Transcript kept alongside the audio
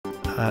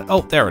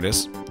Oh, there it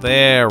is.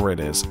 There it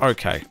is.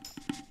 Okay.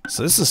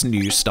 So this is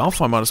new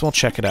stuff. I might as well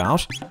check it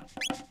out.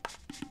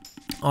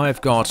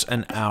 I've got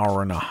an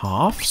hour and a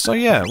half. So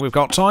yeah, we've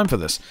got time for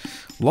this.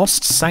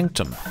 Lost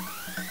Sanctum.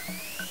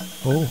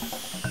 Oh.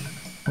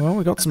 Well,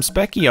 we got some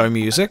Specchio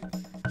music.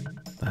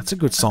 That's a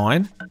good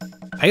sign.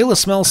 Ayla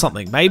smells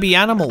something. Maybe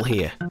animal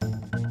here.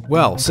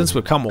 Well, since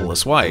we've come all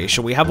this way,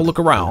 shall we have a look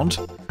around?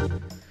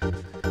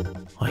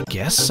 I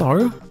guess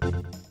so.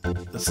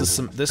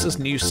 This is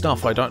new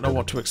stuff. I don't know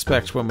what to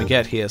expect when we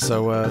get here,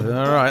 so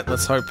alright,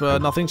 let's hope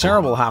nothing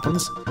terrible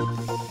happens.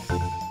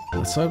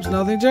 Let's hope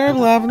nothing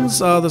terrible happens.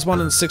 There's one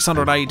in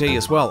 600 AD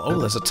as well. Oh,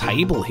 there's a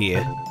table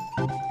here.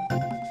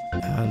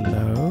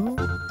 Hello?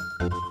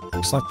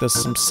 Looks like there's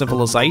some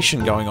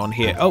civilization going on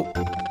here. Oh!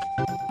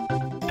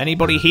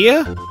 Anybody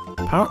here?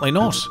 Apparently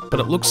not, but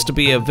it looks to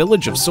be a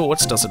village of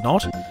sorts, does it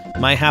not?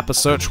 Mayhap a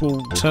search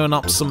will turn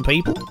up some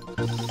people?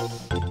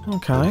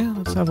 Okay,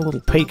 let's have a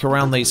little peek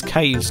around these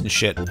caves and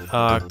shit.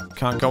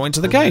 Can't go into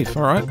the cave.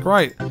 Alright,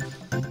 great.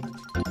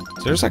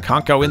 Seriously, I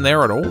can't go in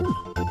there at all?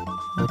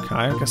 Okay,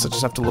 I guess I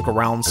just have to look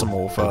around some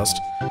more first.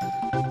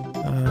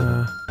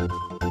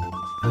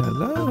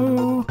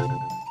 Hello?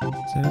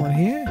 Is anyone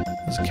here?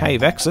 There's a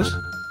cave exit.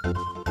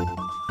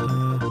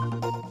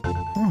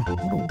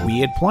 What a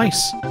weird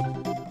place.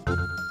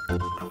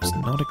 I was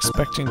not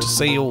expecting to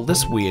see all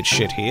this weird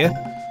shit here.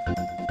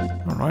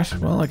 Alright,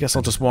 well, I guess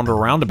I'll just wander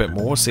around a bit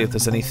more, see if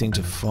there's anything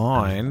to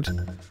find.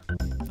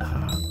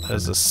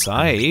 There's a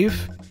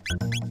save.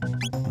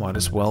 Might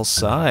as well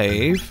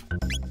save.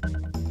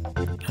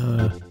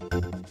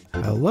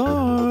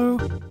 Hello?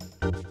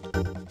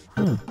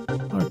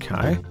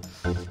 Okay.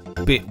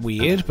 Bit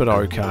weird, but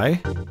okay.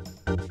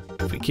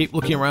 If we keep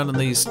looking around in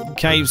these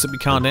caves that we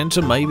can't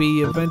enter,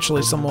 maybe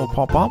eventually someone will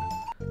pop up.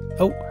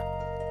 Oh.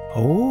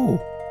 Oh.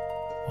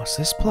 What's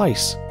this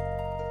place?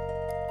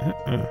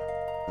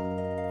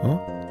 Huh?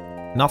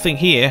 Nothing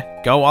here.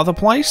 Go other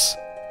place?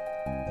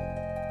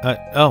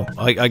 Oh,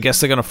 I guess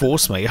they're gonna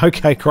force me.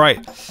 Okay, great.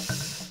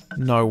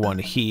 No one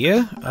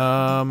here.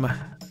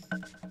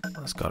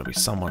 There's gotta be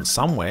someone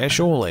somewhere,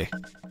 surely.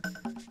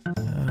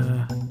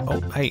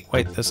 Oh, hey,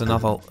 wait, there's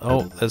another...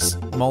 Oh, there's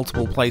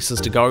multiple places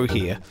to go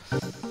here.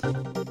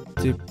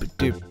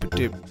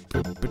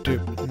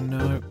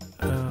 No.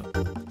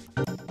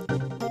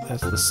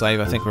 That's the save.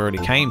 I think we already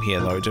came here,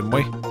 though, didn't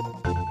we?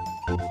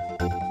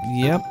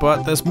 Yeah,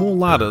 but there's more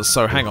ladders,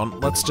 so hang on.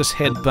 Let's just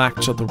head back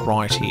to the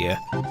right here.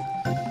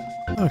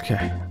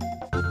 Okay.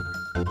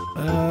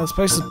 This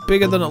place is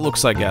bigger than it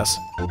looks, I guess.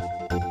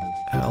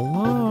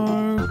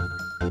 Hello?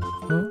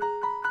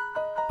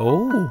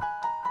 Oh.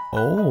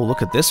 Oh,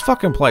 look at this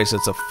fucking place.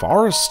 It's a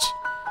forest.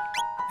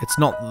 It's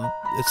not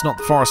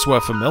the forest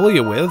we're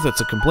familiar with.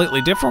 It's a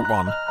completely different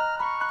one.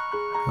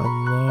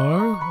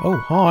 Hello? Oh,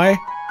 hi.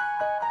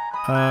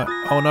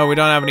 Oh no, we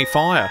don't have any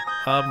fire.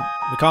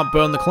 We can't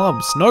burn the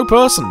clubs. No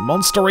person.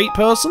 Monster eat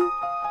person?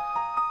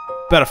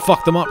 Better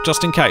fuck them up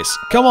just in case.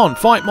 Come on,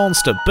 fight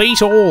monster.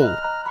 Beat all.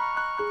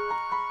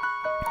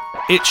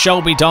 It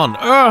shall be done.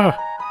 Oh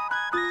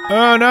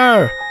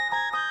no.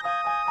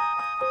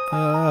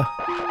 Well,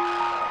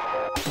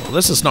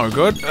 this is no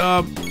good.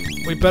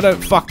 We better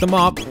fuck them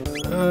up.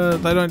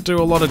 They don't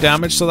do a lot of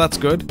damage, so that's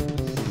good.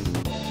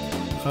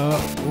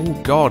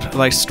 Oh god. Are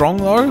they strong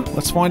though?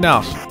 Let's find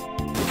out.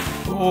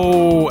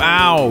 Oh,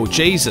 ow,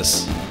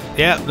 Jesus.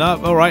 Yeah,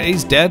 no, alright,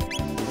 he's dead.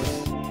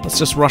 Let's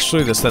just rush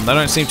through this then. They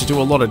don't seem to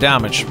do a lot of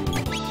damage.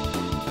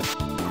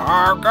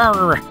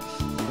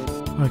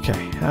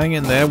 Okay, hang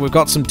in there. We've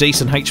got some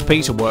decent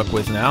HP to work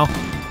with now.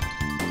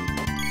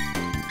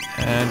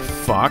 And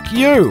fuck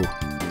you!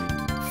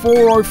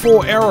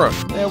 404 error.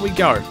 There we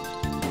go.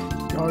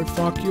 Go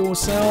fuck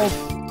yourself.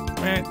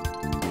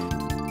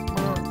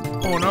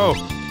 Oh no.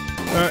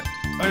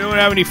 I don't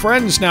have any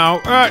friends now.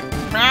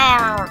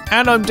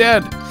 And I'm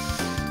dead.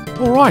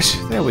 Alright,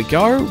 there we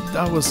go.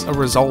 That was a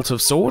result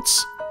of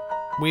sorts.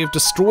 We have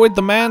destroyed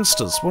the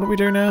monsters. What do we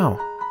do now?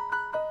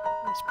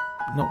 There's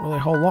not really a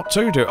whole lot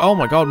to do. Oh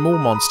my god, more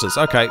monsters.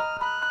 Okay.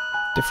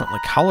 Differently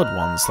coloured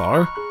ones,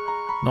 though.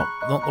 Not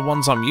the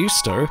ones I'm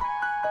used to.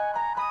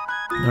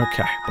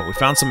 Okay, but we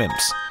found some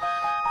imps.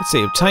 Let's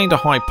see, obtained a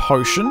high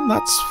potion.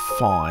 That's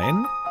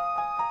fine.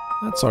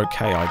 That's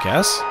okay, I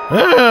guess.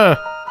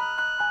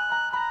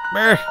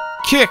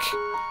 Kick!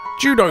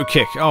 Judo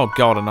kick! Oh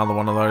god, another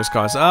one of those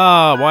guys.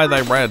 Ah, why are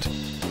they red?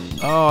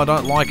 Oh, I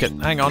don't like it.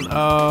 Hang on.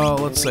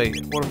 Let's see.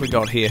 What have we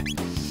got here?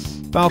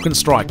 Falcon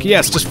strike.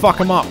 Yes, just fuck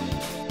them up.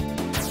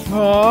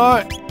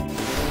 Oh,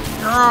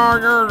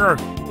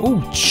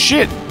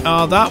 shit!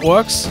 That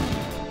works.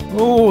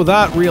 Oh,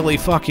 that really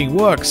fucking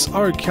works.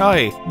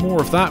 Okay,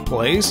 more of that,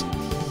 please.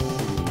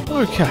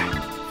 Okay.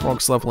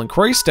 Frog's level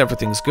increased.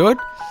 Everything's good.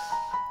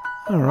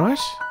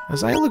 Alright.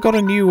 Has Ayla got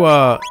a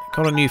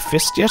new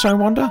fist yet, I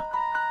wonder?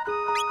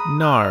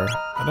 No.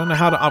 I don't know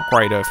how to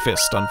upgrade her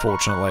fist,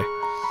 unfortunately.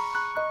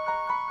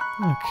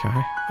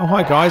 Okay. Oh,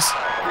 hi, guys.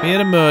 I'm here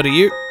to murder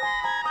you.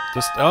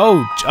 Just...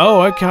 Oh,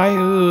 okay.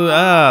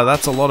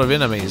 That's a lot of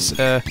enemies.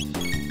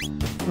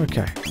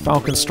 Okay.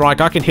 Falcon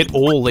strike. I can hit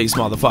all these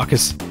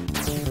motherfuckers.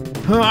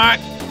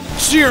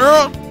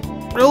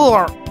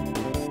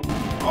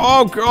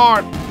 Oh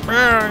god.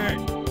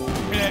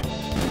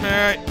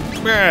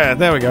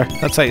 There we go.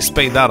 That's how you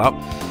speed that up.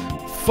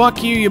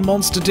 Fuck you, you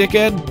monster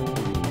dickhead.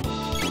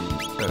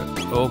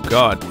 Oh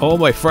god. All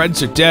my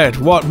friends are dead.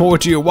 What more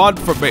do you want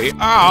from me?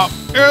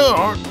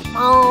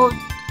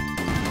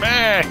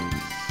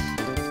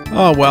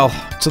 Oh well.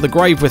 To the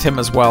grave with him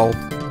as well.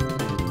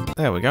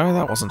 There we go.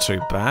 That wasn't too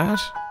bad.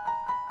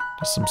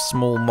 Just some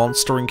small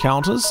monster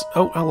encounters.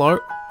 Oh, hello.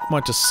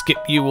 Might just skip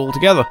you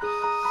altogether.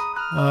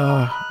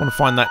 I want to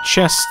find that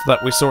chest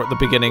that we saw at the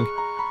beginning.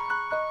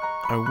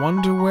 I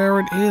wonder where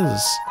it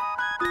is.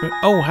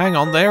 Oh, hang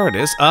on, there it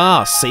is.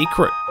 Ah,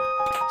 secret.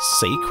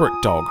 Secret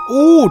dog.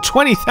 Ooh,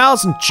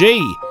 20,000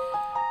 G!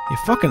 You're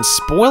fucking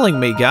spoiling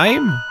me,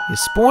 game. You're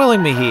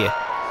spoiling me here.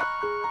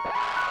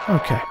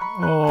 Okay.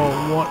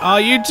 Oh, what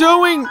are you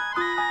doing?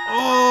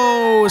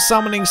 Oh,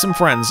 summoning some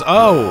friends.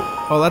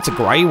 Oh, that's a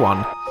grey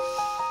one.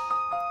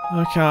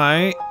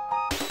 Okay.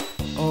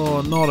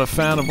 Oh, not a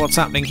fan of what's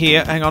happening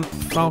here. Hang on.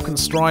 Falcon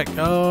Strike.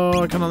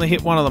 Oh, I can only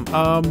hit one of them.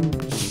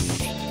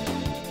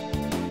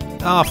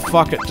 Ah,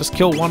 fuck it. Just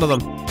kill one of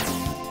them.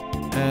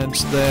 And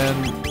then,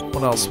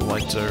 what else will I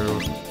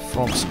do?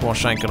 Frog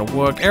Squash ain't gonna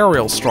work.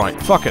 Aerial Strike.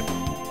 Fuck it.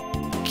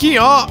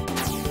 Kia!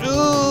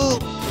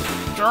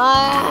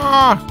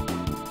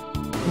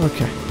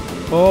 Okay.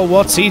 Oh,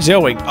 what's he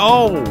doing?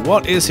 Oh,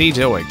 what is he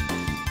doing?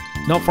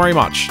 Not very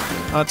much.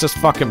 Just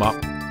fuck him up.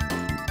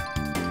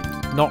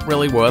 Not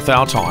really worth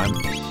our time.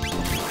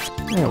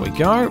 There we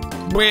go.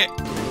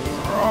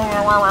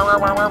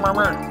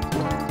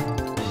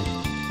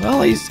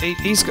 Well,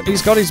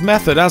 he's got his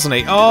method, hasn't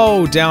he?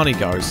 Oh, down he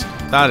goes.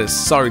 That is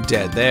so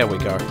dead. There we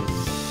go.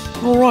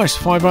 All right,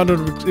 500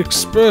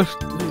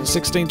 XP,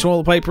 16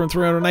 toilet paper, and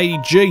 380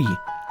 G.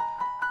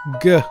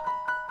 Gah.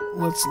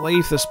 Let's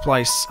leave this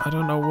place. I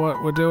don't know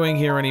what we're doing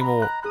here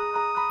anymore.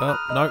 Oh,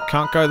 no,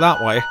 can't go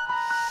that way. Is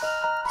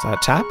that a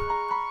tap?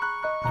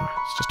 No,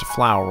 it's just a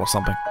flower or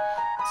something.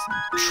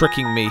 It's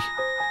tricking me.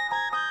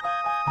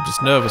 I'm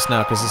just nervous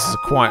now because this is a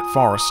quiet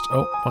forest.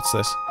 Oh, what's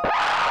this?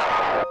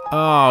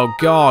 Oh,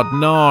 God,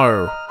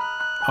 no.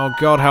 Oh,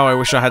 God, how I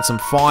wish I had some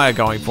fire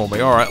going for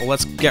me. Alright, well,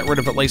 let's get rid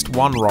of at least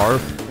one row.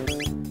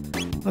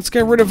 Let's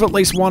get rid of at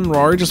least one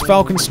row. Just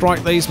Falcon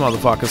Strike these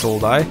motherfuckers all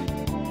day.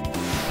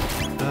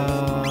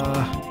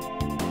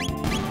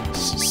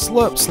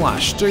 Slurp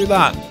Slash, do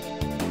that.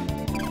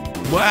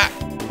 Whack!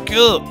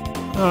 Good.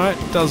 Alright,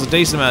 does a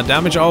decent amount of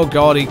damage. Oh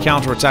god, he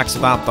counterattacks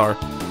with that though.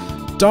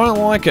 Don't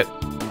like it.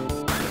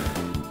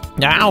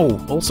 Ow!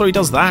 Also he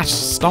does that.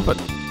 Stop it.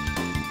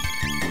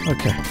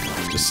 Okay,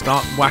 let's just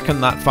start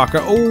whacking that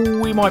fucker.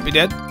 Oh, he might be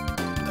dead.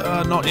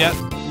 Not yet.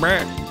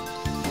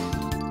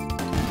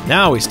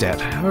 Now he's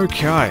dead.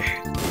 Okay.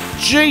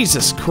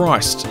 Jesus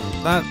Christ.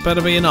 That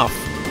better be enough.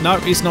 No,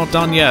 he's not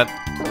done yet.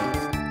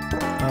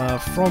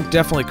 Frog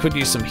definitely could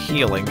use some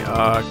healing.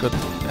 Good.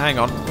 Hang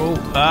on.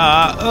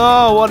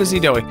 Oh, what is he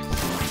doing?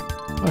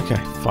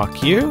 Okay,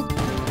 fuck you.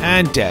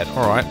 And dead.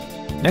 Alright.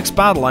 Next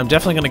battle, I'm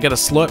definitely going to get a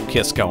Slurp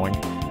Kiss going.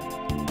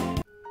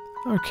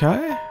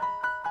 Okay.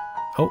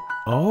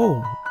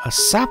 Oh, a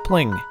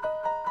sapling.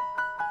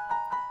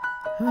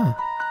 Huh.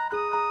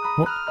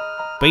 What?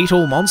 Beat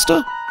all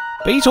monster?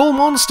 Beat all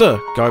monster!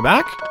 Go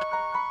back?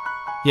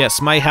 Yes,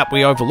 mayhap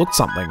we overlooked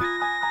something.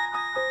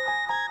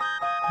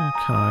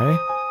 Okay.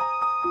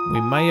 We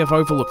may have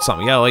overlooked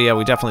something. Oh, yeah,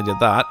 we definitely did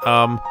that.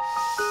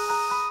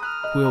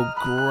 We'll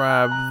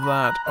grab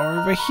that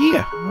over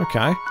here.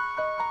 Okay.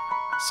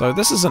 So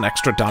this is an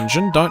extra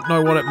dungeon. Don't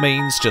know what it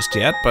means just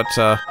yet, but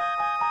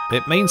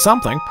it means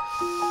something.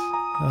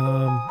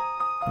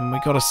 And we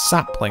got a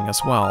sapling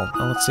as well.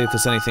 Now let's see if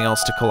there's anything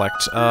else to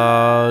collect.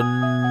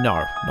 No,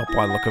 not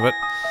by the look of it.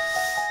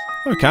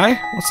 Okay,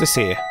 what's this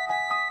here?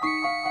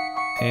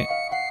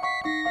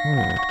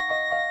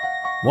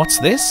 What's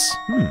this?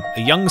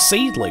 A young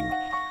seedling.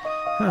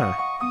 Huh.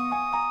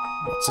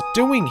 What's it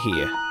doing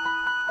here?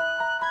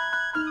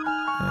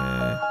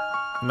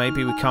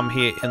 Maybe we come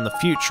here in the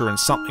future and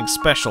something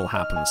special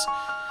happens.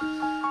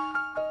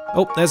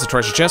 Oh, there's a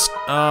treasure chest.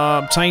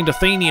 Obtained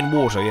Athenian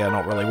water. Yeah,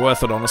 not really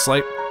worth it,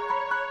 honestly.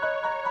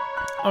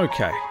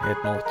 Okay, head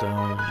north.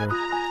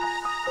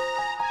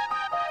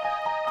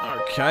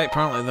 Okay,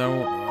 apparently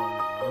though.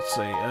 Let's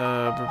see.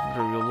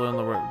 You'll learn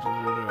the road.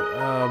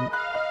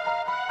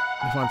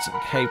 You find some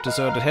cave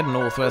deserted. Head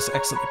northwest.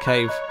 Exit the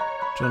cave.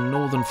 To the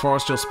northern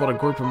forest, you'll spot a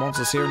group of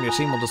monsters here, and your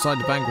team will decide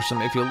to vanquish them.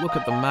 If you look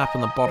at the map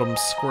on the bottom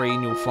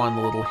screen, you'll find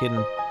the little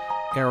hidden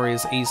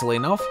areas easily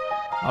enough.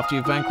 After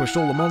you've vanquished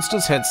all the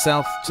monsters, head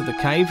south to the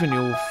cave, and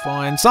you'll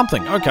find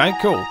something. Okay,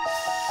 cool.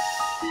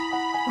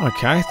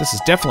 Okay, this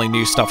is definitely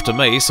new stuff to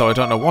me, so I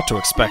don't know what to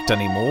expect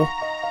anymore.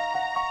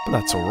 But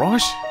that's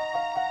alright.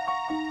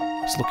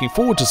 I was looking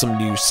forward to some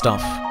new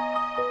stuff.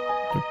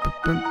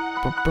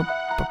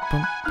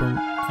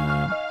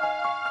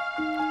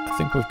 I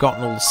think we've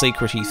gotten all the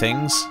secret-y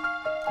things.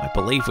 I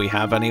believe we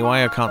have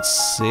anyway. I can't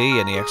see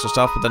any extra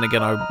stuff, but then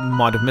again, I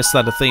might have missed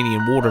that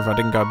Athenian water if I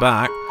didn't go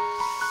back.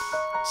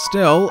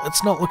 still,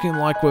 it's not looking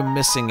like we're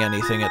missing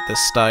anything at this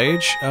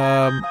stage.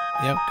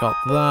 Yep, got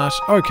that.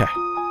 Okay.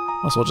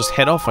 Might as well just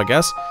head off, I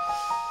guess.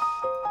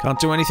 Can't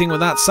do anything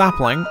with that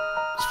sapling,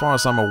 as far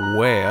as I'm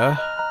aware.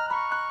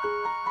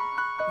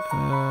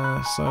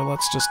 So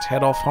let's just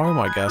head off home,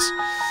 I guess.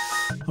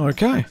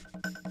 Okay.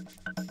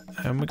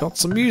 And we got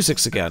some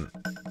musics again.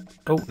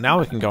 Oh,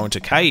 now we can go into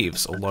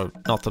caves, although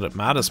not that it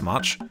matters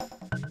much.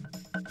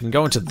 We can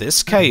go into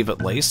this cave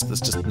at least, there's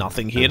just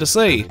nothing here to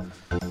see.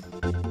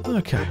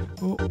 Okay.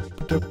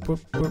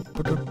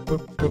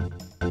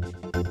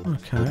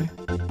 Okay.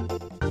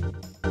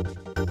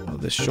 Oh,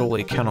 this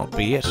surely cannot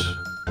be it.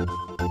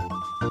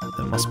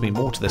 There must be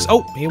more to this.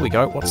 Oh, here we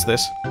go. What's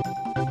this?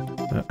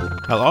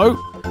 Hello?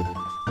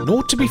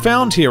 Naught to be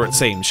found here, it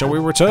seems. Shall we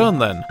return,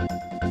 then?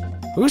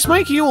 Who's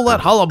making all that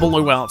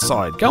hullabaloo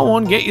outside? Go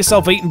on, get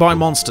yourself eaten by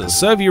monsters.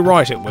 Serve you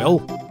right, it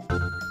will.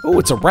 Oh,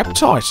 it's a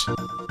reptite.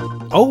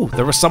 Oh,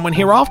 there is someone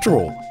here after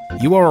all.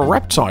 You are a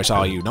reptite,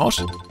 are you not?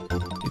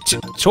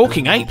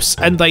 Talking apes,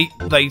 and they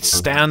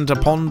stand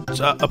upon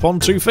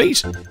 2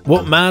 feet.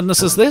 What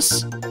madness is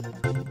this?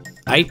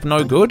 Ape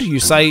no good? You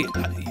say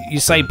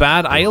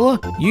bad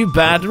Ayla? You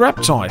bad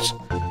reptite.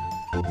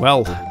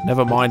 Well,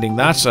 never minding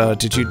that.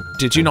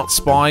 Did you not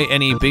spy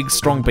any big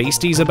strong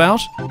beasties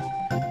about?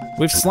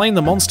 We've slain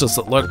the monsters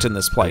that lurked in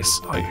this place.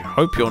 I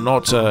hope you'll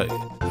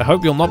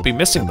not be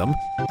missing them.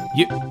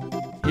 You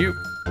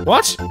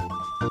what?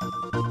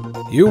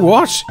 You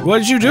what? What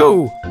did you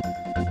do?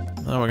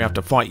 Oh, we're gonna have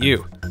to fight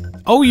you.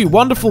 Oh, you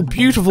wonderful,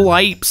 beautiful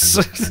apes!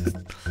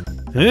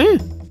 Huh?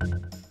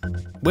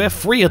 We're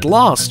free at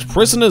last,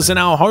 prisoners in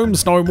our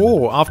homes no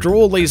more, after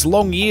all these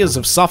long years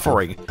of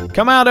suffering.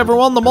 Come out,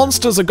 everyone, the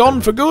monsters are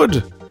gone for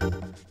good!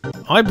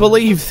 I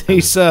believe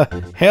these,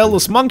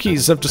 hairless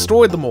monkeys have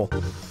destroyed them all.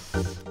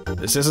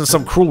 This isn't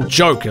some cruel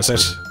joke, is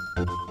it?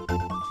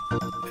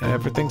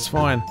 Everything's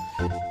fine.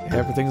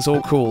 Everything's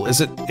all cool.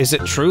 Is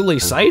it truly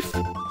safe?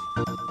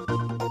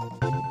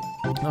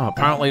 Oh,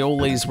 apparently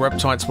all these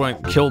reptites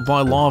weren't killed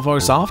by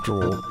Larvos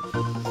after all.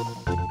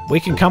 We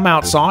can come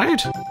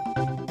outside?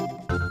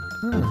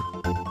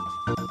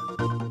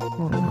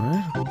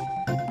 Alright.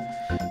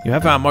 You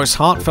have our most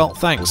heartfelt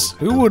thanks.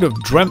 Who would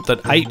have dreamt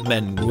that ape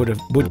men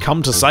would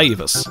come to save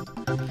us?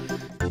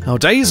 Our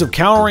days of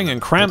cowering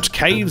and cramped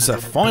caves are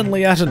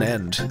finally at an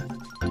end.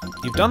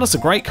 You've done us a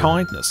great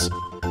kindness.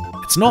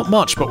 It's not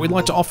much, but we'd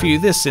like to offer you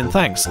this in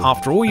thanks.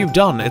 After all you've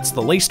done, it's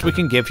the least we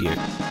can give you.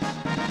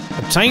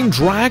 Obtain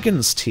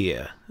Dragon's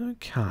Tear.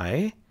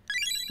 Okay.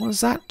 What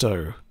does that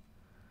do?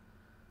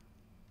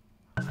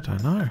 I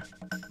don't know.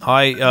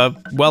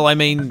 I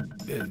mean,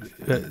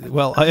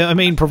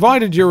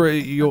 provided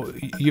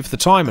you've the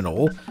time and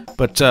all,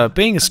 but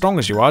being as strong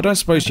as you are, I don't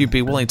suppose you'd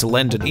be willing to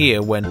lend an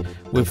ear when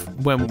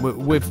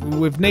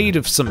we've need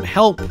of some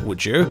help,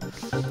 would you?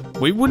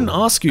 We wouldn't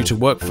ask you to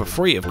work for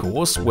free, of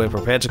course. We're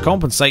prepared to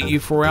compensate you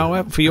for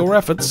your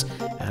efforts,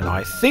 and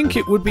I think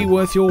it would be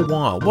worth your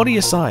while. What do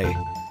you say?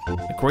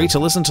 Agree to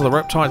listen to the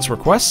Reptite's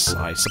requests?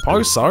 I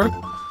suppose so.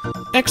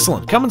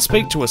 Excellent. Come and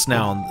speak to us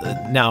now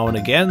and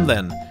again,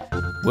 then.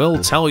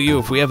 We'll tell you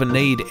if we ever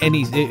need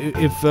any,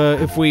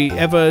 if we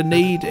ever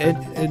need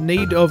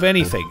of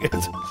anything.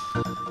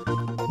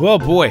 Well,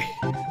 boy,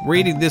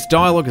 reading this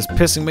dialogue is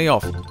pissing me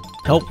off.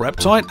 Help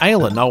Reptite?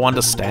 Ayla, no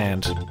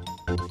understand.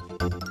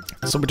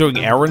 So we're doing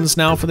errands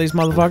now for these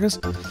motherfuckers?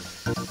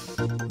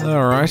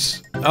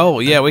 Alright. Oh,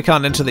 yeah, we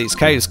can't enter these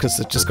caves because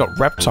they've just got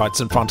Reptites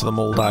in front of them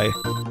all day.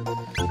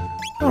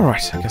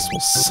 Alright, I guess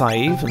we'll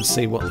save and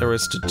see what there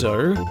is to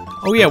do.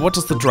 Oh yeah, what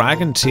does the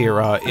Dragon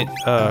Tier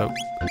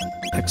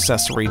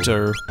accessory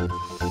do? Here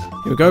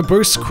we go,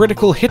 boost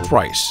critical hit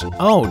rate.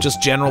 Oh,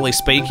 just generally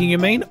speaking, you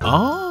mean?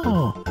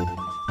 Oh,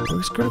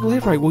 boost critical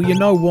hit rate. Well, you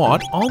know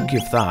what? I'll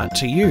give that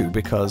to you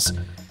because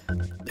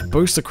it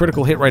boosts the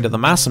critical hit rate of the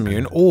mass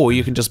immune, or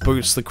you can just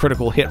boost the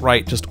critical hit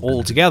rate just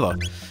all together.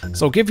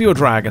 So I'll give you a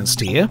Dragon's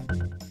Tier.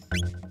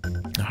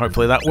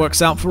 Hopefully that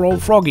works out for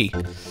old Froggy.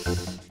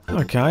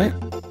 Okay.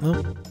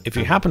 Well, if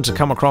you happen to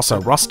come across a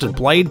rusted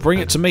blade, bring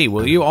it to me,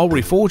 will you? I'll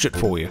reforge it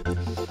for you.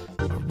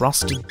 A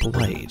rusted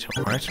blade.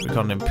 Alright, we've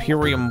got an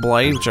Imperium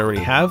blade, which I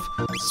already have.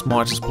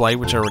 Smiter's blade,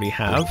 which I already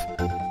have.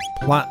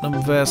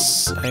 Platinum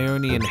vest,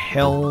 Aeonian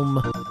helm.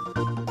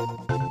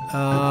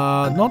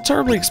 Not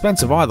terribly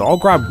expensive either. I'll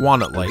grab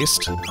one at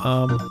least.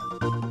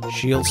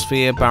 Shield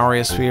sphere,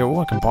 barrier sphere. Oh,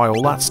 I can buy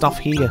all that stuff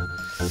here.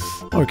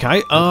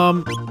 Okay,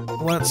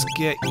 let's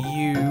get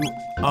you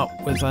up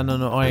with an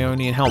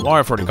Ionian helm. Oh,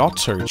 I've already got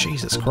two.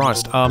 Jesus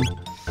Christ. I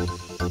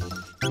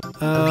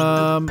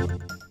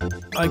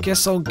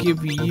guess I'll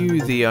give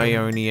you the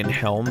Ionian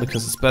helm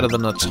because it's better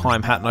than a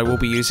time hat and I will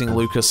be using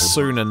Lucas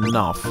soon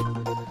enough.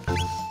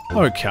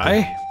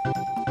 Okay.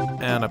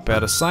 And I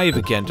better save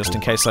again just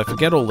in case I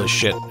forget all this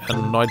shit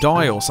and I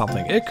die or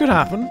something. It could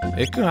happen.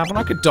 It could happen.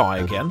 I could die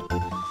again.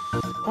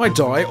 I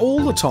die all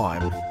the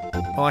time.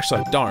 Well,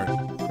 actually, I don't.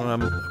 I've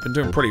been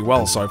doing pretty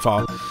well so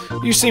far.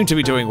 You seem to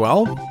be doing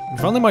well.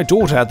 If only my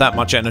daughter had that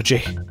much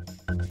energy.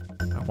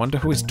 I wonder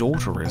who his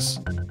daughter is.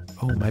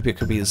 Oh, maybe it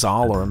could be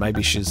Zala, and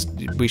maybe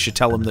we should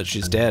tell him that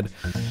she's dead.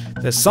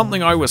 There's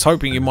something I was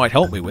hoping you might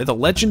help me with. A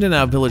legend in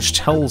our village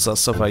tells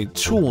us of a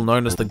tool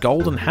known as the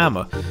Golden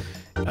Hammer.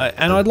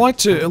 And I'd like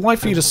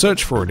for you to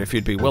search for it if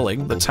you'd be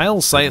willing. The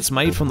tales say it's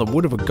made from the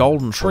wood of a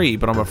golden tree,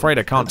 but I'm afraid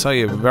I can't tell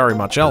you very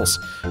much else.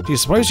 Do you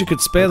suppose you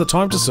could spare the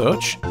time to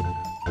search?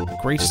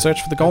 Agree to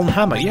search for the Golden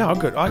Hammer. Yeah,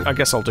 good. I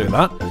guess I'll do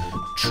that.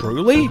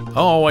 Truly?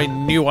 Oh, I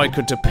knew I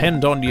could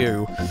depend on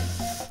you.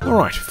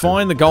 Alright,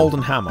 find the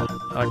Golden Hammer.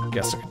 I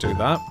guess I could do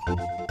that.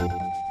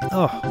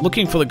 Oh,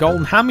 looking for the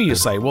Golden Hammer, you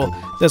say? Well,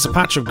 there's a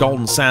patch of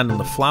golden sand in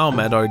the flower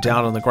meadow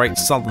down in the Great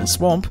Southern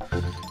Swamp.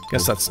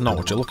 Guess that's not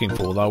what you're looking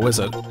for, though, is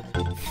it?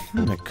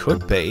 It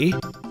could be.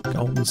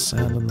 Golden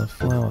sand in the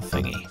flower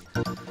thingy.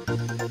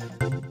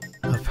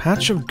 A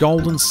patch of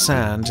golden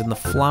sand in the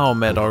flower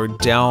meadow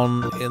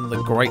down in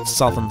the Great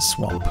Southern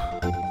Swamp.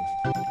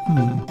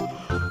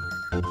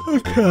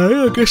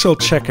 Okay, I guess I'll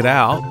check it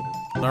out.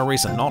 No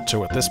reason not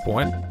to at this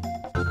point.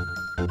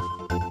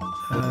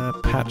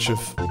 Patch of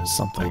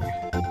something.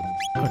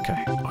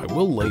 Okay, I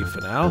will leave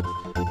for now.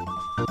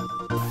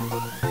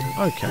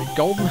 Okay,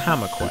 Golden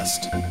Hammer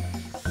quest.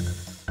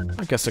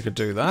 I guess I could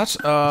do that.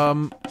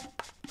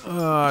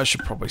 I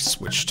should probably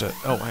switch to...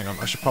 Oh, hang on.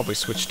 I should probably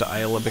switch to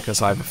Ayla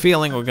because I have a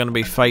feeling we're going to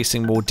be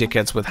facing more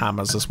dickheads with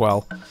hammers as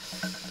well.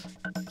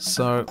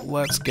 So,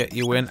 let's get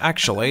you in.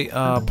 Actually,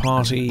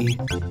 party...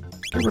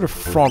 Get rid of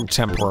Frog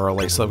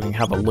temporarily so we can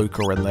have a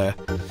Luca in there.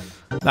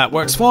 That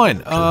works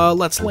fine.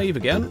 Let's leave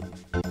again.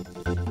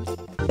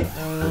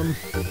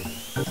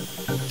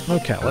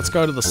 Okay, let's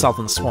go to the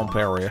Southern Swamp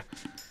area.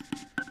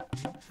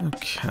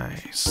 Okay,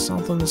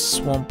 Southern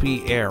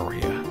Swampy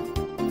area.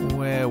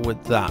 Where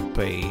would that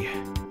be?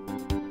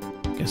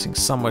 Guessing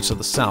somewhere to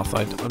the south.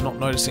 I'm not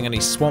noticing any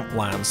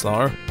swamplands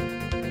though.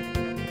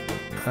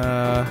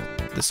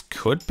 This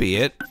could be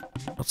it.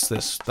 What's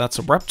this? That's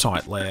a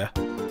reptile lair.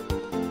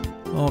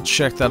 I'll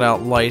check that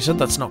out later.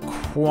 That's not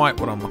quite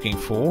what I'm looking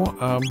for.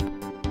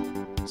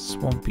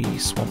 Swampy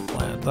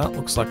swampland. That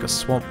looks like a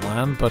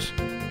swampland, but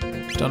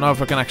don't know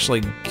if I can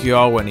actually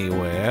go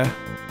anywhere.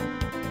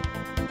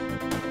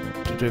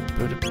 It's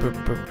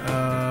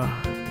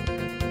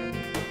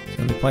the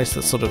only place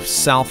that's sort of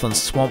south and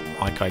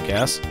swamp-like, I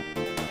guess.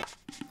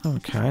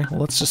 Okay,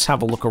 well, let's just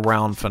have a look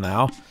around for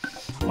now.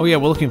 Oh yeah,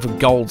 we're looking for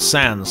gold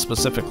sand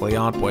specifically,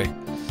 aren't we?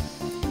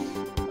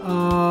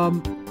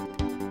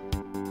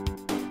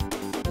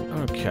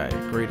 Okay,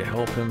 agree to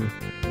help him.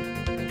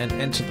 And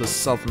enter the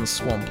southern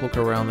swamp. Look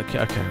around the...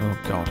 Okay, oh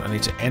god, I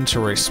need to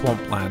enter a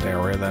swampland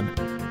area then.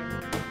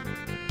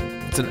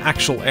 It's an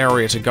actual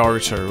area to go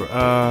to.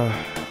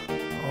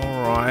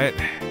 Alright.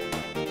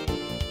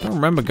 I don't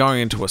remember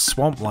going into a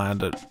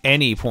swampland at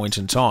any point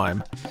in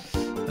time.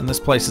 And this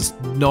place is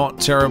not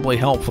terribly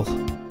helpful.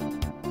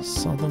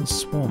 Southern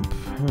swamp.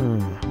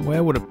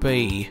 Where would it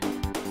be?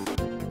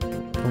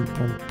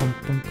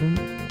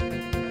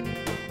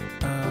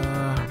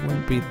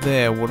 Wouldn't be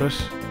there, would it?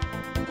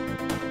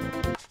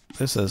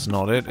 This is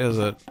not it, is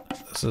it?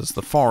 This is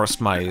the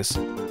forest maze.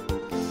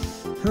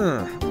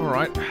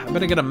 Alright. I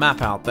better get a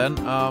map out then.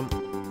 There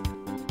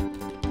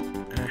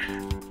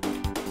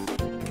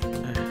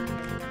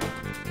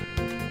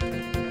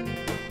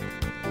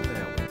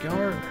we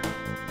go.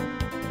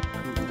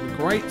 The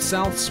Great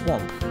South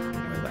Swamp.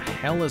 Where the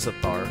hell is it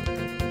though?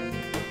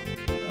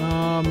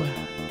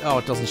 Oh,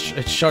 it doesn't.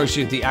 It shows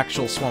you the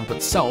actual swamp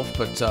itself,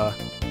 but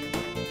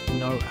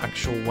no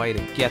actual way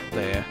to get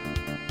there.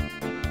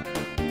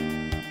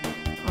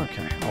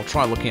 Okay, I'll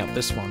try looking up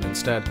this one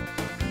instead.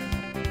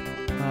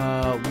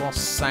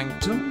 Lost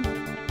Sanctum.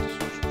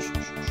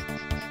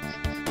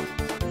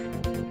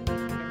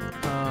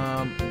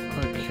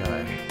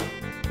 Okay.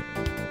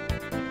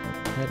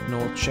 Head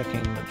north,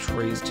 checking the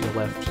trees to your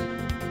left.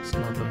 It's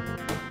another.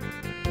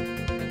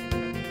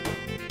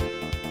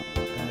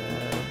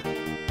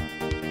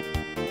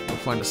 We'll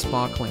find a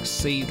sparkling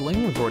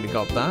seedling. We've already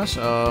got that.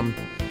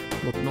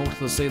 Look north of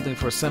the seedling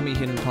for a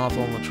semi-hidden path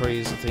along the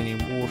trees,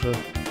 Athenian water.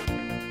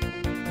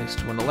 Next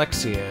to an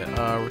elixir.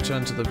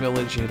 Return to the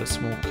village, you hit a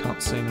small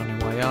cutscene on your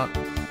way out.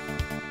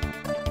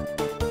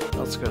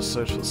 Let's go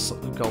search for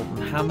the Golden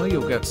Hammer.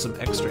 You'll get some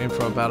extra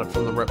info about it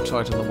from the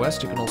Reptite in the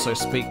west. You can also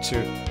speak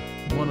to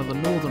one of the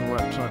northern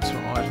Reptites for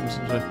items.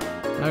 Now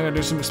I'm going to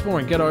do some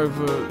exploring. Get it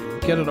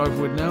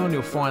over with now and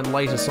you'll find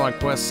later side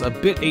quests a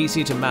bit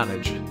easy to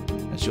manage,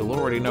 as you'll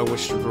already know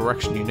which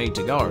direction you need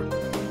to go.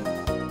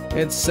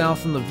 Head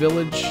south in the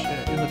village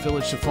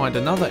to find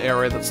another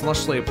area that's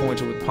lushly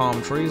appointed with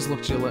palm trees.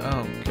 Look to your left.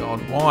 Oh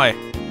god, why?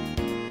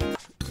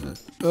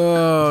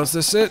 Is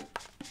this it?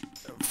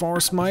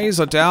 Forest maze?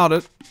 I doubt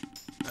it.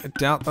 I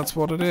doubt that's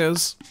what it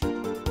is.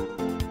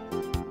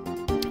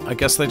 I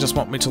guess they just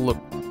want me to look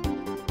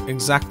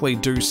exactly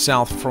due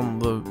south from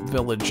the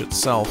village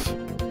itself.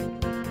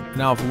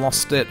 Now I've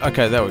lost it.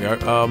 Okay, there we go.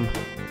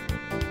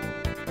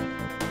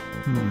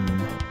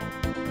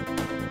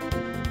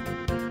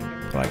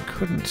 But I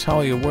couldn't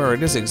tell you where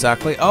it is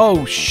exactly.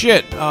 Oh,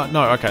 shit!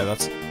 No, okay,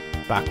 that's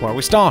back where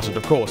we started,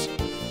 of course.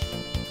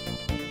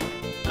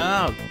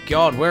 Oh,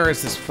 God, where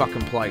is this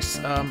fucking place?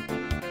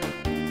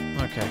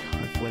 Okay,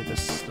 hopefully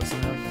this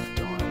doesn't have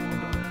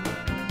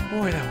dialogue.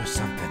 Boy, that was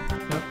something.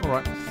 Yep,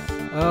 alright.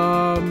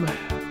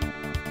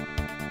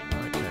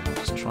 Okay, I'll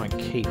just try and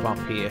keep up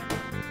here.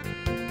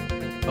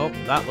 Oh,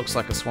 that looks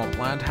like a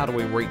swampland. How do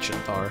we reach it,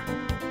 though?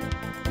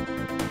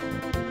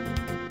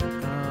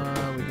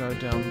 We go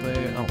down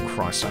there. Oh,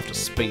 Christ, I have to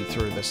speed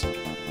through this. Here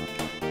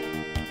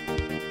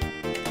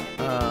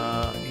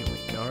we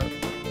go.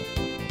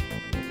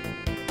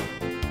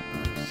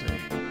 Let's see.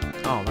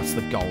 Oh, that's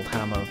the gold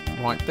hammer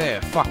right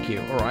there. Fuck you.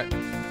 Alright.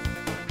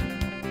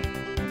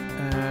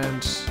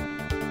 And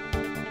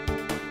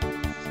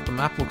the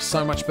map looks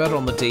so much better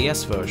on the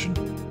DS version.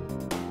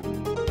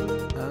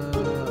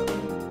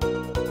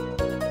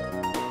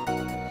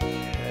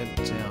 Head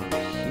down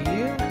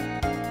here.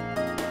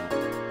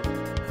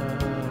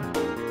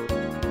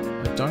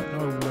 I don't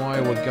know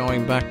why we're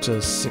going back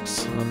to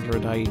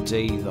 600 AD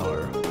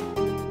though.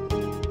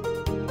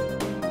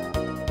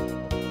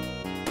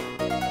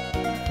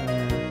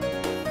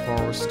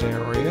 Forest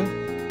area.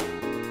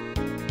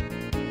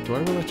 Do I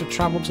really have to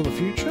travel to the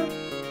future?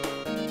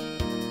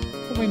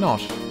 Probably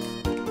not.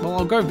 Well,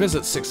 I'll go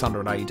visit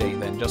 600 AD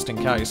then, just in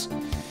case.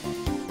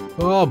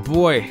 Oh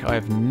boy, I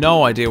have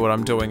no idea what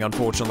I'm doing,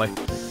 unfortunately.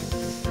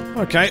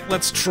 Okay,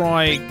 let's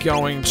try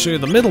going to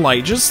the Middle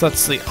Ages.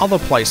 That's the other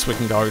place we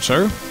can go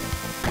to.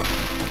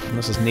 And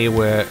this is near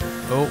where...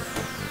 Oh,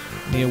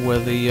 near where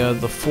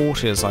the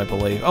fort is, I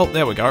believe. Oh,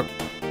 there we go.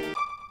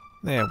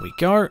 There we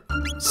go.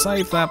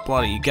 Save that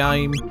bloody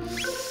game.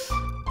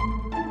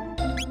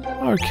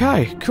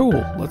 Okay,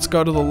 cool. Let's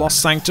go to the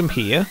Lost Sanctum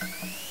here.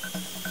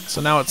 So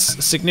now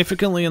it's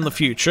significantly in the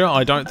future.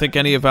 I don't think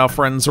any of our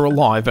friends are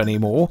alive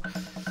anymore.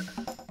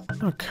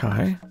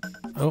 Okay.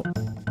 Oh,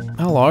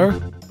 hello.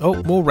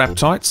 Oh, more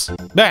reptites.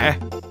 There.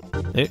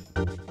 Eh.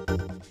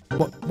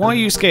 Why are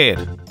you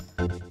scared?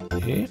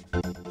 Yeah.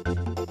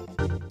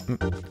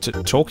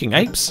 Talking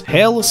apes?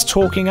 Hairless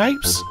talking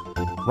apes?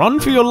 Run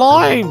for your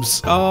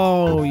lives!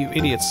 Oh, you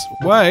idiots.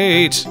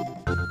 Wait!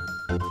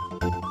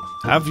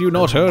 Have you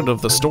not heard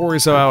of the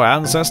stories of our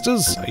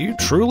ancestors? Are you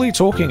truly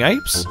talking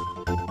apes?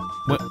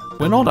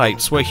 We're not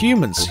apes, we're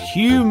humans.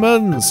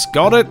 Humans!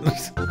 Got it?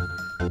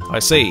 I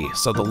see,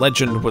 so the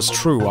legend was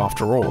true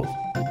after all.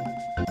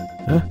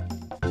 Huh?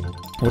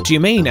 What do you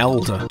mean,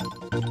 Elder?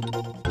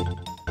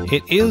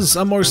 It is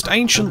a most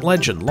ancient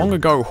legend. Long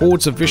ago,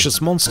 hordes of vicious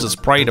monsters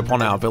preyed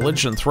upon our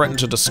village and threatened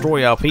to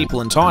destroy our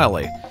people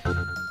entirely.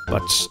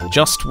 But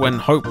just when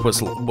hope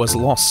was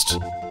lost,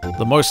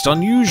 the most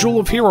unusual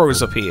of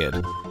heroes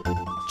appeared.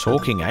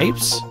 Talking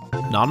apes?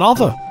 None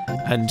other.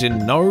 And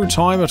in no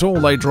time at all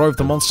they drove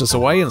the monsters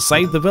away and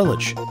saved the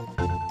village.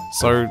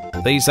 So,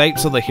 these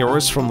apes are the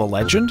heroes from the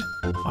legend?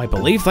 I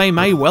believe they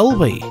may well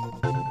be.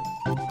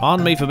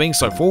 Pardon me for being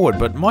so forward,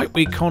 but might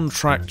we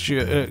contract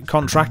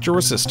your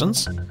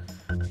assistance?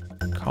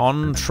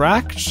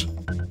 Contract?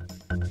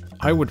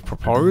 I would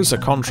propose a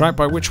contract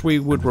by which we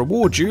would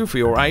reward you for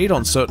your aid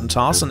on certain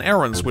tasks and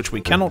errands which we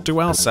cannot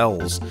do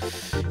ourselves.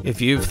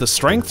 If you've the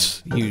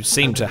strength you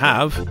seem to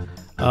have,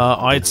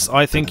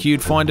 I think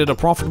you'd find it a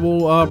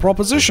profitable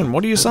proposition.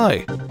 What do you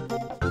say?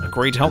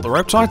 Agreed to help the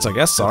reptiles? I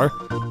guess so.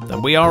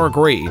 Then we are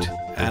agreed.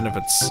 And if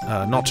it's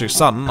not too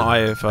sudden, I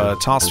have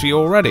tasks for you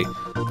already.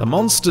 The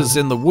monsters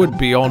in the wood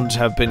beyond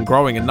have been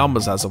growing in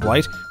numbers as of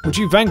late. Would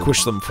you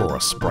vanquish them for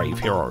us, brave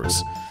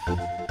heroes?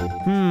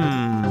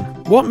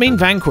 What mean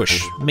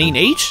vanquish? Mean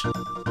eat?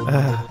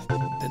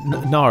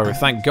 No,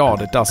 thank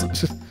God it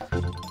doesn't.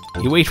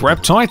 You eat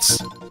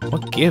reptiles?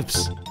 What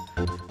gives?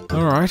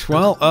 Alright,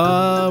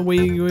 well,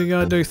 we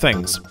gotta do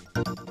things.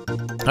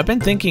 I've been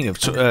thinking of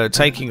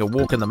taking a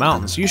walk in the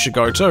mountains. You should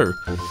go too.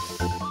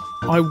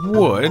 I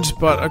would,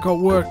 but I got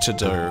work to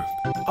do.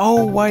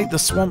 Oh wait, the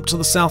swamp to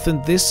the south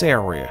in this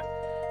area.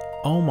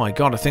 Oh my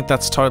God, I think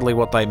that's totally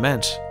what they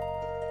meant.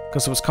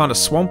 Because it was kind of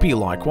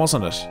swampy-like,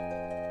 wasn't it?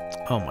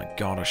 Oh my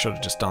God, I should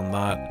have just done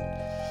that.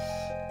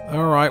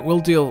 Alright,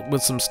 we'll deal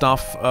with some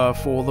stuff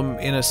for them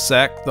in a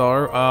sec,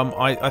 though.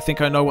 I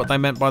think I know what they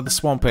meant by the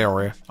swamp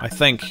area. I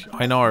think.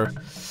 I know.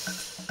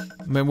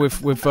 I mean,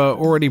 we've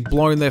already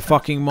blown their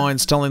fucking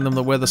minds telling them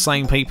that we're the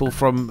same people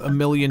from a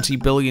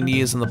billion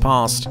years in the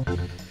past.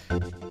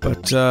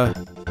 But,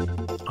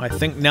 I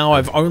think now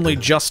I've only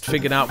just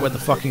figured out where the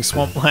fucking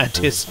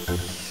swampland is.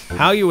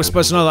 How you were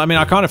supposed to know that? I mean,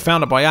 I kind of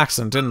found it by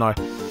accident, didn't I?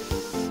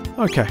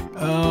 Okay,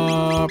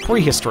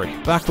 prehistory.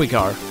 Back we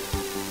go.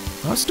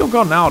 I've still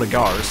got an hour to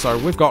go, so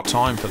we've got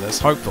time for this,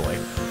 hopefully.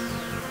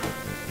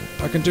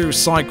 I can do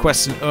side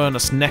quests in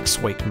earnest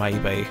next week,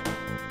 maybe.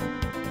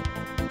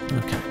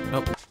 Okay,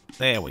 oh,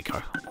 there we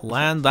go.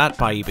 Land that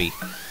baby.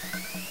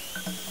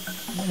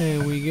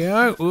 There we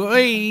go.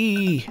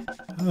 Whee!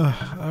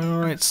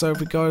 Alright, so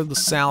if we go to the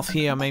south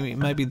here,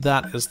 maybe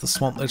that is the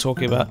swamp they're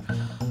talking about.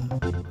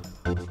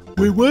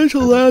 We weren't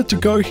allowed to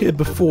go here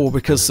before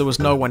because there was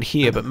no one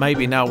here, but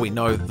maybe now we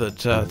know that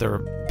there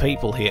are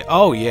people here.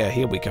 Oh yeah,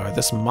 here we go.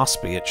 This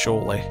must be it,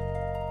 surely.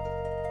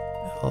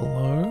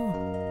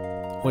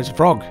 Hello? Where's the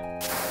frog?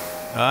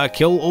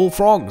 Kill all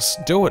frogs.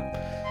 Do it.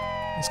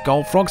 There's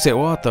gold frogs here.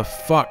 What the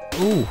fuck?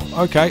 Ooh,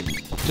 okay.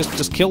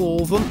 Just kill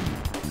all of them.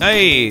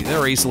 Hey,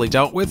 they're easily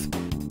dealt with.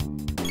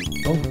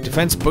 Oh,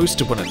 defense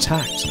boosted when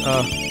attacked.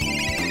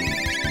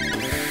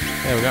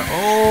 There we go.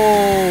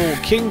 Oh,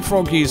 King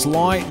Frog used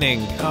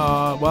lightning.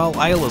 Well,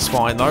 Ayla's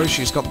fine though.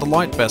 She's got the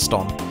light vest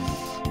on.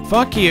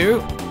 Fuck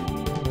you.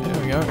 There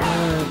we go.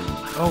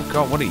 Oh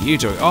god, what are you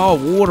doing? Oh,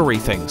 watery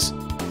things.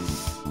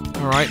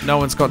 Alright, no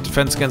one's got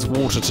defense against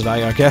water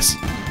today, I guess.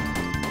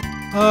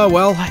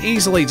 Well,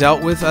 easily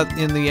dealt with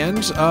in the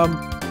end.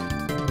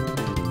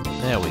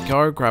 There we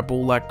go. Grab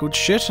all that good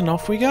shit and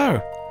off we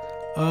go.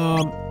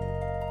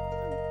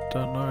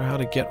 Don't know how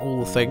to get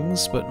all the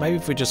things, but maybe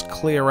if we just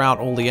clear out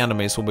all the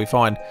enemies, we'll be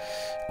fine.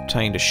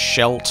 Obtained a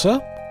shelter.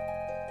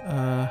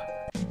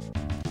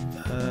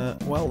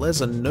 Well,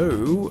 there's a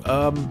new.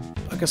 I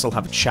guess I'll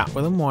have a chat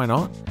with him, why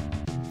not?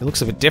 It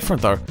looks a bit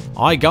different, though.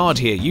 I guard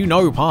here, you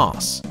know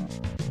pass.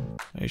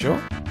 Are you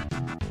sure?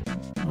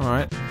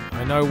 Alright.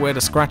 I know where to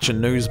scratch a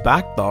news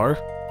back, though.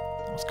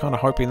 I was kind of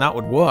hoping that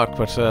would work,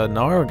 but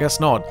no, I guess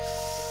not.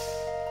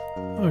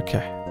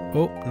 Okay.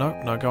 Oh, no,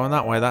 not going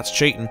that way, that's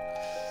cheating.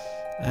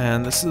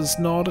 And this is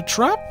not a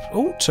trap.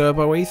 Oh,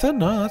 turbo ether.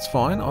 No, that's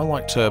fine. I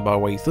like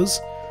turbo ethers.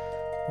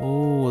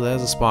 Oh,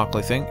 there's a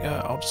sparkly thing.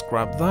 I'll just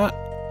grab that.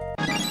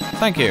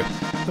 Thank you.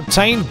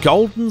 Obtained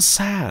golden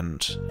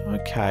sand.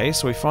 Okay,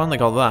 so we finally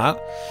got that.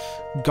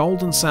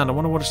 Golden sand. I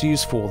wonder what it's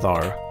used for,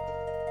 though.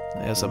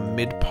 There's a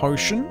mid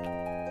potion.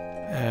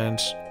 And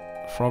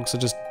frogs are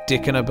just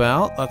dicking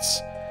about.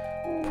 That's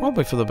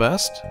probably for the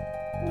best.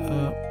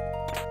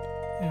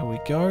 There we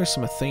go.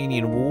 Some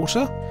Athenian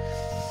water.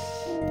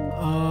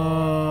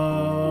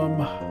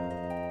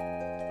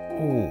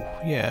 Oh,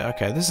 yeah,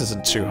 okay, this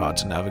isn't too hard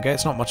to navigate.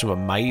 It's not much of a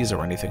maze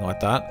or anything like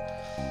that.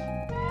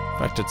 In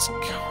fact, it's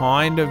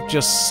kind of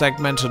just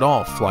segmented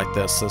off like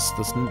this.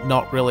 There's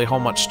not really a whole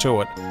much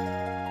to it.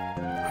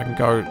 I can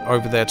go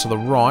over there to the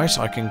right.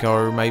 I can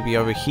go maybe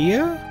over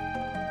here.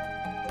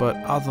 But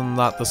other than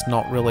that, there's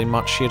not really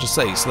much here to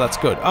see, so that's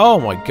good. Oh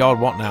my god,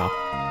 what now?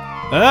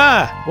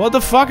 Ah! What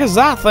the fuck is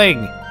that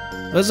thing?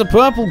 There's a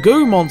purple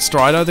goo monster.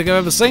 I don't think I've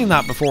ever seen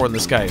that before in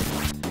this game.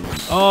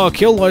 Oh,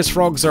 kill those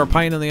frogs. They're a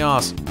pain in the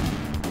ass.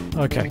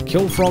 Okay,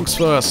 kill frogs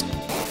first.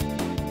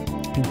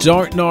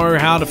 Don't know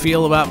how to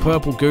feel about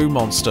purple goo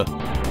monster.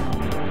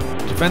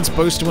 Defense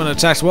booster when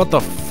attacks. What the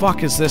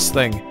fuck is this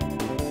thing?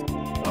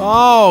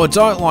 Oh, I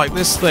don't like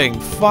this thing.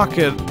 Fuck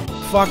it.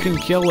 Fucking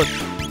kill it.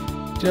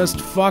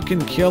 Just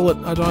fucking kill it.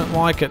 I don't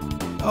like it.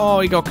 Oh,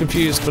 he got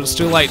confused, but it's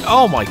too late.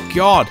 Oh my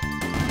god.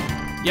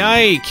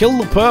 Yay, kill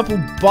the purple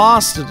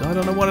bastard. I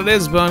don't know what it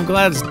is, but I'm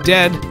glad it's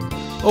dead.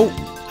 Oh,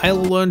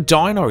 I'll learn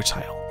Dino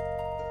Tail.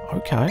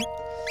 Okay.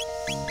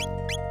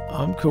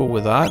 I'm cool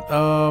with that.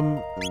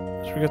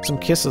 So we got some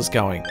kisses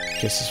going.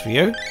 Kisses for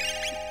you.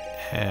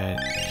 And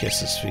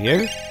kisses for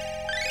you.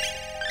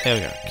 There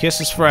we go.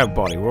 Kisses for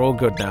everybody. We're all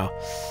good now.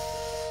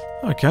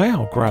 Okay,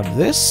 I'll grab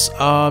this.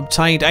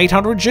 Obtained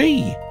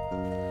 800G.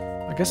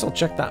 I guess I'll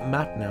check that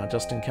map now,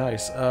 just in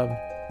case. There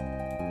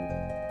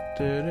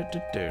we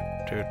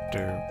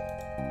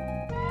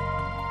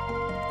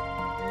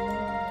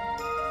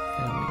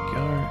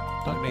go.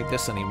 Don't need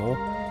this anymore.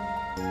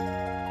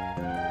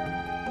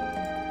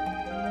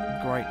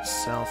 Great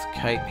South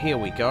Cape. Here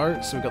we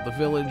go. So we've got the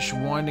village,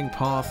 winding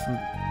path,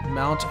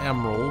 Mount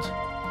Emerald.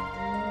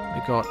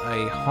 We got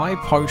a high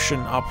potion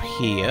up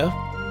here.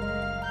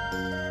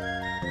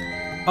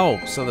 Oh,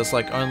 so there's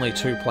like only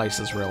two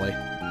places really.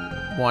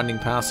 Winding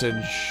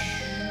passage.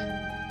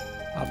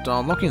 After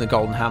unlocking the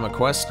Golden Hammer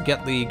quest,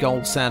 get the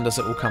gold sand as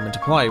it will come into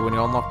play. When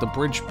you unlock the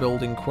bridge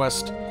building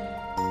quest,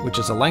 which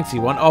is a lengthy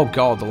one. Oh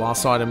god, the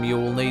last item you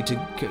will need to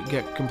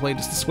get complete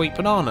is the sweet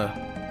banana.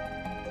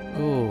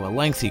 Ooh, a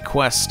lengthy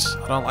quest.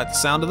 I don't like the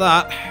sound of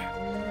that.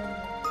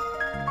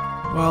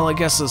 Well, I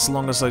guess as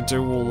long as I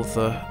do all of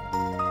the...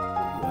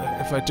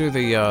 If I do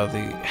the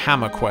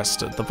hammer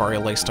quest, at the very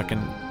least I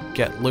can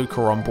get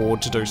Luca on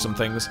board to do some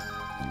things.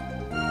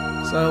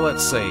 So,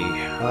 let's see.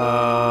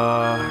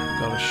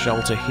 Got a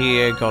shelter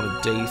here, got a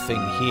D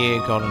thing here,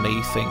 got an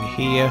E thing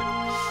here.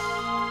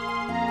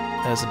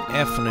 There's an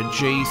F and a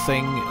G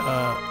thing. There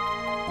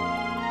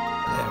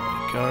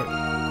we go.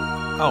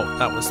 Oh,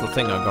 that was the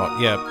thing I got,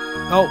 yeah.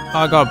 Oh,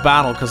 I got a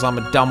battle because I'm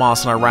a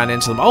dumbass and I ran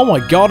into them. Oh my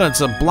god, it's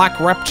a black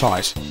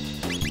reptite.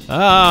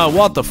 Ah,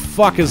 what the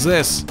fuck is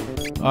this?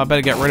 Oh, I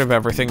better get rid of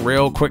everything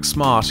real quick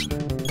smart.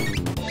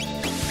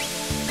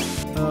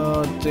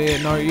 Oh dear,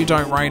 no, you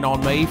don't rain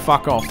on me.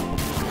 Fuck off.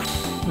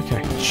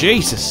 Okay,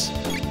 Jesus.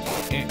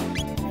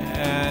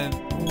 And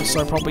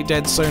also probably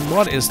dead soon.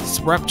 What is this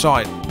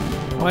reptite?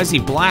 Why is he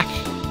black?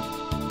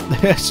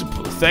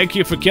 Thank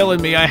you for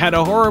killing me. I had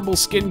a horrible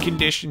skin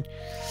condition.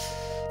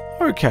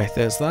 Okay,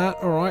 there's that.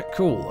 Alright,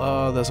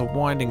 cool. There's a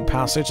winding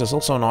passage. There's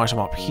also an item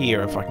up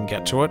here if I can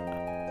get to it.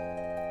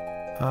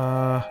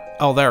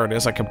 Oh, there it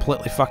is. I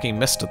completely fucking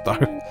missed it,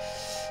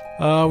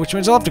 though. Which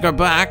means I'll have to go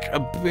back a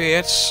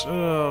bit.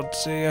 Oh,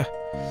 dear.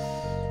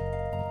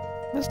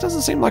 This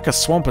doesn't seem like a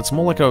swamp. It's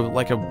more like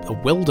a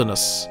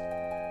wilderness.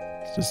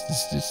 It's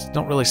just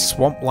not really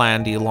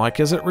swamplandy like,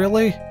 is it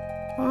really?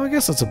 Oh, I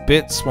guess it's a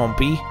bit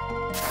swampy.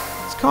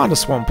 It's kind of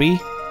swampy.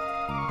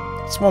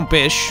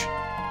 Swampish.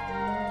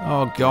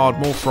 Oh god,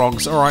 more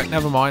frogs. Alright,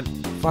 never mind.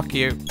 Fuck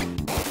you.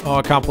 Oh,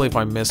 I can't believe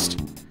I missed.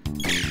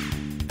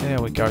 There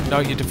we go. No,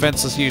 your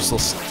defense is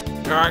useless.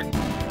 Alright.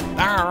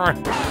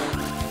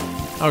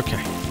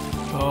 Okay.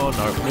 Oh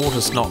no,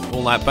 water's not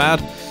all that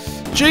bad.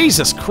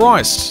 Jesus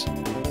Christ!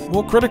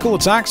 More critical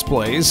attacks,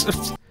 please.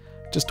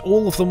 Just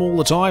all of them all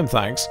the time,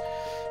 thanks.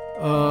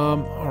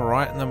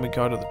 Alright, and then we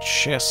go to the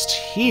chest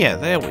here.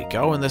 There we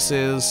go, and this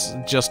is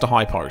just a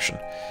high potion.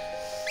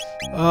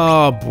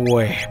 Oh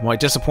boy, my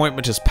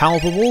disappointment is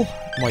palpable.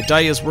 My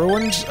day is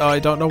ruined. I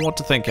don't know what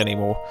to think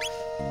anymore.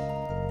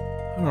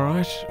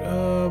 Alright,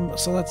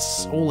 so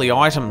that's all the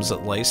items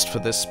at least for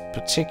this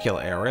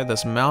particular area.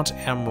 There's Mount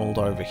Emerald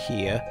over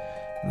here.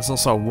 There's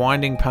also a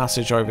winding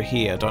passage over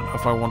here. Don't know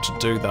if I want to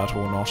do that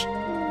or not.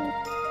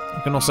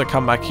 We can also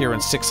come back here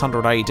in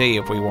 600 AD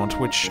if we want,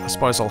 which I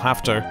suppose I'll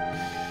have to.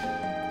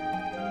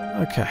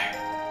 Okay.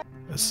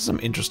 This is some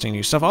interesting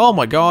new stuff. Oh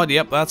my god,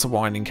 yep, that's a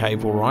winding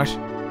cave, alright.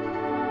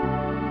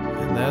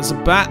 And there's a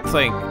bat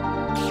thing.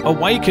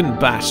 Awakened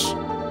bat.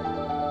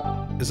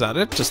 Is that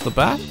it? Just the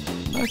bat?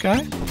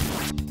 Okay.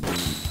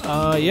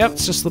 Yep,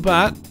 it's just the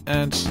bat.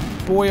 And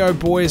boy oh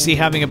boy is he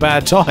having a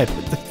bad time.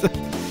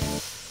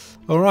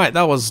 Alright,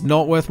 that was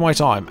not worth my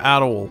time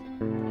at all.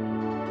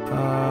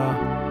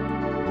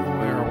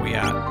 Where are we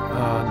at?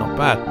 Not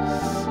bad.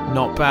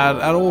 Not bad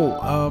at all.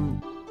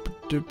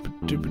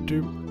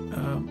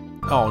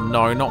 Oh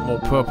no, not more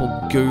purple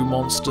goo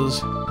monsters.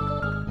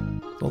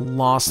 The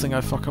last thing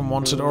I fucking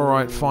wanted.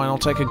 Alright, fine, I'll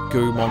take a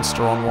goo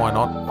monster on, why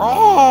not?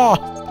 Oh!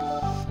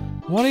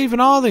 What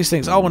even are these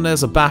things? Oh, and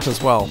there's a bat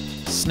as well.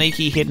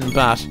 Sneaky hidden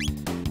bat.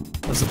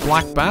 There's a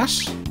black bat.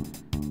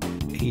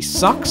 He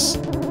sucks.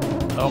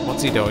 Oh,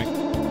 what's he doing?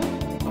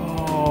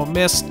 Oh,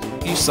 missed.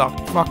 You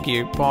suck. Fuck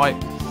you. Bye.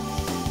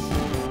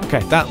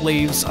 Okay, that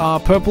leaves our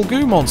purple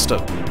goo monster.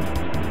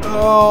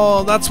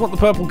 Oh, that's what the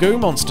purple goo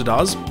monster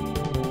does.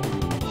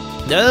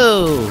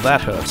 No,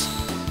 that hurts.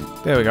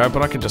 There we go,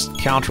 but I can just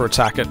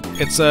counter-attack it.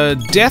 It's a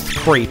Death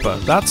Creeper.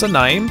 That's a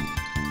name.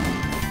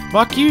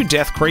 Fuck you,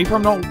 Death Creeper.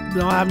 I'm not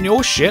having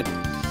your shit.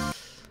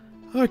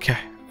 Okay.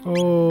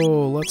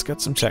 Oh, let's get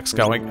some checks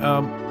going.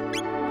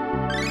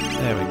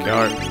 There we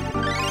go.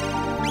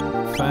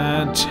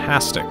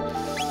 Fantastic.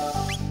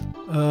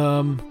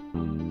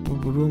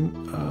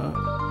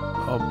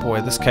 Oh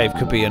boy, this cave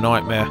could be a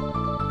nightmare.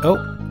 Oh,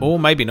 or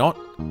maybe not.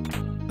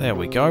 There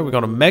we go. We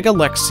got a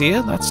Megalex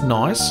here. That's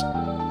nice.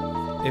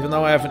 Even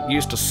though I haven't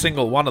used a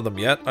single one of them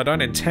yet. I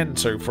don't intend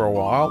to for a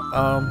while.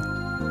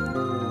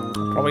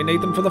 Probably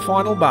need them for the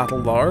final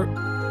battle, though.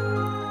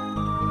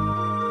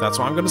 That's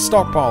why I'm going to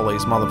stockpile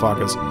these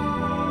motherfuckers.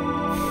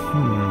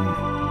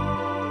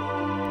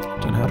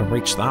 Don't know how to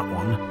reach that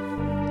one.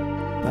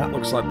 That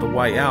looks like the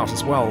way out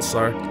as well,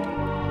 so...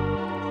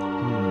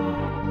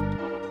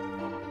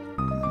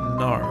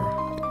 No.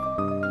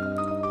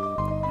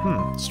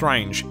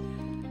 Strange.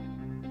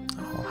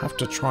 I'll have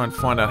to try and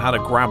find out how to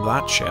grab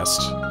that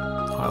chest.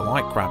 I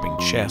like grabbing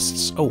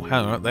chests. Oh,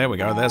 hang on, there we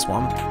go, there's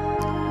one.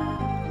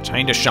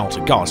 Obtained a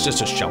shelter. God, it's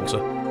just a shelter.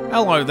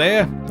 Hello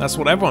there. That's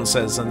what everyone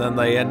says, and then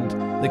they end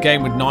the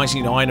game with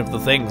 99 of the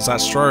things.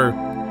 That's true.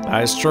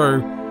 That is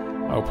true.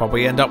 I'll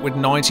probably end up with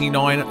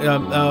 99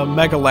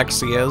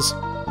 Megalexias.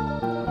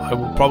 I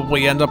will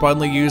probably end up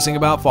only using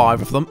about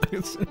 5 of them.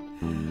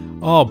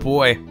 Oh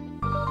boy.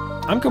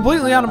 I'm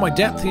completely out of my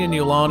depth here,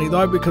 Nulani,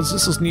 though, because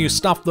this is new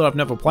stuff that I've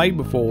never played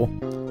before.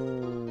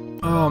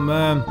 Oh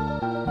man.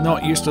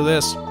 Not used to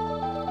this.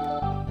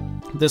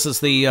 This is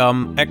the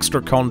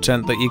extra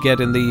content that you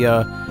get in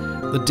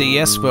the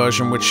DS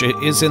version, which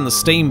is in the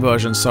Steam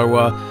version,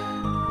 so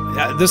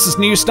this is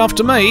new stuff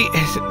to me.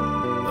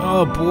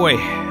 Oh boy.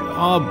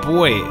 Oh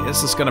boy,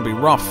 this is going to be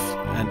rough,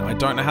 and I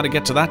don't know how to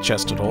get to that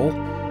chest at all.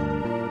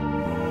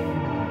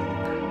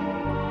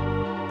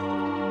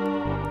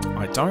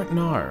 I don't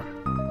know.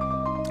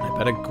 I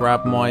better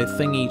grab my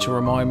thingy to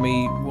remind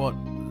me what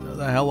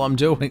the hell I'm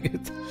doing.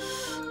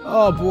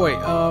 Oh boy,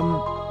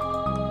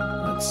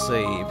 let's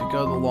see, if you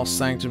go to the Lost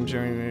Sanctum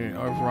during the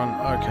overrun,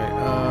 okay,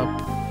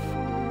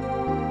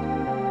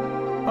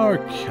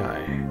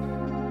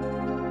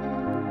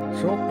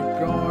 shot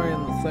the guy in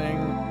the thing,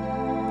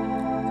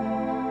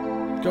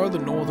 go to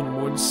the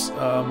Northern Woods,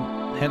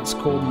 hence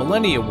called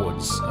Millennia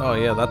Woods. Oh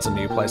yeah, that's a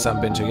new place I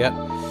haven't been to yet.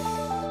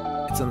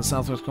 It's in the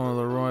southwest corner of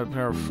the right, a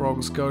pair of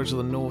frogs go to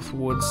the North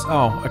Woods.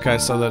 Oh, okay,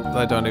 so that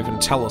they don't even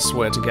tell us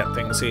where to get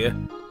things here.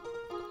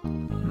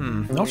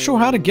 Not sure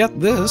how to get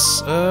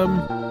this.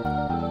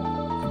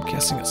 I'm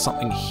guessing it's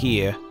something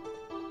here.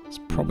 It's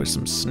probably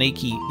some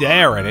sneaky...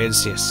 There it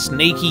is, yes.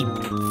 Sneaky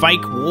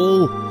fake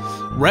wall.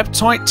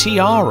 Reptite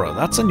Tiara.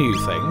 That's a new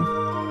thing.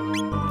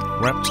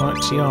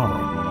 Reptite Tiara.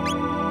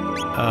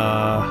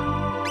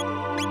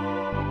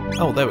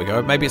 Oh, there we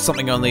go. Maybe it's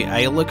something only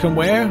Ayla can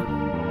wear?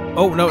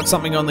 Oh, no, it's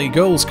something only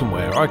girls can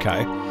wear.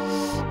 Okay.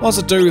 What does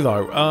it do,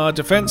 though?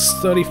 Defense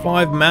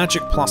 35,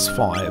 magic plus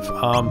 5.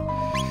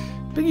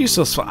 Bit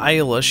useless for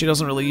Ayla. She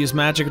doesn't really use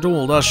magic at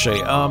all, does she?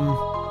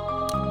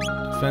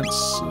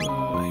 Defense,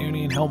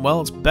 Union Helm.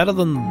 Well, it's better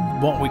than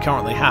what we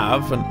currently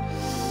have, and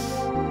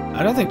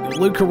I don't think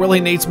Luca really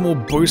needs more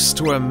boosts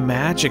to her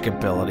magic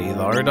ability,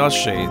 though, does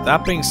she?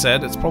 That being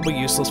said, it's probably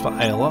useless for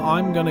Ayla.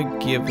 I'm gonna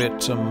give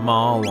it to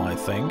Marl, I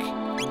think.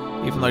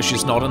 Even though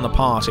she's not in the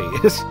party.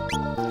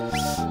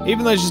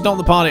 Even though she's not in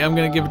the party, I'm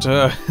gonna give it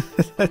to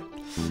her.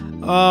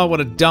 Oh, what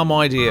a dumb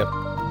idea.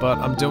 But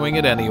I'm doing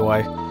it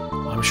anyway.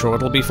 I'm sure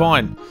it'll be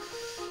fine.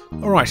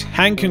 Alright,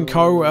 Hank and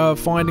Co.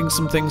 Finding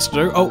some things to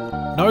do.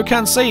 Oh, no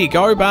can see,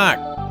 go back.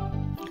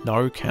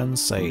 No can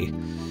see.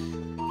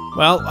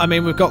 Well, I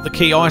mean, we've got the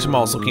key item I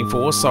was looking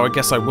for, so I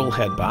guess I will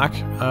head back.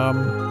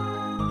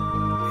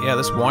 Yeah,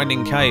 this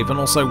winding cave, and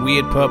also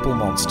weird purple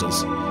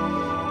monsters.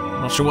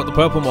 I'm not sure what the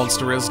purple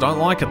monster is, don't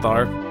like it though.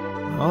 I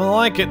don't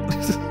like it.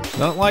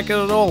 Don't like it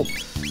at all.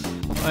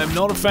 I am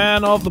not a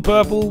fan of the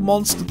purple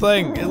monster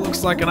thing. It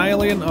looks like an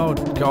alien. Oh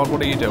god,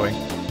 what are you doing?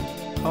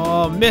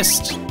 Oh,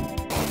 missed.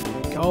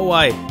 Go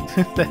away.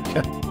 There you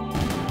go.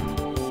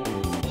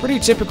 Pretty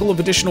typical of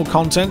additional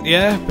content,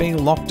 yeah?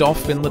 Being locked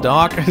off in the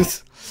dark.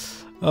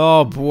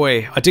 Oh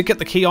boy. I did get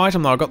the key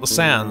item though, I got the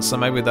sand, so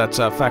maybe that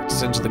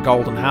factors into the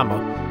golden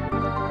hammer.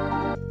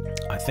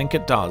 I think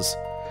it does.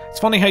 It's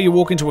funny how you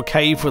walk into a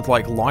cave with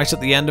like light at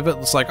the end of it.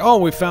 It's like, oh,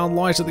 we found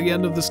light at the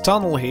end of this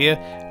tunnel here.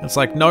 And it's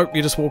like, nope,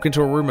 you just walk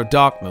into a room of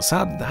darkness.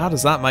 How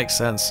does that make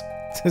sense?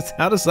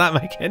 How does that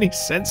make any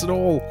sense at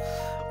all?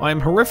 I am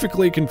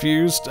horrifically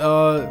confused.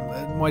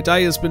 My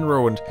day has been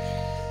ruined.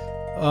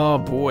 Oh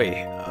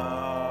boy.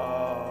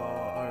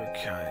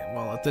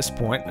 At this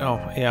point, oh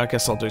yeah, I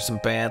guess I'll do some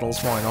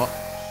battles, why not?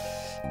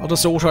 I'll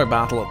just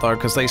auto-battle it though,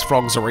 because these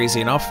frogs are easy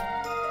enough.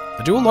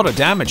 They do a lot of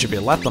damage if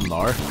you let them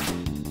though.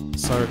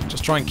 So,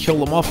 just try and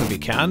kill them off if you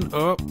can.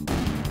 Oh,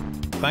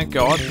 thank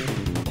god.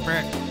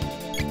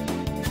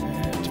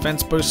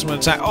 Defense boost from an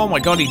attack. Oh my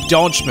god, he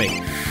dodged me.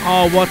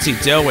 Oh, what's he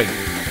doing?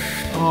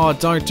 Oh,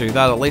 don't do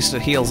that, at least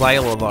it heals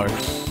Ayla though.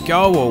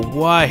 Go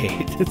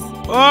away.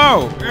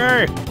 Oh,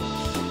 hey.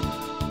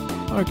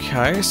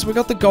 Okay, so we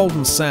got the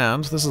golden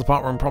sand. This is the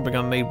part where I'm probably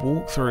going to need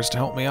walkthroughs to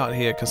help me out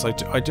here, because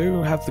I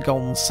do have the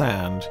golden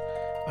sand.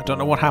 I don't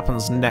know what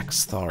happens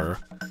next, though.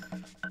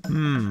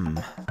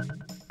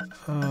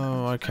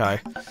 Oh, okay.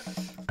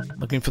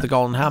 Looking for the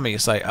golden hammer, you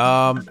say?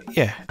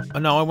 Yeah. Oh,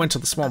 no, I went to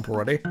the swamp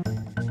already.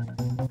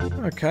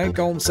 Okay,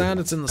 golden sand,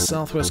 it's in the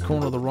southwest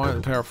corner of the right of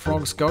the pair of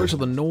frogs. Go to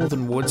the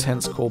northern woods,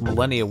 hence called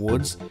Millennia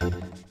Woods.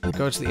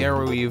 Go to the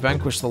area where you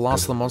vanquish the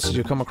last of the monsters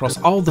you come across.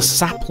 Oh, the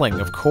sapling,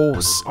 of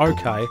course.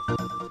 Okay.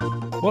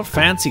 What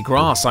fancy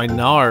grass, I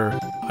know.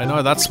 I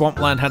know, that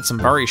swampland had some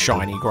very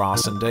shiny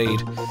grass indeed.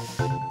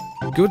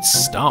 Good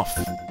stuff.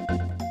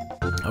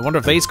 I wonder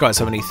if these guys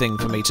have anything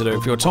for me to do.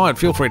 If you're tired,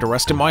 feel free to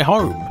rest in my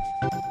home.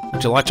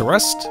 Would you like to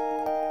rest?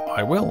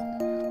 I will.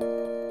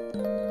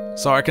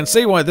 So I can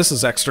see why this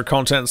is extra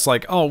content. It's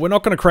like, oh, we're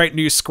not going to create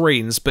new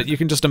screens, but you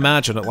can just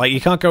imagine it. Like,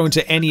 you can't go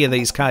into any of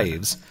these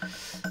caves.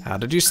 How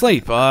did you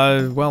sleep?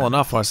 Well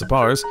enough, I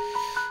suppose.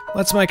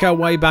 Let's make our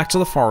way back to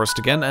the forest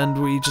again,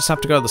 and we just have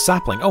to go to the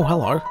sapling. Oh,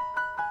 hello.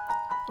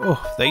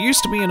 Oh, there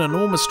used to be an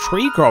enormous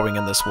tree growing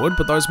in this wood,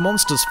 but those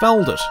monsters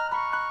felled it.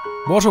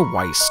 What a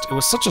waste. It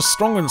was such a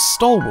strong and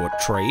stalwart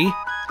tree.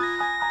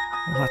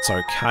 Well, that's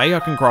okay. I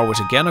can grow it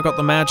again. I got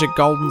the magic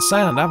golden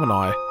sand, haven't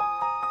I?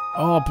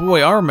 Oh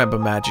boy, I remember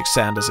magic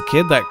sand as a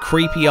kid. That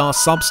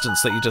creepy-ass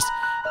substance that you just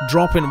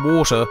drop in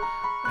water,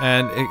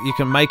 and you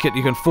can make it,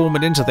 you can form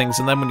it into things,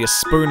 and then when you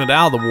spoon it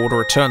out of the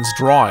water, it turns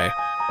dry.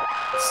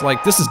 It's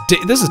like, this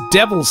is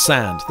devil's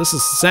sand. This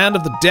is sand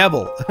of the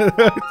devil.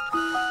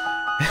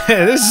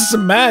 This is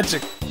some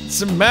magic.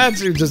 Some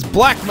magic, just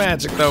black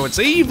magic though. It's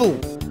evil.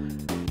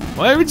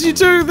 Why would you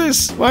do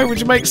this? Why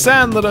would you make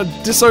sand that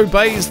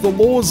disobeys the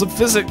laws of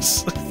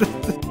physics?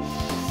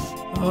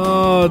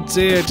 Oh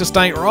dear, it just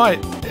ain't right.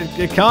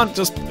 It can't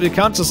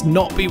just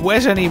not be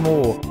wet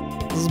anymore.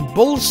 This is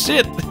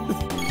bullshit.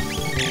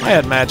 I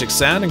had magic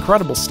sand,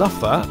 incredible stuff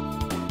that.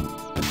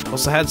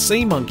 Also had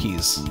sea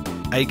monkeys,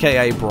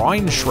 aka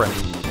brine shrimp.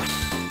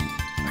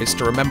 I used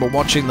to remember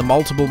watching the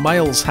multiple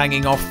males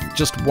hanging off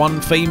just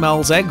one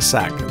female's egg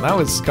sac. That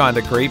was kind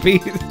of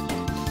creepy.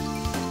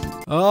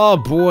 Oh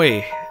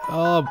boy.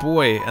 Oh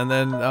boy. And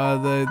then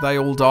they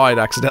all died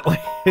accidentally.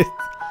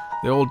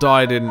 They all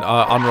died in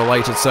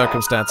unrelated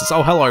circumstances.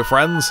 Oh, hello,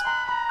 friends.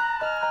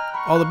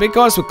 Oh, the big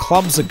guys with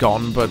clubs are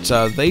gone, but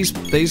these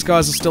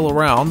guys are still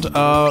around.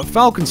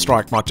 Falcon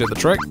Strike might do the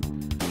trick.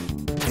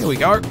 Here we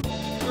go.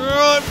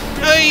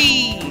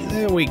 Hey!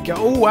 There we go.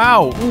 Oh,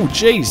 wow. Oh,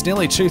 jeez.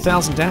 Nearly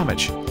 2,000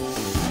 damage.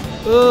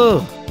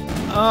 Ugh.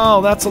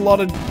 Oh, that's a lot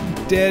of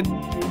dead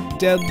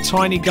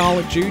tiny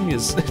garlic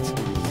juniors.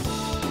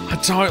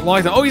 I don't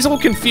like that. Oh, he's all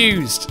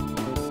confused.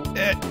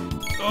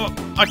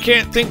 Oh, I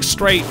can't think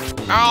straight.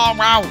 Oh,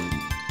 wow.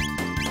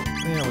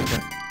 There we go.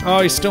 Oh,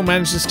 he still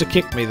manages to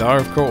kick me, though,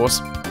 of course.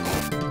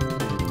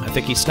 I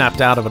think he snapped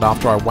out of it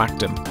after I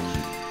whacked him.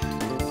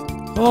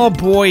 Oh,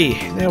 boy.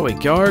 There we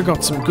go.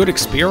 Got some good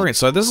experience.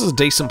 So this is a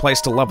decent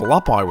place to level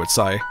up, I would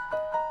say.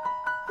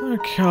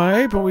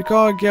 Okay, but we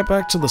gotta get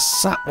back to the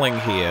sapling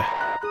here.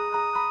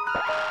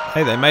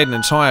 Hey, they made an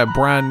entire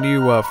brand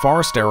new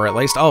forest area, at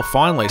least. Oh,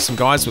 finally, some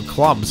guys with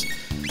clubs.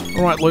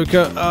 Alright,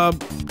 Luca,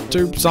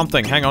 do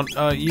something. Hang on.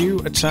 You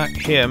attack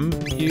him,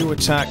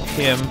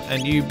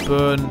 and you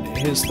burn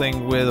his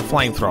thing with a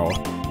flamethrower.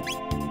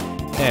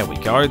 There we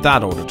go.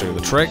 That ought to do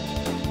the trick.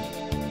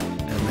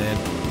 And then...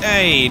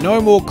 Hey!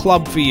 No more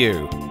club for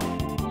you.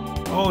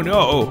 Oh,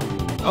 no.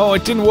 Oh,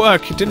 it didn't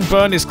work. It didn't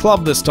burn his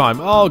club this time.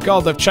 Oh,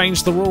 God, they've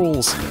changed the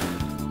rules.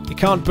 You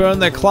can't burn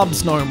their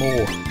clubs no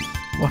more.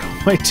 What do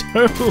I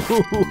do?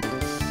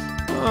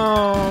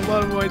 Oh,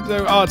 what do I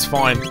do? Oh, it's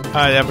fine.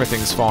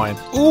 Everything's fine.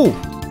 Ooh!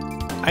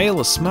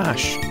 Ayla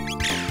Smash.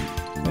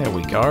 There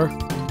we go.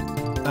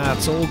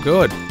 That's all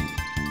good.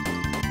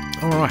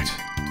 Alright.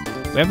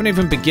 We haven't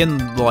even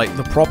begun, like,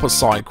 the proper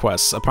side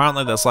quests.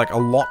 Apparently there's, like, a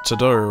lot to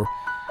do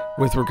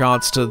with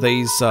regards to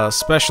these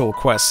special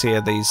quests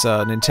here, these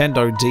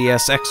Nintendo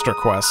DS Extra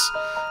quests.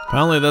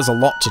 Apparently there's a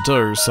lot to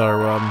do,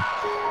 so,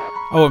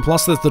 Oh, and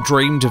plus there's the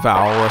Dream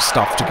Devourer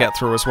stuff to get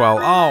through as well.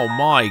 Oh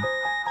my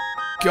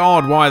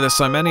god, why are there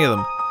so many of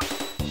them?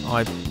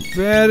 I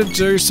better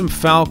do some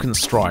Falcon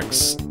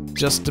Strikes,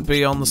 just to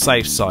be on the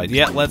safe side.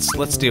 Yeah,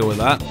 let's deal with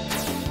that.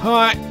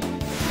 Hi!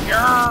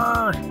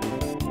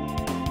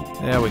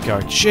 There we go.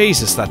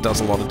 Jesus, that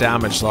does a lot of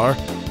damage, though.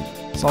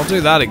 So I'll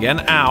do that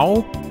again.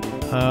 Ow!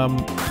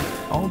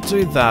 I'll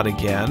do that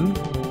again,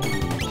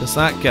 because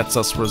that gets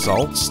us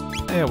results.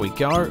 There we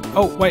go.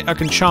 Oh, wait, I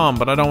can charm,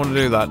 but I don't want to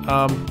do that.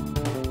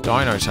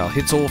 Dino Tail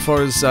hits all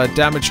foes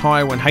damage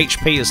higher when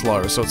HP is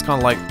low, so it's kind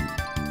of like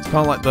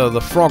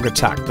the frog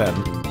attack then.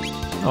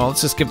 Oh,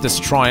 let's just give this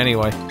a try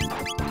anyway.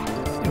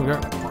 Here we go.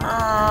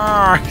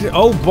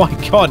 Oh my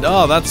god!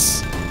 Oh,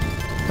 that's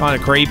kind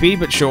of creepy,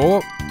 but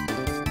sure.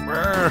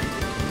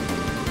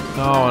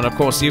 Oh, and of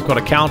course you've got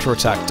a counter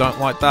attack. Don't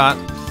like that.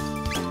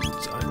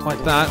 Don't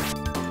like that.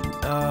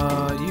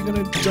 You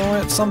gonna die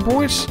at some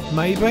point?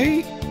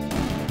 Maybe?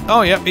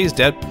 Oh, yep, he's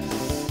dead.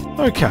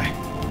 Okay.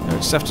 I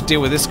just have to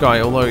deal with this guy,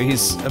 although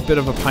he's a bit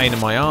of a pain in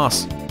my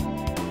ass.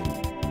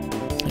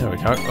 There we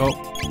go. Oh,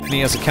 and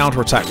he has a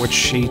counter attack, which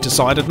he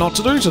decided not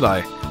to do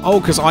today. Oh,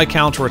 because I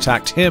counter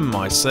attacked him,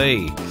 I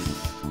see.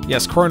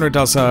 Yes, Chrono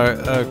does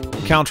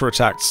counter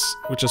attacks,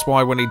 which is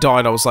why when he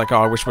died I was like,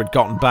 oh, I wish we'd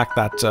gotten back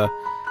that,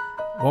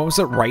 what was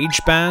it?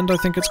 Rage Band, I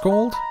think it's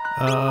called?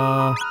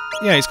 Yeah,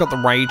 he's got the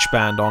Rage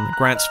Band on. It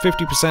grants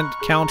 50%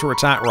 counter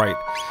attack rate,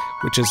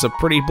 which is a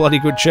pretty bloody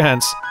good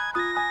chance.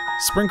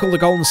 Sprinkle the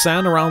golden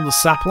sand around the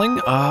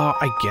sapling?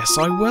 I guess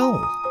I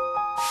will.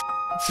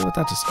 Let's see what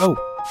that is. Oh,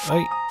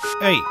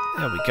 hey,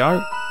 there we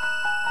go.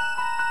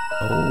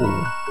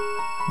 Oh,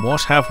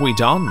 what have we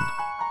done?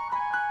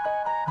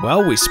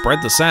 Well, we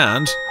spread the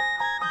sand.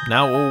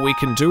 Now all we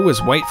can do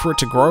is wait for it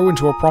to grow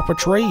into a proper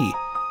tree.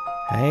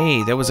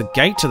 Hey, there was a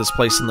gate to this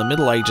place in the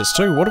Middle Ages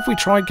too. What if we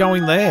tried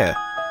going there?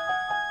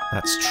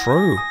 That's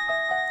true.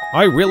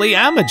 I really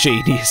am a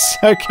genius.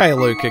 Okay,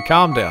 Luca,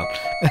 calm down.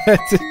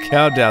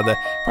 Calm down there.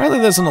 Apparently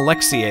there's an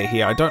elixir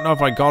here. I don't know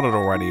if I got it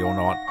already or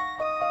not.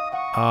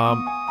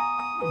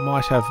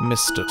 Might have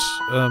missed it.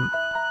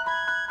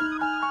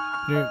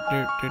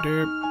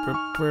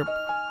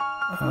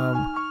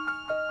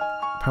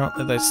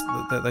 Apparently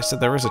they said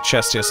there is a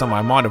chest here somewhere.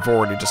 I might have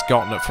already just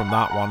gotten it from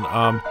that one.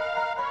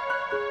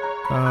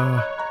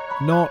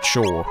 Not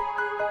sure.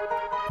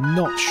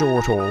 Not sure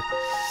at all.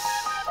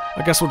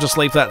 I guess we'll just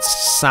leave that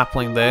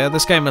sapling there.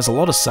 This game has a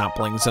lot of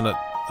saplings in it.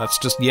 That's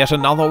just yet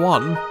another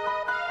one.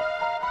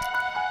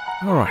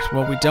 Alright,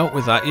 well we dealt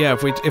with that. Yeah,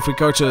 if we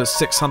go to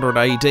 600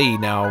 AD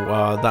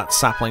now, that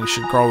sapling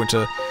should grow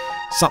into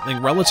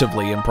something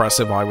relatively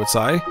impressive, I would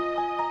say.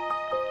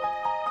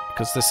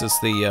 Because this is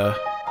the,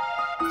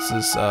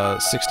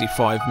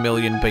 65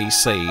 million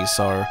BC,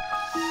 so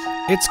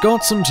it's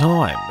got some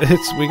time.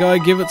 We gotta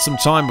give it some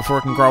time before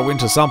it can grow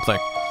into something.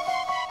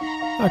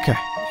 Okay,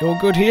 you all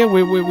good here?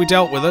 We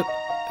dealt with it.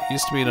 There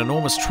used to be an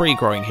enormous tree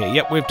growing here.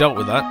 Yep, we've dealt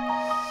with that.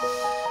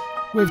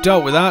 We've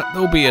dealt with that.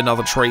 There'll be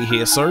another tree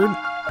here soon.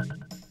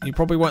 You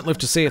probably won't live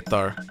to see it,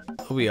 though.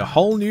 There'll be a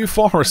whole new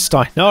forest,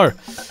 I know.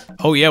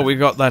 Oh yeah, we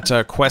got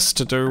that quest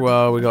to do.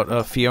 We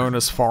got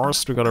Fiona's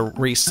Forest. We got to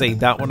reseed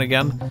that one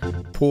again.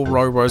 Poor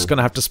Robo's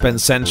gonna have to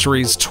spend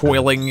centuries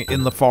toiling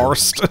in the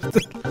forest.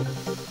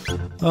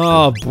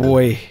 Oh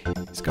boy,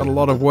 he's got a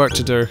lot of work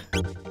to do.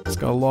 He's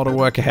got a lot of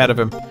work ahead of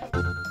him.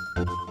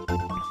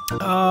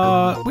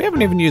 We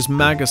haven't even used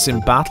Magus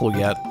in battle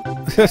yet.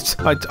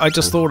 I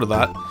just thought of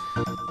that.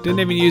 Didn't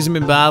even use him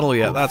in battle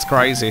yet. That's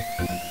crazy.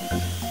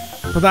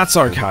 But that's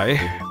okay.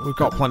 We've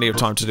got plenty of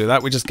time to do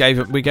that. We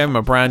gave him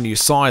a brand new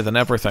scythe and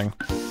everything.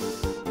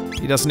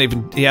 He hasn't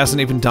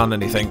even done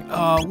anything.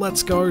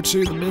 Let's go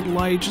to the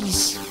Middle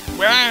Ages.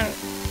 There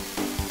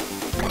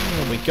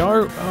we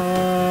go.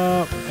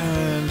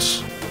 And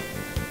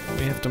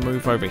we have to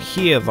move over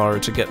here though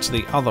to get to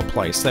the other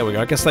place. There we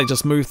go. I guess they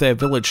just moved their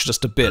village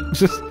just a bit.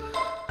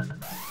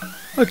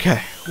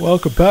 Okay,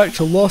 welcome back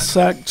to Lost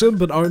Sanctum,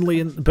 but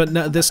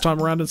this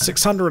time around in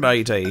 600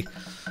 AD.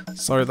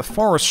 So the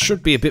forest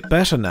should be a bit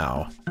better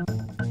now.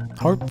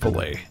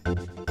 Hopefully.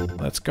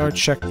 Let's go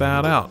check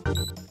that out.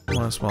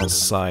 Might as well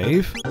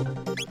save.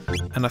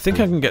 And I think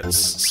I can get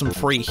some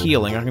free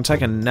healing. I can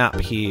take a nap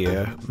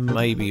here.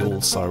 Maybe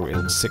also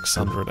in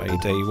 600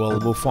 AD. Well,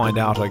 we'll find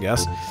out, I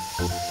guess.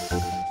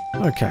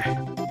 Okay.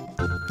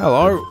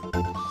 Hello.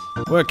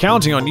 We're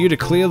counting on you to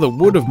clear the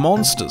wood of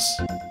monsters.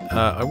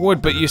 I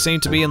would, but you seem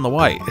to be in the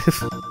way.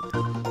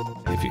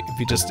 if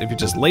you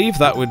just leave,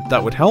 that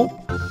would help.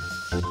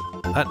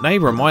 That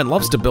neighbor of mine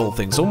loves to build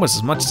things almost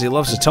as much as he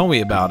loves to tell me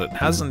about it.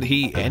 Hasn't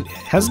he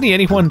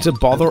anyone to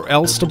bother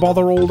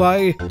all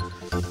day?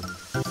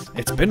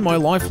 It's been my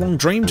lifelong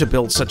dream to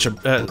build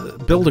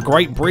build a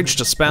great bridge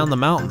to span the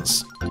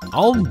mountains.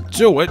 I'll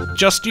do it,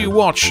 just you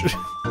watch.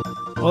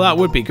 Well, that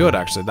would be good,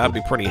 actually. That'd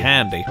be pretty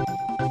handy.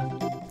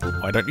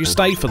 Why don't you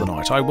stay for the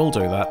night? I will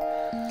do that.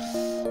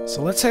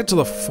 So let's head to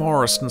the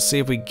forest and see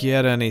if we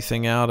get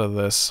anything out of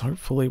this.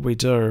 Hopefully we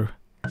do.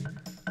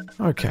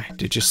 Okay,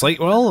 did you sleep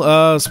well?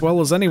 As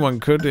well as anyone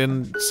could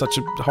in such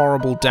a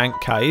horrible, dank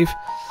cave.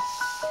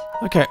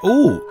 Okay,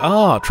 ooh,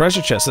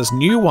 treasure chests. There's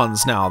new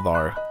ones now,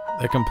 though.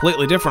 They're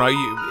completely different.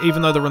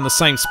 Even though they're in the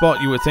same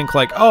spot, you would think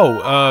like, oh,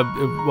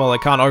 well, I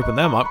can't open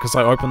them up because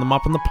I opened them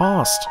up in the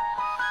past.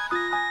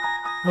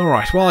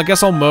 Alright, well, I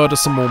guess I'll murder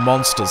some more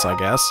monsters, I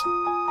guess.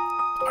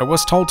 I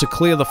was told to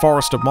clear the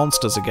forest of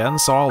monsters again,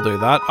 so I'll do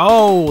that.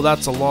 Oh,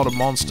 that's a lot of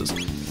monsters.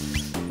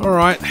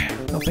 Alright,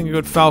 nothing a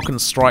good Falcon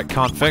Strike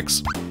can't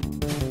fix.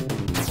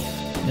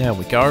 There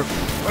we go.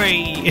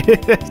 Whee!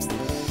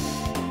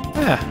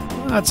 Yeah,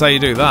 that's how you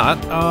do that.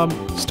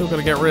 Still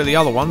gotta get rid of the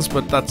other ones,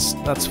 but that's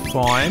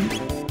fine.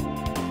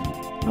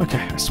 Okay,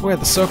 I swear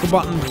the circle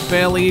button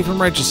barely even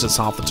registers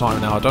half the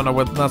time now. I don't know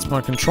whether that's my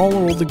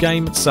controller or the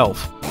game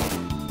itself.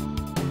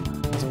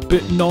 It's a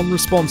bit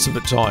non-responsive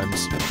at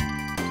times.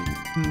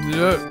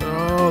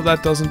 Oh,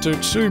 that doesn't do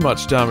too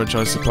much damage,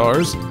 I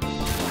suppose.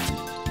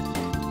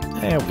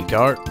 There we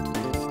go.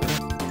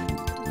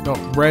 Got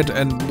red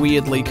and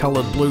weirdly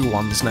coloured blue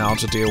ones now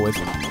to deal with.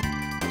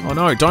 Oh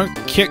no, don't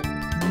kick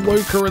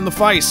Luca in the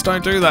face.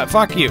 Don't do that.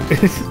 Fuck you.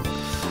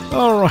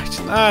 Alright,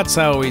 that's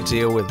how we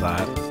deal with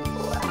that.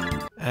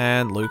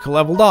 And Luca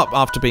leveled up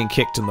after being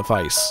kicked in the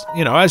face.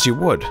 You know, as you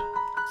would.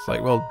 It's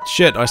like, well,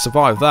 shit, I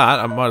survived that.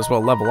 I might as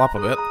well level up a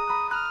bit.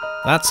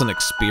 That's an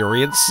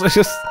experience.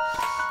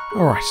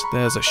 Alright,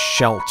 there's a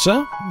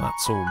shelter.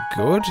 That's all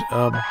good.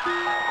 I'll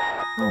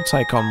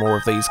take on more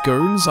of these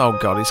goons. Oh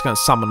god, he's going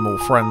to summon more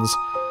friends.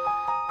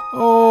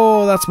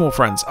 Oh, that's more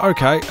friends.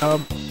 Okay,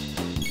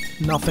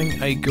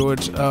 nothing a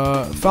good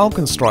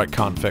Falcon Strike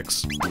can't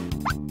fix.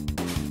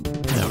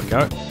 There we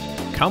go.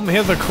 Come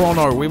hither,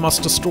 Chrono. We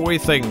must destroy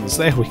things.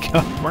 There we go.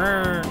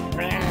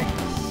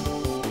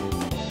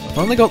 I've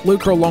only got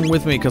Luca along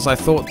with me because I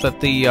thought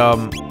that the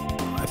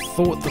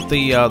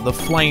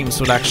flames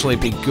would actually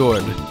be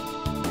good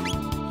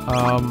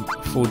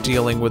for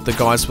dealing with the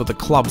guys with the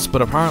clubs,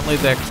 but apparently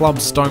their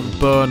clubs don't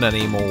burn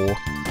anymore.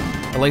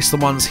 At least the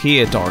ones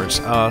here don't.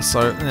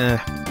 So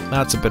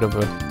that's a bit of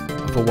a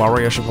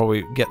worry. I should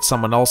probably get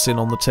someone else in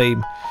on the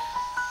team.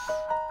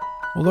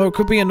 Although it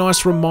could be a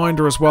nice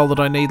reminder as well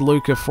that I need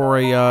Luca for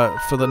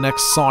the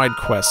next side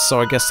quest, so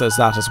I guess there's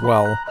that as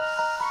well.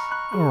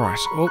 Alright.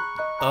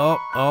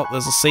 Oh,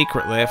 there's a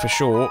secret there for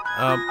sure.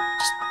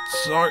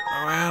 Just don't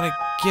know how to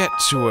get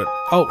to it.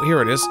 Oh,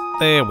 here it is.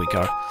 There we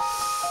go.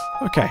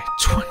 Okay,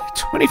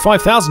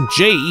 25,000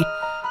 G?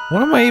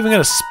 What am I even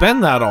going to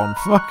spend that on?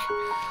 Fuck.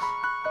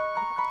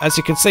 As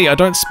you can see, I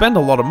don't spend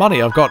a lot of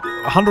money. I've got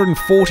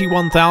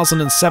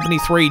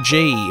 141,073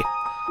 G.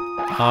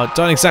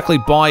 Don't exactly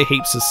buy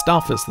heaps of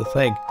stuff is the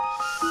thing.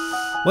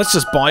 Let's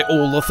just buy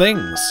all the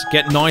things.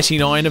 Get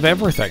 99 of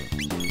everything.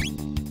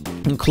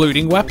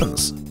 Including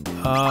weapons.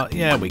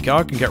 Yeah, we go.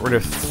 I can get rid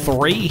of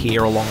 3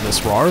 here along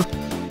this row.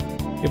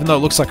 Even though it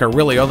looks like I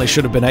really only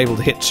should have been able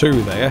to hit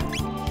 2 there.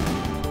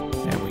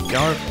 There we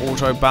go.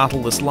 Auto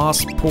battle this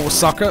last poor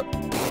sucker.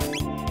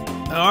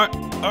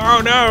 Oh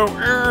no!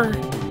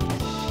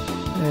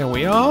 There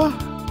we are.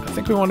 I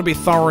think we want to be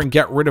thorough and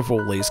get rid of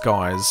all these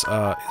guys,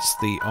 is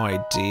the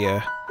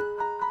idea.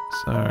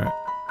 So,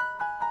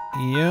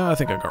 yeah, I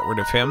think I got rid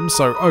of him.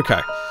 So, okay.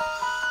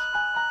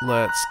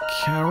 Let's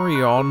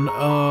carry on.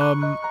 Where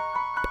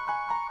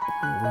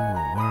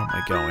am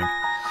I going?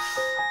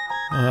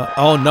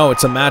 Oh no,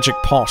 it's a magic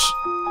pot.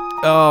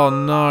 Oh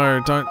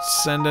no, don't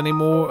send any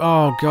more.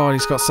 Oh god,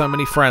 he's got so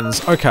many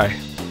friends. Okay.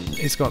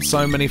 He's got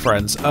so many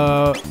friends.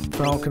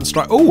 Falcon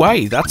Strike. Oh,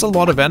 hey, that's a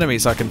lot of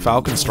enemies I can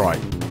Falcon Strike.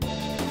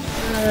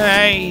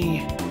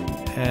 Hey!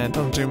 And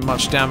doesn't do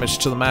much damage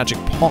to the magic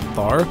pot,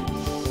 though.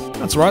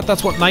 That's right,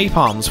 that's what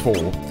napalm's for.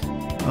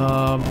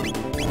 There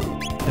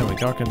we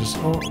go, I can just...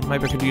 Oh,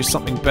 maybe I could use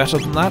something better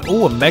than that.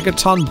 Oh, a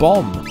megaton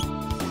bomb.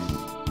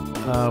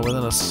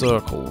 Within a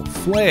circle.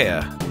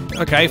 Flare.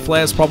 Okay,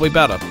 flare's probably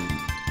better.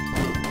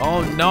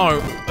 Oh,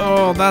 no.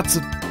 Oh, that's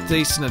a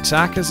decent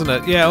attack, isn't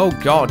it? Yeah, oh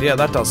god, yeah,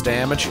 that does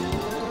damage.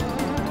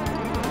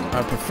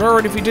 I'd prefer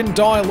it if you didn't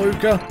die,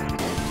 Luca.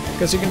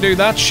 Because you can do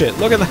that shit.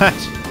 Look at that.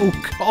 Oh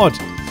god.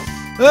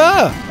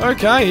 Ah,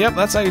 okay, yep,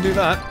 that's how you do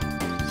that.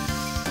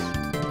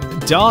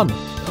 Done.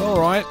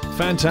 Alright,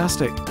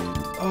 fantastic.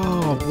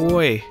 Oh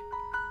boy.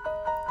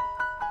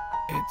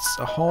 It's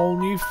a whole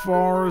new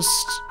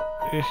forest.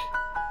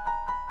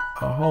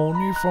 A whole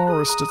new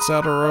forest,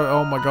 etc.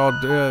 Oh my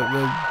god,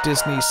 the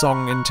Disney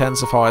song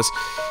intensifies.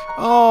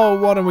 Oh,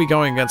 what are we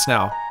going against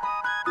now?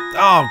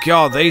 Oh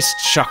god, these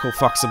chuckle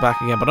fucks are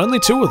back again, but only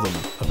 2 of them,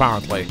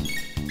 apparently.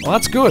 Well,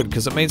 that's good,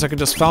 because it means I can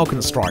just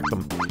Falcon Strike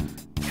them.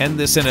 End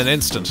this in an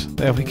instant.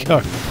 There we go.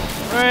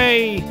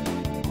 Hey!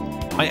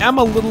 I am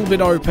a little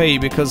bit OP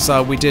because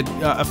we did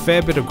a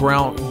fair bit of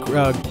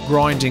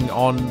grinding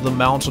on the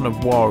Mountain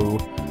of Woe.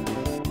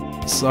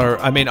 So,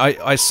 I mean,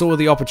 I saw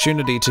the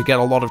opportunity to get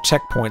a lot of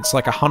tech points,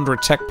 like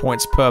 100 tech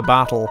points per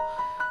battle.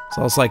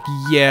 So I was like,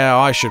 yeah,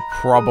 I should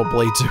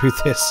probably do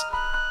this.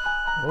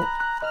 Oh.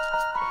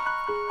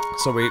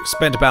 So we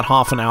spent about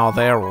half an hour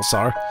there or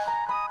so.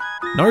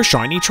 No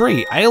shiny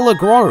tree. Ayla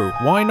grow.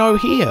 Why no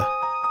here?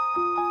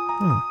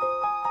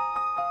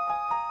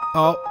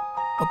 Oh,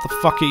 what the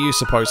fuck are you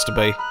supposed to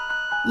be?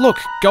 Look,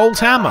 gold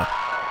hammer.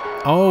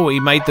 Oh, he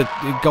made the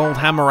gold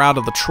hammer out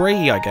of the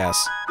tree, I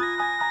guess.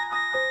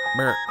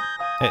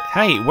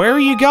 Hey, where are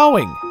you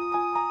going?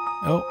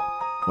 Oh,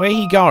 where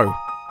he go?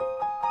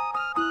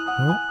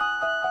 Oh.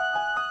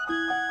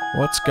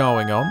 What's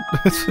going on?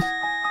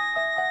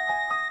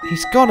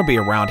 He's got to be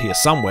around here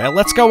somewhere.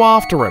 Let's go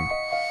after him.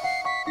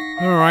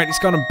 Alright, he's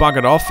gonna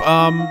buggered off.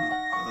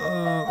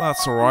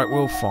 That's alright,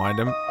 we'll find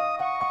him.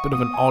 Bit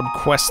of an odd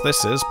quest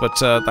this is, but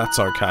that's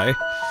okay.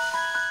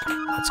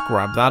 Let's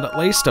grab that at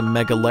least. A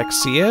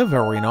Megalexia,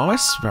 very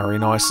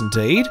nice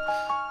indeed.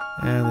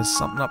 And there's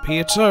something up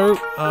here too.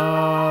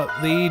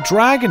 The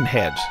dragon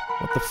head.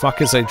 What the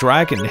fuck is a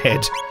dragon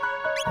head?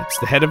 It's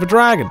the head of a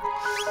dragon.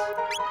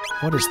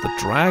 What is the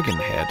dragon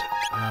head?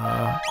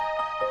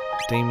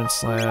 Demon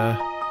Slayer.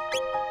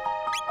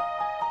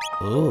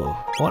 Ooh,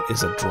 what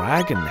is a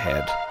dragon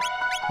head?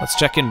 Let's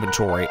check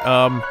inventory.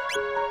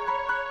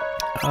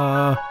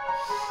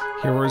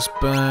 Hero's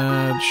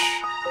badge.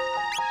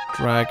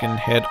 Dragon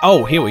head.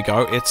 Oh, here we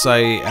go. It's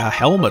a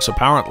helmet,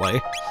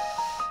 apparently.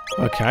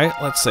 Okay,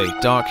 let's see.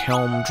 Dark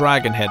helm,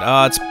 dragon head.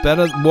 It's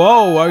better.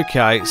 Whoa,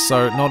 okay.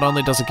 So not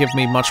only does it give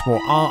me much more,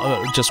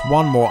 just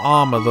 1 more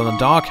armor than a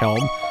dark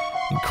helm,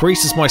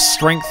 increases my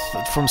strength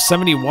from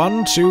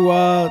 71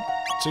 to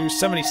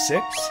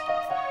 76.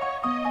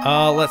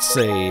 Let's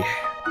see.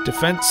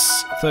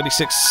 Defense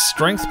 36,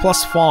 strength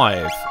plus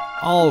 5.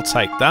 I'll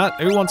take that.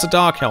 Who wants a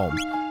dark helm?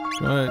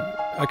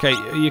 Okay,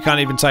 you can't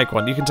even take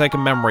one. You can take a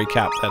memory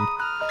cap then.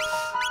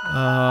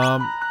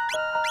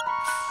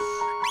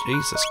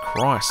 Jesus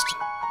Christ.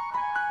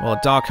 Well, a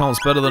dark helm's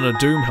better than a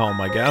doom helm,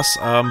 I guess.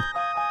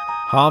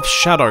 Half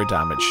shadow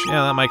damage.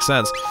 Yeah, that makes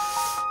sense.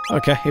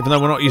 Okay, even though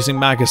we're not using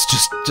Magus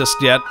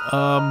just yet.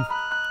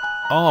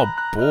 Oh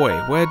boy,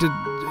 where did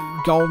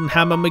Golden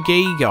Hammer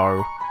McGee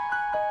go?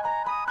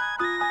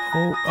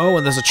 Oh,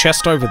 and there's a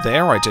chest over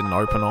there I didn't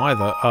open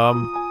either.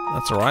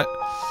 That's alright.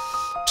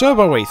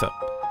 Turbo Ether.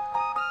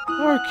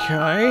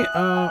 Okay,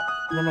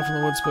 run off in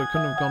the woods, but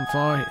couldn't have gone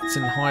far. It's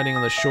in hiding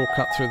in the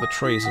shortcut through the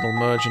trees. It'll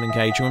merge and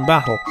engage you in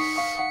battle.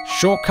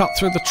 Shortcut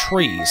through the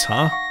trees,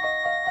 huh?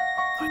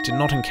 I did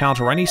not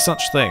encounter any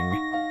such thing.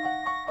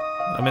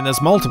 I mean,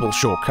 there's multiple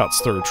shortcuts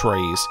through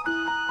trees.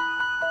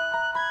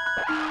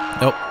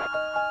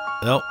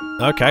 Oh,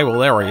 okay, well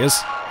there he is.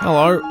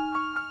 Hello.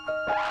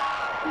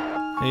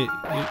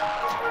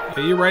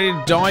 Are you ready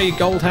to die, you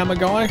gold hammer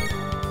guy?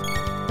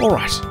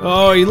 Alright.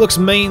 Oh, he looks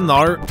mean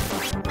though.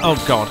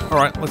 Oh god.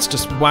 Alright, let's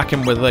just whack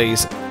him with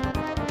these.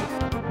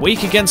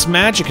 Weak against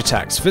magic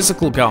attacks.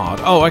 Physical guard.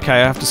 Oh, okay,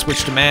 I have to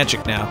switch to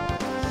magic now.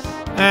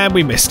 And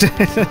we missed.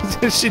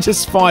 She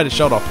just fired a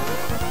shot off.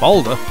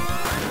 Boulder.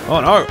 Oh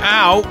no.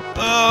 Ow.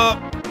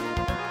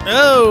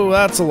 Oh,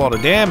 that's a lot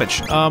of damage.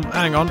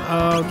 Hang on.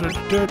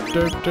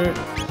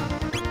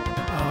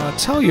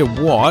 Tell you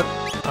what.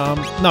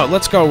 No,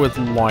 let's go with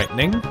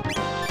lightning.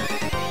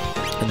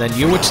 And then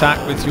you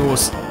attack with your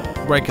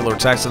regular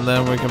attacks, and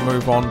then we can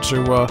move on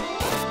to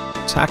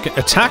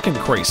attack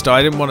increased.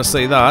 I didn't want to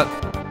see that.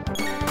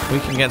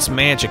 Weak against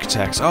magic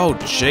attacks. Oh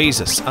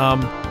Jesus.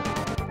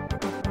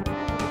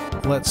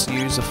 Let's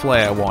use a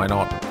flare. Why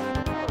not?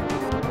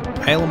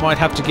 Ayla might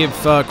have to give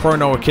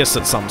Chrono a kiss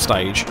at some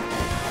stage.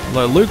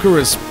 Although Luca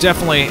is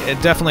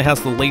definitely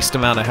has the least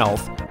amount of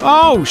health.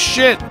 Oh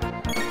shit.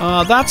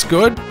 That's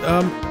good.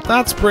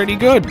 That's pretty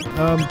good.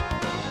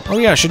 Oh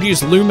yeah, I should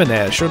use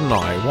Luminaire, shouldn't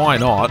I? Why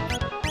not?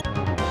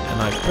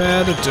 And I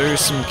better do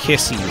some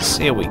kissies.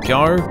 Here we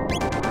go.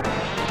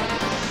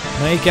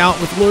 Make out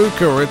with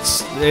Luca,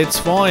 it's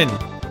fine.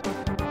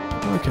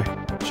 Okay.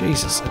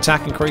 Jesus,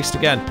 attack increased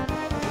again.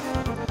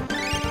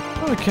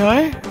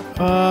 Okay.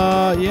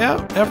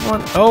 Yeah,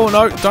 everyone... Oh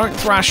no, don't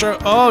thrash her.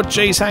 Oh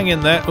jeez, hang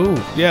in there. Ooh,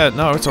 yeah,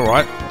 no, it's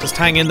alright. Just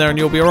hang in there and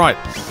you'll be alright.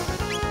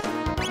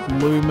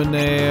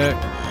 Luminaire,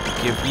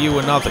 give you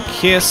another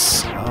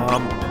kiss.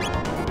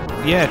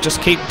 Yeah,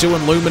 just keep doing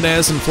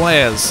Luminaires and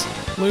flares.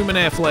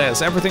 Luminaire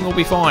flares, everything will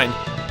be fine.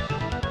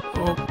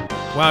 Oh,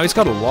 wow, he's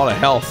got a lot of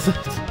health.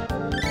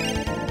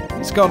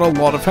 He's got a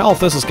lot of health,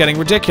 this is getting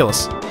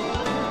ridiculous.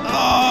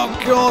 Oh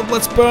God,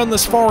 let's burn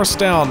this forest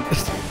down.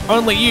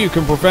 Only you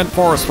can prevent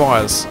forest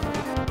fires.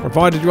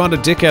 Provided you aren't a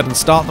dickhead and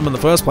start them in the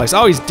first place.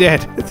 Oh, he's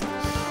dead.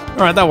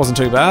 Alright, that wasn't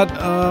too bad.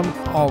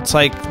 I'll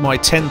take my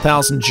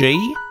 10,000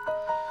 G.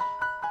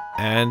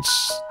 And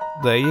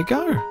there you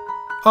go.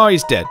 Oh,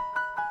 he's dead.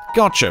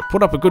 Gotcha.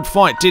 Put up a good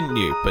fight, didn't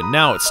you? But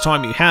now it's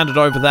time you handed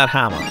over that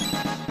hammer.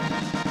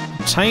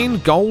 Obtain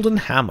golden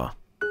hammer.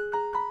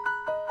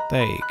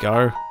 There you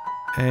go.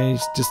 And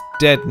he's just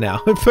dead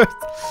now.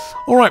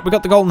 Alright, we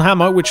got the golden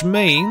hammer, which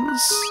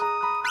means...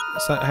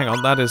 hang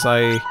on, that is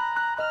a...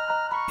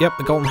 Yep,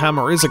 the golden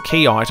hammer is a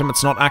key item.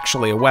 It's not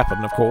actually a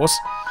weapon, of course.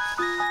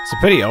 It's a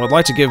pity. I would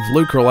like to give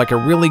Lucre like a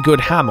really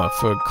good hammer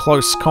for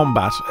close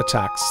combat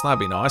attacks. That'd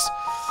be nice.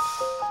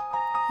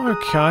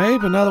 Okay,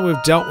 but now that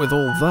we've dealt with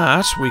all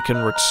that, we can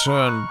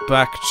return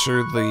back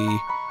to the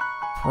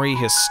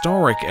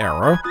prehistoric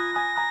era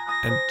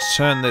and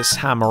turn this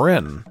hammer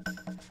in.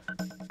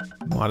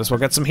 Might as well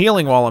get some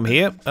healing while I'm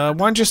here.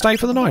 Won't you stay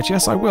for the night?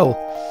 Yes, I will.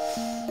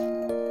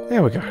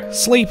 There we go.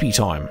 Sleepy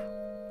time.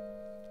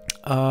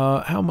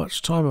 How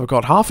much time have I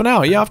got? Half an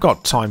hour. Yeah, I've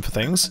got time for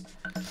things.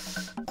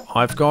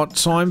 I've got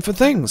time for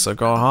things. I've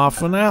got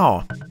half an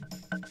hour.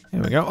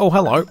 Here we go. Oh,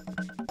 hello.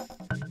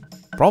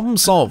 Problem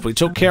solved. We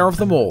took care of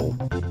them all.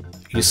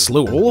 You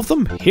slew all of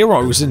them?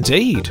 Heroes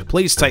indeed.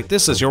 Please take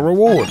this as your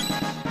reward.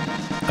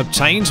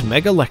 Obtained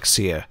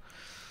Megalexia.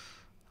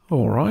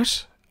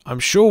 Alright. I'm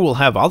sure we'll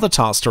have other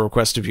tasks to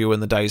request of you in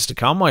the days to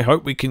come. I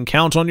hope we can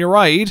count on your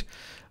aid.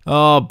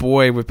 Oh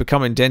boy, we've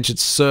become indentured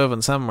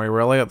servants, haven't we,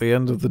 really, at the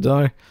end of the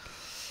day?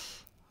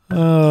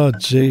 Oh,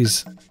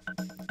 jeez.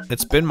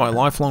 It's been my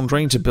lifelong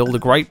dream to build a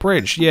great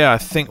bridge. Yeah, I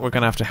think we're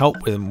going to have to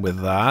help him with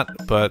that,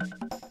 but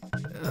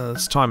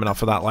it's time enough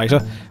for that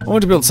later. I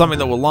want to build something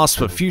that will last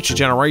for future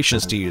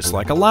generations to use,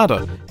 like a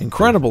ladder.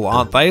 Incredible,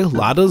 aren't they?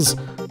 Ladders?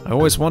 I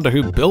always wonder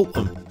who built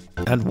them.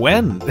 And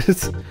when?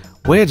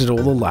 Where did all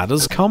the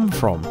ladders come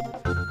from?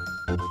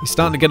 He's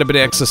starting to get a bit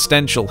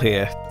existential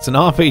here. It's an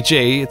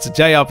RPG, it's a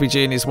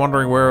JRPG, and he's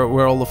wondering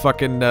where all the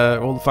fucking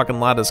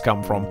ladders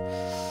come from.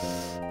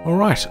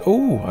 Alright,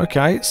 ooh,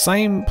 okay.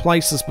 Same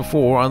place as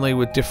before, only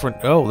with different...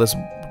 Oh, there's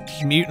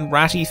mutant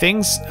ratty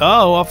things?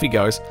 Oh, off he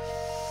goes.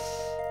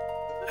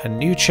 And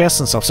new chests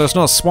and stuff, so it's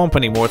not a swamp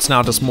anymore, it's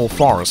now just more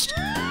forest.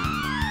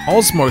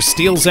 Osmo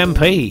steals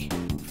MP.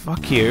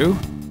 Fuck you.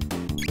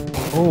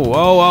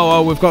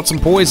 Oh, we've got some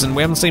poison.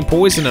 We haven't seen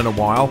poison in a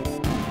while.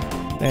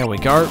 There we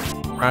go.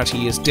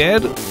 Ratty is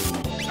dead.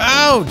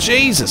 Oh,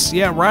 Jesus.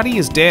 Yeah, Ratty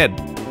is dead.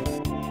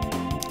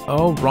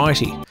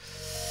 Alrighty.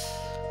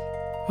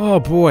 Oh,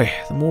 boy.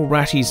 The more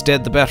Ratty's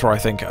dead, the better, I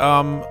think.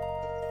 Oh,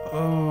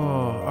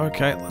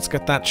 okay. Let's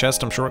get that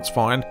chest. I'm sure it's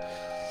fine.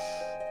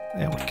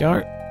 There we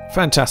go.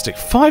 Fantastic.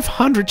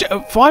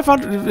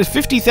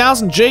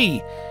 50,000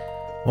 G.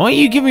 Why are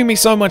you giving me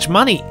so much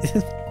money?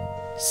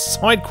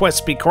 Side quests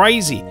be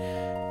crazy.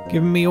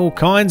 Giving me all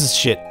kinds of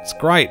shit. It's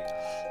great.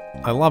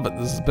 I love it.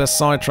 This is the best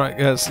side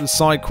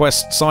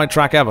quest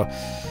sidetrack ever.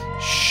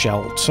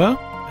 Shelter.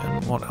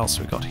 And what else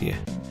we got here?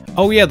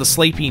 Oh yeah, the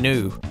sleepy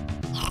gnu.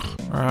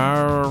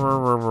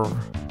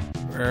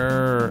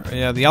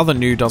 Yeah, the other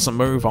gnu doesn't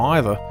move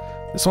either.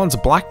 This one's a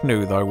black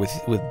gnu though,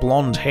 with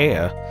blonde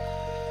hair.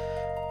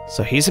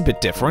 So he's a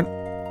bit different.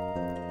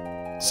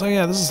 So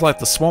yeah, this is like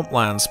the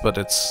swamplands, but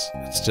it's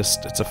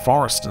a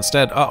forest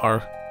instead.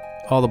 Uh-oh.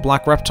 Oh, the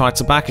black reptites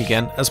are back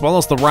again, as well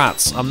as the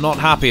rats. I'm not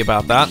happy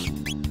about that.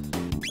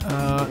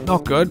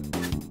 Not good.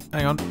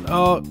 Hang on.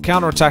 Oh,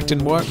 counterattack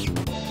didn't work.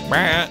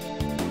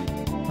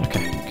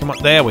 Okay, come on.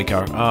 There we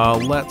go.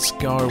 Let's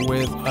go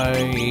with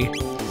a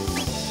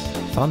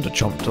Thunder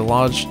Chomp to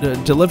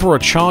deliver a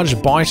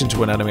charged bite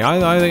into an enemy.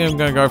 I think I'm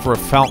going to go for a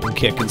Falcon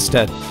Kick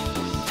instead.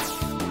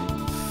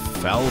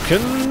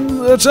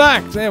 Falcon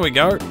attack! There we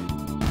go.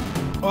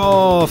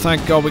 Oh,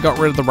 thank God we got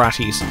rid of the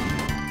ratties.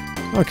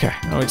 Okay,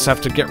 now we just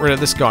have to get rid of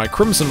this guy.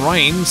 Crimson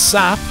Rain,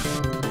 Sap.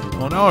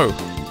 Oh no,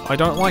 I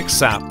don't like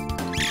Sap.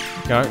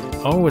 Okay.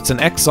 Oh, it's an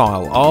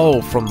exile.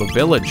 Oh, from the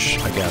village,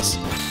 I guess.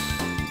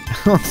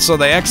 So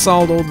they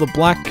exiled all the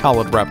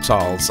black-colored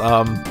reptiles.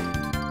 I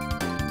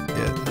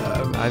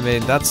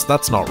mean,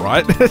 that's not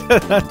right.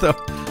 the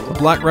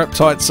black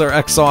reptiles are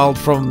exiled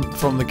from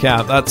the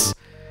camp. That's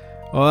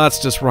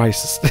just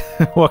racist.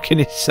 What can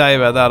you say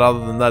about that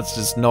other than that's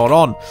just not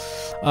on?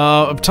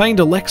 Obtained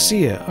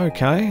Alexia.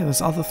 Okay,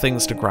 there's other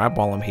things to grab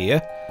while I'm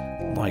here.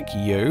 Like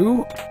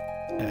you.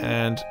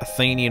 And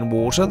Athenian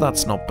water.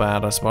 That's not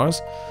bad, I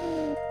suppose.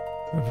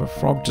 We have a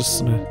frog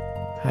just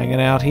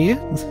hanging out here.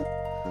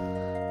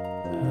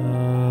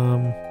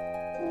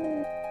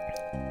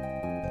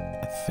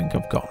 I think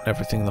I've gotten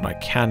everything that I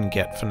can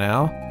get for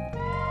now.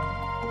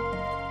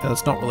 Yeah,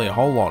 there's not really a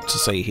whole lot to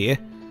see here.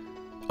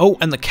 Oh,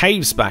 and the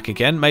cave's back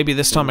again. Maybe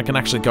this time I can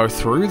actually go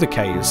through the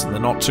caves and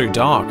they're not too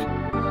dark.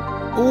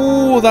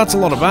 Oh, that's a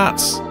lot of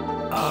bats.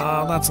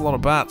 That's a lot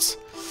of bats.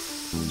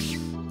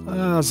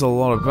 That's a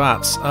lot of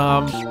bats.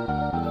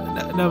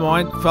 Never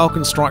mind.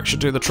 Falcon Strike should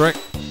do the trick.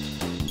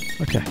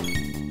 Okay.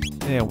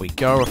 There we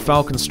go. A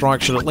Falcon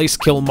Strike should at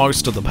least kill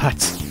most of the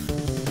bats.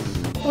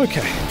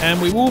 Okay.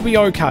 And we will be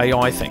okay,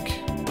 I think.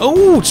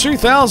 Oh,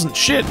 2,000.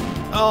 Shit.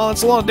 Oh,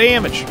 that's a lot of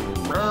damage.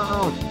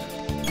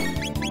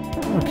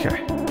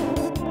 Okay.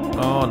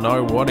 Oh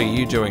no, what are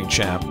you doing,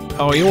 chap?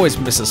 Oh, he always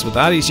misses with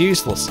that. He's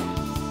useless.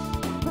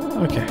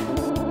 Okay.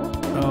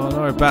 Oh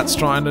no, Bat's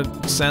trying to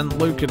send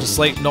Luca to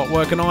sleep. Not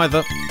working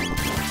either.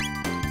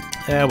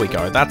 There we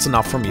go. That's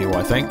enough from you,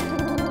 I think.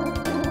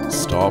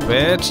 Stop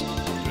it.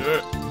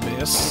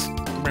 Miss.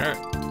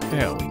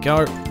 There we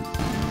go.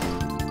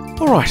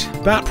 Alright,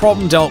 Bat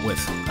problem dealt with.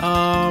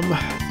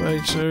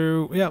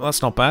 32... Yeah,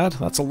 that's not bad.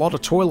 That's a lot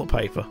of toilet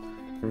paper.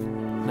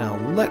 Now,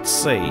 let's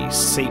see.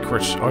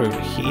 Secret over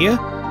here.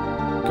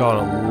 Got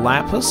a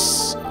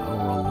lapis, or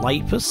a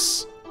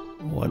lapis.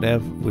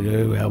 Whatever,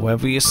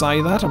 however you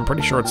say that. I'm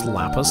pretty sure it's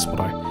lapis, but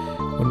I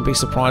wouldn't be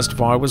surprised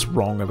if I was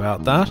wrong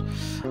about that.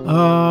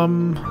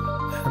 And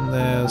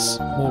there's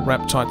more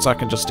reptiles I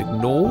can just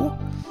ignore.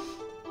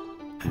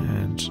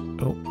 And,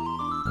 oh,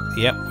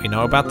 yep, we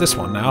know about this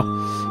one now.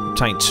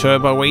 Obtain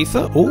turbo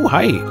ether. Oh,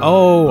 hey.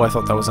 Oh, I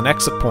thought that was an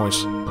exit point.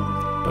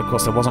 But of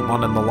course there wasn't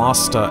one in the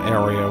last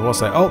area, was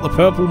there? Oh, the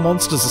purple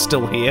monsters are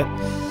still here.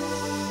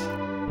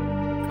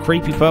 The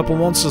creepy purple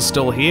monsters are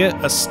still here.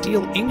 A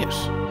steel ingot.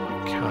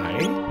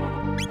 Okay.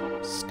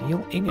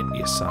 Steel ingot,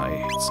 you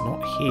say? It's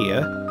not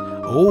here.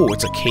 Oh,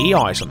 it's a key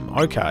item.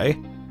 Okay.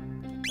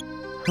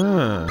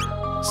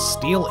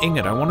 Steel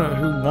ingot. I wonder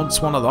who wants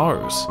one of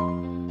those.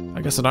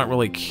 I guess I don't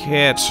really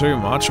care too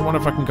much. I wonder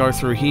if I can go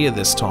through here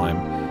this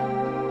time.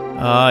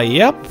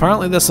 Yep,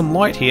 apparently there's some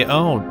light here.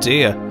 Oh,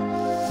 dear.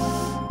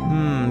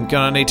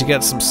 Gonna need to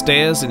get some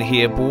stairs in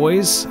here,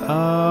 boys.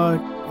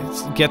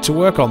 Let's get to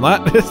work on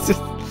that.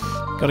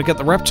 Gotta get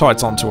the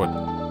reptiles onto it.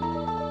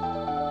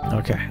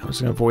 Okay, I'm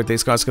just gonna avoid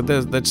these guys,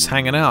 because they're just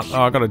hanging out.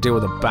 Oh, I gotta deal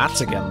with the bats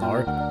again,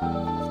 though.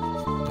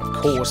 Of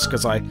course,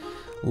 because I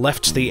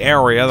left the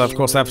area. Of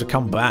course, they have to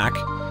come back.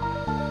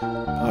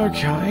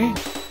 Okay.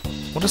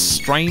 What a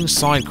strange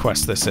side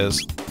quest this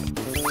is.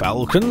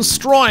 Falcon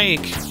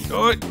Strike!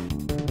 Good.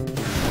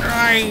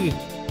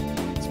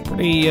 It's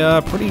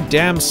pretty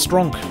damn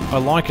strong. I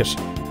like it.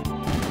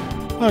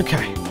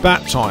 Okay,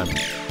 bat time.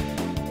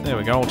 There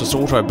we go, I'll just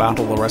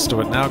auto-battle the rest of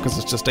it now, because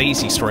it's just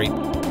easy street.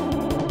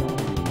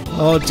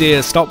 Oh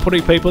dear, stop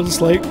putting people to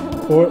sleep.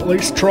 Or at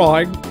least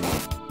trying.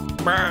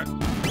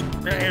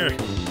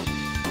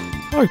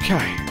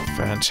 Okay,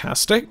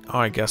 fantastic.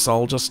 I guess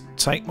I'll just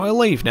take my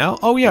leave now.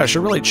 Oh yeah, I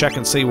should really check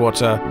and see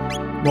what,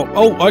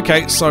 oh,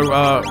 okay,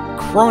 so,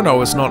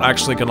 Chrono is not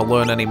actually going to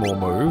learn any more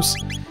moves.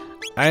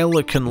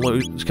 Ayla can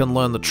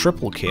learn the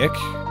triple kick.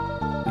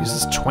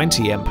 Uses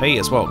 20 MP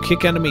as well.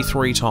 Kick enemy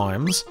 3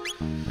 times.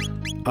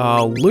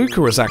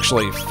 Luca has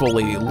actually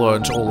fully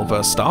learned all of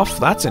her stuff.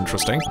 That's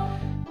interesting.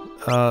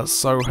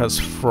 So has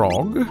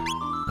Frog.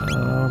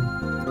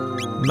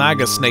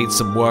 Magus needs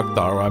some work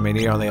though. I mean,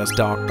 he only has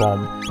Dark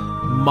Bomb.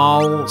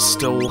 Mull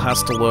still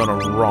has to learn a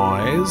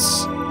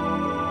Rise.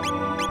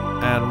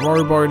 And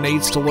Robo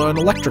needs to learn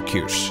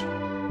Electrocute.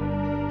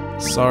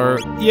 So,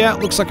 yeah,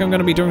 it looks like I'm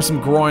going to be doing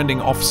some grinding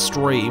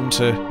off-stream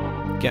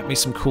to get me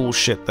some cool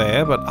shit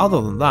there, but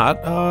other than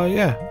that,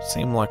 yeah,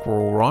 seem like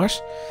we're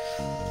alright.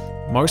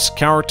 Most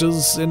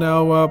characters in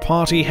our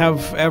party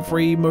have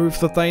every move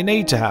that they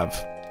need to have.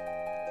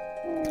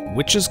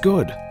 Which is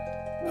good.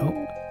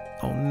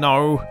 Oh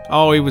no.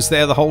 Oh, he was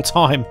there the whole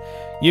time.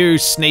 You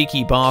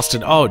sneaky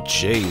bastard. Oh,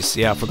 jeez.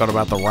 Yeah, I forgot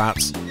about the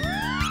rats.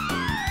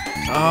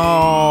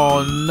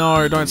 Oh,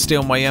 no, don't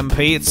steal my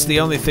MP. It's the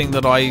only thing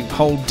that I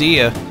hold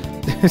dear.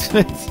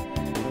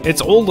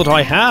 It's all that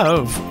I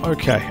have.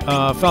 Okay,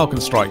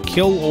 Falcon Strike.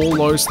 Kill all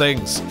those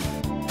things.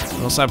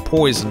 I also have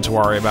poison to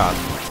worry about.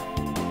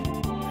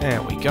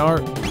 There we go.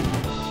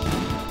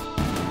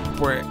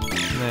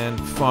 And then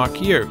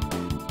fuck you.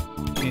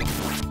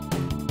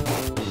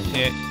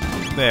 Yeah,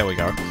 there we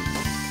go.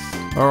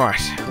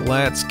 Alright,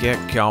 let's get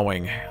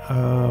going.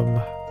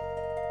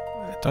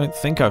 I don't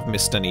think I've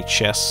missed any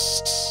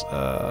chests.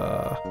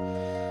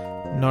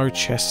 No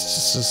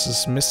chests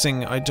is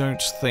missing, I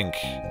don't think.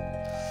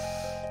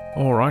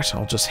 Alright,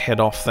 I'll just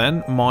head off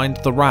then. Mind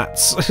the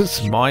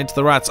rats. Mind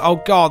the rats. Oh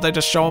god, they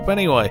just show up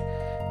anyway.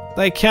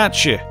 They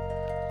catch you.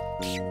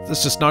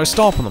 There's just no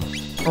stopping them.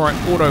 Alright,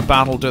 auto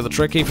battle do the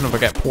trick. Even if I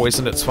get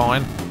poisoned, it's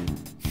fine.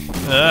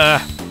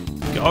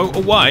 Go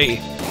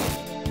away.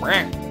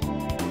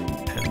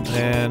 And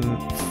then,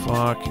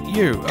 fuck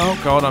you. Oh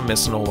god, I'm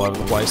missing all over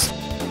the place.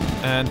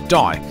 And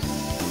die.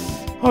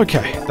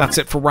 Okay, that's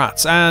it for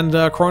rats. And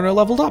Chrono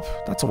leveled up.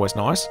 That's always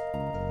nice.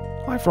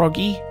 Hi,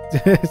 Froggy.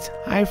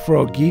 Hi,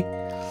 Froggy. Where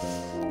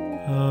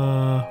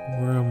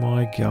am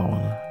I going?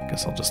 I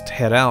guess I'll just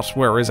head out.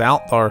 Where is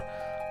out, though?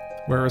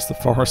 Where is the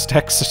forest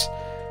exit?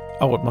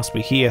 Oh, it must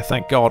be here,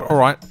 thank god.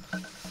 Alright.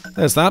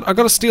 There's that. I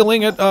got a steel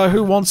ingot.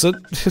 Who wants it?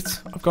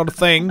 I've got a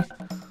thing.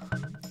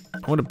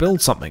 I want to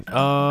build something.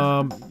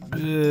 I've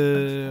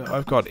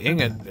got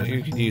ingot.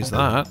 You can use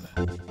that.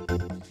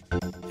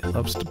 He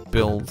loves to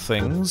build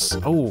things.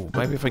 Oh,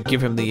 maybe if I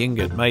give him the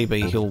ingot,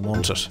 maybe he'll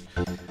want it.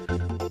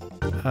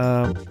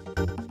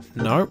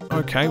 No.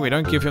 Okay, we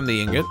don't give him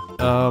the ingot.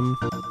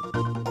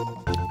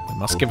 We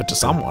must give it to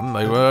someone.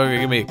 They were going to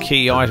give me a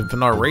key item for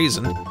no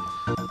reason.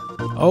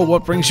 Oh,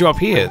 what brings you up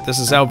here? This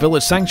is our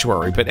village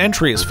sanctuary, but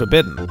entry is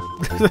forbidden.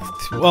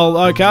 Well,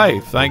 okay.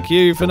 Thank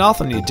you for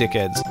nothing, you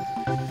dickheads.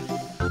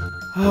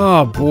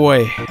 Oh,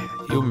 boy.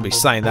 You wouldn't be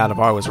saying that if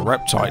I was a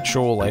reptile,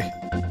 surely.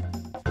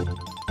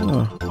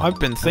 Oh, I've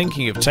been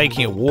thinking of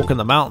taking a walk in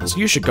the mountains.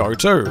 You should go,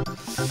 too.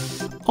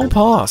 I'll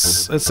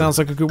pass. It sounds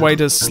like a good way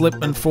to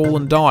slip and fall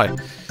and die.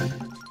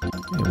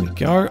 There we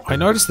go. I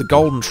noticed the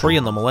golden tree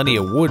in the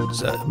Millennia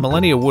Woods.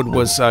 Millennia Wood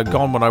was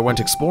gone when I went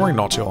exploring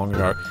not too long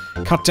ago.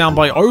 Cut down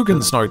by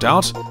Ogans, no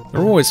doubt.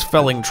 They're always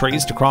felling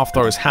trees to craft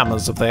those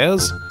hammers of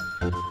theirs.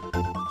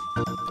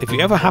 If you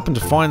ever happen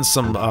to find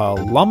some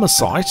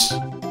lumosite,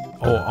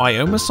 or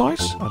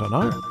iomasite? I don't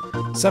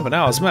know. 7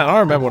 hours. Man, I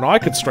remember when I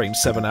could stream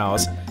 7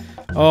 hours.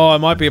 Oh, I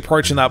might be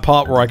approaching that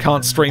part where I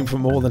can't stream for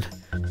more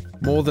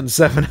than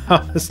 7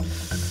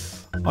 hours.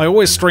 I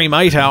always stream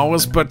 8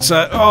 hours, but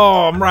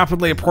oh, I'm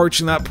rapidly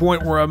approaching that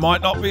point where I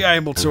might not be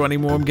able to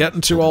anymore. I'm getting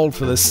too old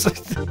for this.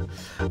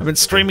 I've been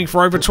streaming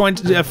for over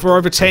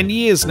 10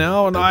 years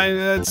now, and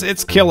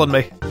it's killing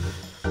me.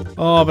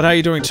 Oh, but how are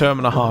you doing,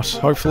 Terminaheart?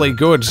 Hopefully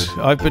good.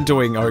 I've been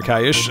doing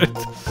okay-ish.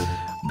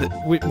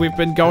 We've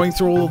been going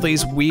through all of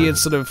these weird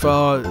sort of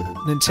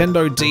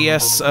Nintendo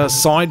DS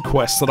side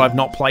quests that I've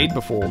not played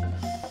before.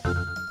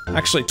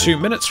 Actually, 2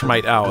 minutes from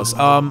 8 hours.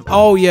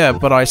 Oh yeah,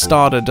 but I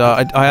started,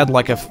 I had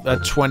like a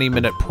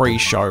 20-minute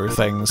pre-show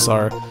thing,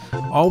 so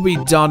I'll be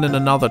done in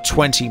another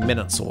 20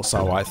 minutes or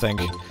so, I think.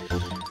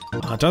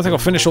 I don't think I'll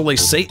finish all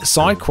these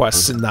side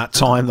quests in that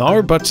time,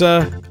 though, but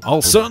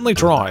I'll certainly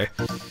try.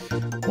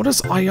 What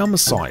is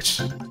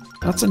iomasite?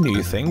 That's a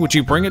new thing. Would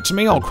you bring it to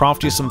me? I'll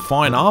craft you some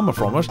fine armor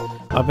from it.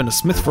 I've been a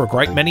smith for a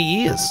great many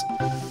years.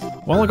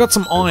 Well, I got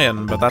some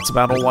iron, but that's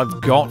about all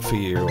I've got for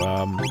you.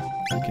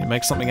 Can you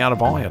make something out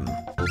of iron?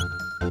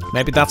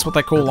 Maybe that's what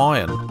they call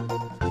iron.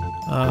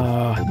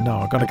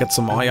 No, I've got to get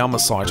some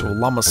iomasite or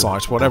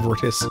lumosite, whatever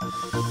it is.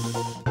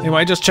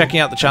 Anyway, just checking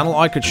out the channel,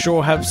 I could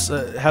sure have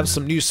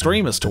some new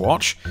streamers to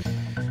watch.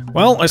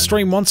 Well, I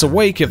stream once a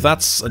week, if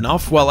that's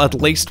enough. Well, at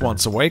least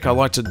once a week. I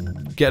like to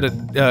get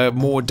it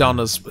more done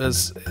as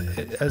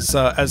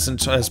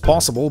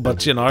possible,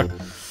 but you know,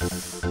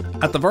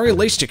 at the very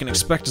least, you can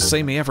expect to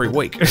see me every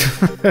week.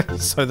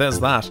 So there's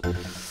that.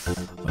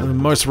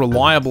 Most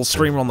reliable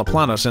streamer on the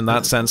planet in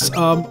that sense.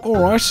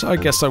 Alright, I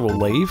guess I will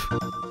leave.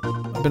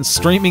 I've been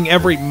streaming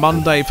every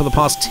Monday for the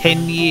past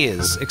 10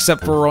 years,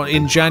 except for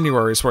in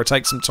January, where I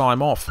take some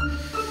time off.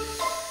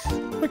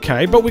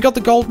 Okay, but we got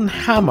the golden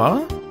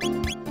hammer.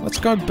 Let's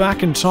go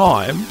back in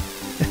time.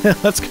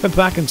 Let's go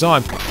back in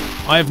time.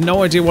 I have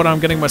no idea what I'm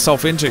getting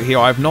myself into here.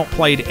 I have not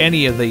played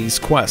any of these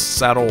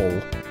quests at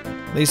all.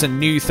 These are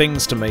new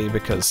things to me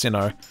because, you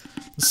know,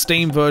 the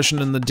Steam version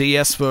and the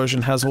DS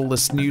version has all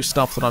this new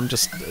stuff that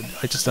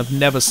I just have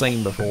never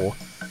seen before.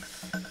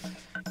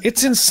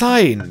 It's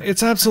insane.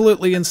 It's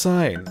absolutely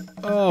insane.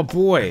 Oh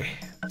boy.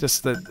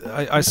 Just that,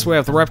 I swear,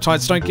 if the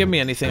reptiles don't give me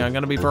anything, I'm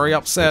going to be very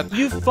upset.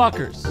 You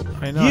fuckers.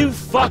 I know. You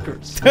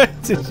fuckers.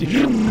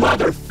 You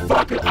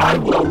motherfucker. I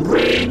will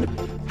rain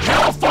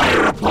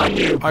hellfire upon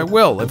you. I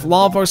will. If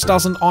Lavos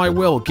doesn't, I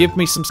will. Give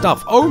me some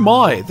stuff. Oh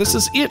my, this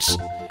is it.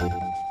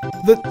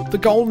 The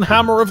golden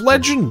hammer of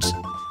legend.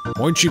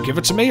 Won't you give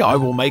it to me? I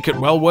will make it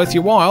well worth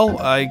your while.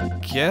 I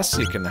guess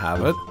you can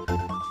have it.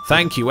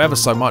 Thank you ever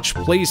so much.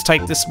 Please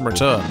take this in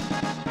return.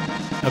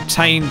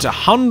 Obtained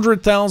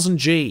 100,000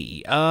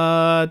 G.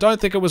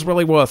 Don't think it was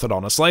really worth it,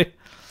 honestly.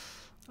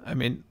 I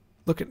mean,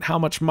 look at how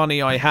much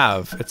money I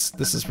have.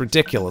 This is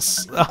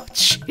ridiculous. Oh,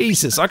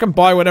 Jesus, I can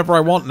buy whatever I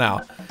want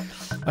now.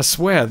 I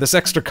swear, this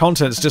extra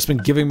content's just been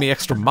giving me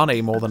extra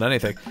money more than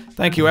anything.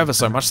 Thank you ever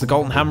so much. The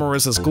golden hammer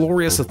is as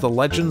glorious as the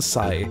legends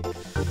say.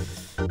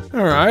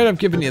 Alright, I've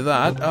given you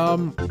that.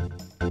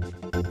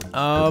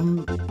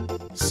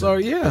 So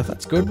yeah,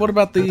 that's good. What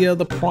about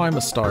the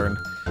Primer Stone?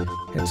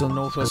 Head to the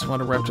northwest,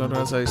 find a raptor who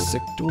has a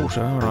sick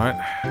daughter. Alright.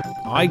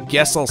 I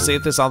guess I'll see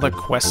if there's other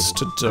quests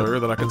to do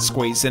that I can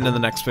squeeze in the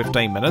next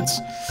 15 minutes.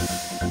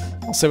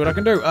 I'll see what I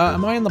can do.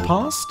 Am I in the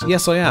past?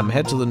 Yes, I am.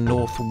 Head to the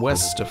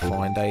northwest to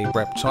find a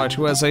reptile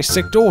who has a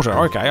sick daughter.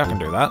 Okay, I can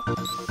do that.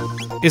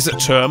 Is it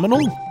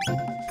terminal?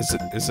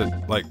 Is it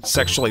like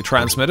sexually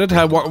transmitted?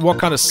 What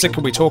kind of sick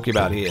are we talking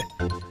about here?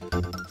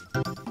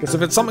 Because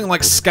if it's something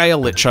like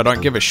scale itch, I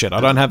don't give a shit.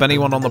 I don't have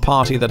anyone on the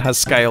party that has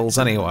scales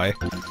anyway.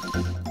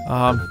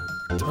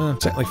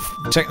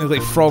 Technically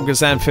Frog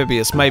is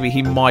amphibious. Maybe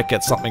he might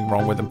get something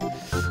wrong with him.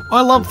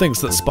 I love things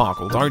that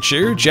sparkle, don't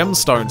you?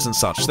 Gemstones and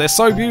such. They're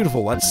so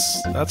beautiful.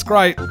 That's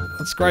great.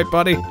 That's great,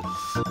 buddy.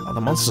 Are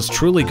the monsters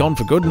truly gone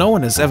for good? No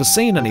one has ever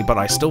seen any, but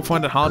I still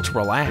find it hard to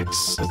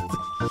relax.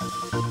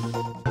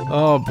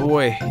 Oh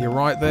boy, you're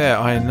right there.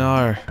 I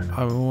know.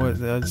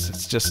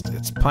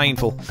 It's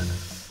painful.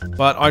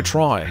 But I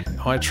try.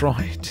 I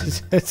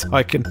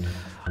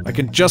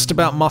can just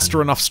about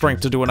muster enough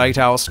strength to do an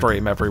 8-hour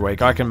stream every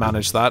week. I can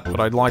manage that, but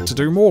I'd like to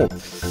do more.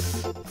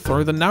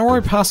 Through the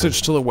narrow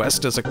passage to the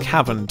west is a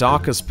cavern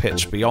dark as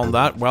pitch. Beyond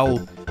that, well,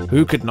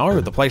 who could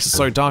know? The place is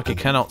so dark you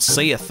cannot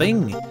see a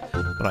thing.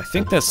 But I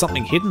think there's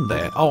something hidden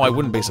there. Oh, I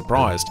wouldn't be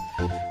surprised.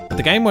 But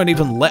the game won't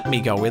even let me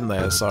go in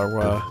there, so,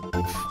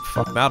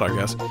 fuck that, I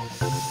guess.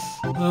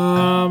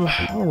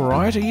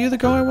 Alright, are you the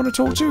guy I want to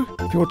talk to?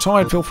 If you're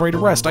tired, feel free to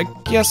rest. I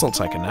guess I'll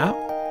take a nap.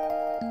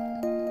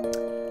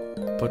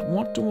 But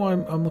what do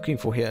I'm looking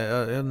for here?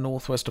 In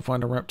northwest to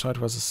find a reptile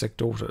who has a sick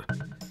daughter.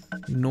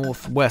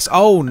 Northwest.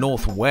 Oh,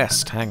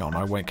 northwest. Hang on,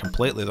 I went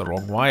completely the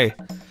wrong way.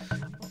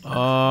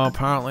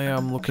 Apparently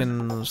I'm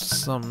looking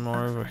something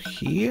over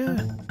here.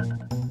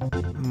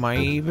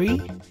 Maybe.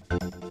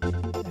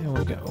 Here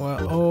we go.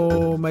 Well,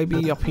 oh,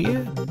 maybe up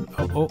here?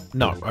 Oh,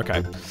 no,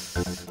 okay.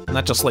 And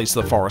that just leads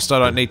to the forest. I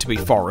don't need to be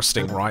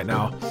foresting right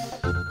now.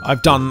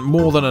 I've done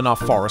more than enough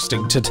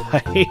foresting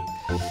today.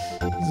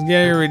 It's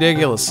getting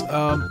ridiculous.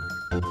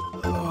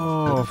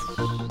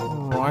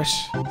 Alright.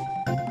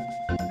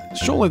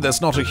 Surely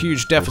there's not a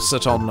huge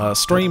deficit on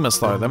streamers,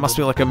 though. There must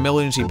be like a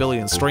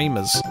billion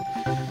streamers.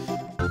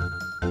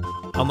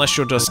 Unless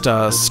you're just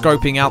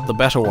scoping out the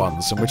better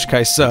ones, in which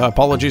case,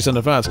 apologies in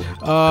advance.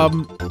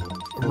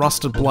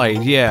 Rusted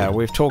Blade. Yeah,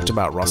 we've talked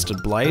about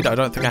Rusted Blade. I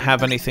don't think I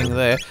have anything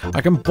there.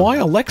 I can buy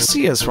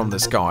Alexias from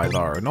this guy,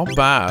 though. Not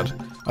bad.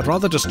 I'd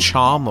rather just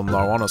charm them,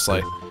 though,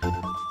 honestly.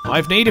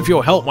 I've need of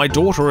your help. My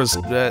daughter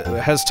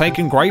has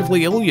taken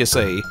gravely ill, you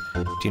see.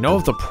 Do you know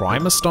of the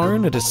Primer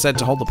Stone? It is said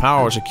to hold the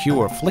power to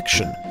cure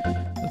affliction.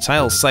 The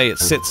tales say it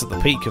sits at the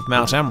peak of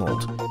Mount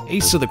Emerald,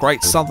 east of the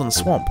Great Southern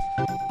Swamp.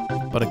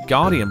 But a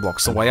guardian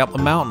blocks the way up the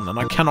mountain, and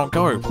I cannot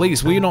go.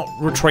 Please, will you not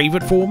retrieve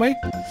it for me?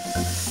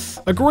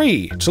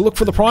 Agree. To look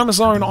for the Primer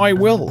Zone, I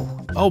will.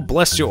 Oh,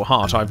 bless your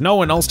heart. I've no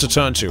one else to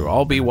turn to.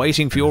 I'll be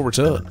waiting for your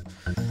return.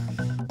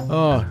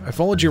 Oh, I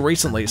followed you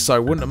recently,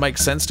 so wouldn't it make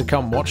sense to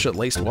come watch at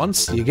least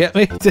once? You get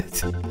me?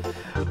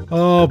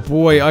 Oh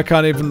boy, I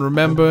can't even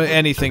remember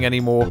anything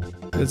anymore.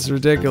 It's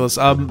ridiculous.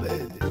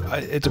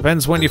 It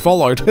depends when you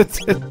followed.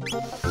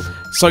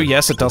 So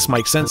yes, it does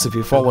make sense if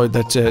you followed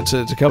that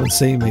to come and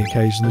see me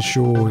occasionally.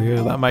 Sure,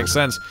 yeah, that makes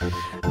sense.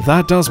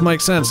 That does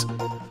make sense.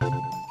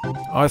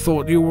 I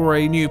thought you were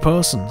a new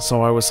person,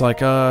 so I was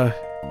like,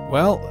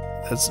 well,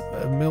 there's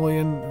a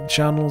million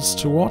channels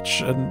to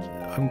watch, and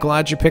I'm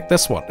glad you picked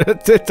this one.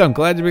 I'm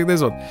glad you picked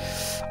this one.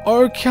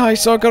 Okay,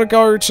 so I've got to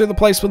go to the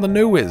place where the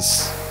new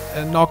is,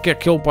 and not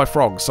get killed by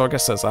frogs, so I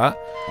guess there's that.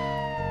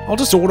 I'll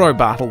just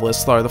auto-battle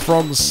this, though. The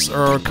frogs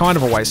are kind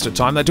of a waste of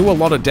time. They do a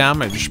lot of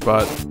damage,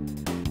 but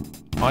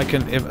I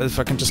can, if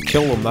I can just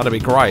kill them, that'd be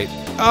great.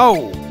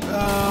 Oh!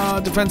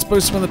 Defense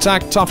boost when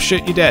attack. Tough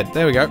shit, you're dead.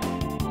 There we go.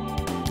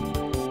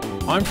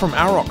 I'm from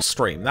Arok's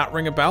stream. That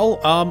ring a bell?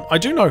 I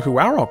do know who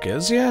Arok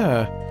is,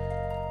 yeah.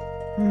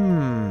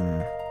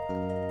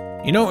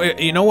 You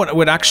know what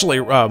would actually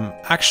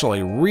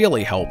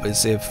really help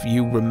is if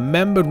you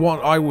remembered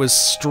what I was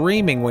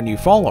streaming when you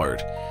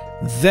followed.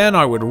 Then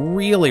I would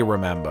really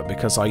remember,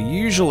 because I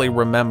usually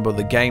remember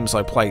the games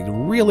I played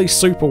really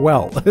super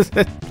well.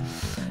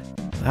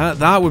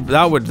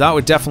 that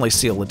would definitely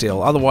seal the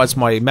deal. Otherwise,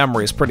 my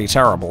memory is pretty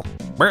terrible.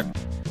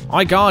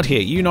 I guard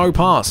here. You know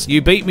pass.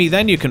 You beat me,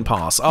 then you can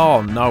pass.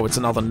 Oh no, it's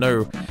another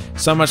no.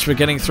 So much for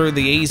getting through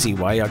the easy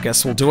way. I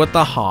guess we'll do it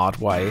the hard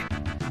way.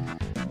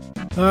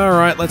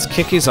 Alright, let's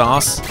kick his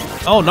ass.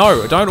 Oh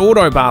no, don't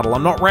auto-battle,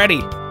 I'm not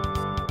ready.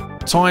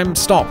 Time,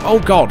 stop. Oh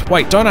god,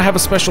 wait, don't I have a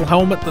special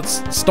helmet that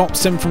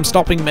stops him from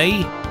stopping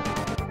me?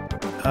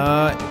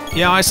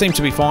 Yeah, I seem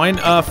to be fine.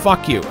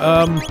 Fuck you.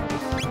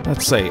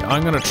 Let's see,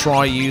 I'm gonna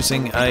try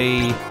using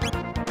a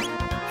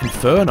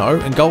Inferno,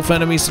 engulf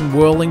enemies in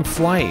whirling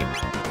flame.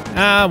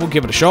 We'll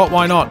give it a shot,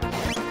 why not?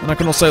 And I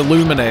can also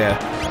Luminaire.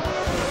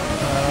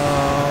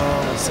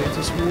 Let's see if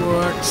this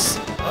works.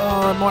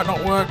 It might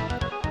not work.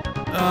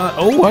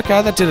 Oh,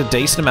 okay, that did a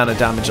decent amount of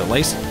damage at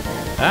least.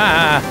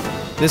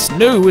 This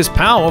new is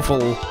powerful.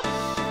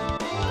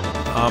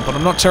 But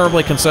I'm not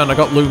terribly concerned. I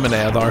got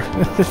Luminaire, though.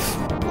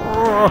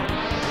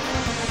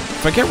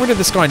 If I get rid of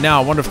this guy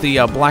now, I wonder if the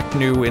black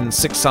new in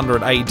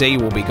 600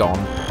 AD will be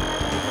gone.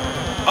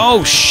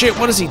 Oh, shit,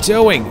 what is he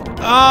doing?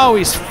 Oh,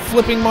 he's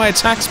flipping my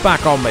attacks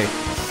back on me.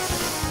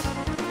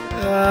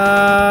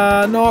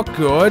 Not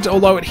good.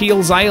 Although it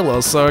heals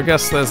Ayla, so I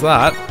guess there's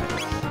that.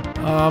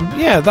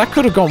 Yeah, that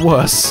could have gone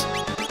worse.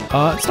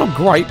 It's not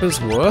great, but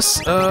it's worse.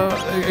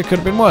 It could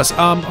have been worse.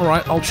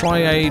 Alright, I'll try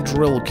a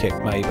drill kick,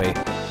 maybe.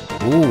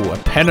 Ooh, a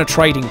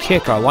penetrating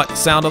kick. I like the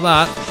sound of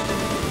that.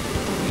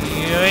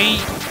 Yay.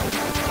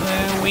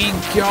 There we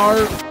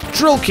go.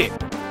 Drill kick.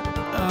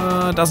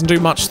 Doesn't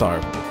do much,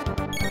 though.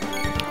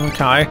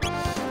 Okay.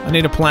 I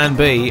need a plan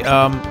B.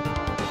 I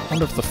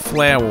wonder if the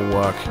flare will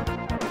work.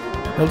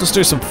 He'll just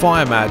do some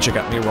fire magic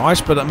at me,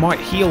 right? But it might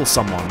heal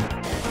someone.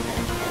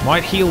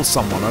 Might heal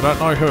someone. I don't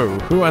know who.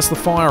 Who has the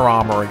fire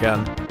armor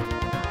again?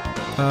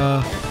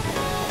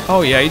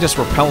 Oh yeah, he just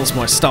repels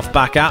my stuff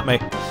back at me.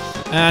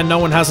 And no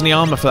one has any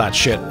armor for that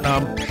shit.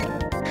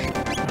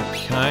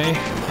 Okay.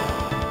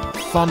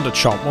 Thunder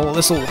Chomp. Well,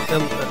 this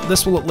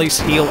will at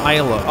least heal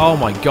Ayla. Oh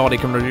my god, he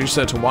can reduce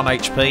her to 1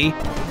 HP.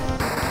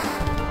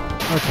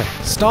 Okay,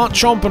 start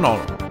chomping on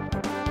him.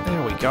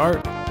 There we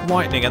go.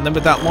 Lightning, and then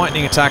with that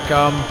lightning attack,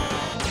 I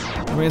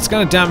mean, it's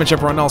going to damage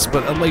everyone else,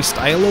 but at least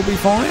Ale will be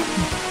fine.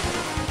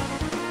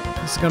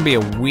 This is going to be a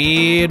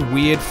weird,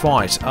 weird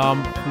fight.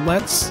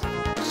 Let's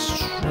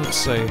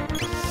see.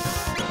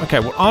 Okay,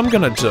 what I'm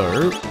going to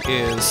do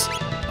is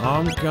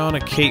I'm going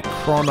to keep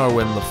Chrono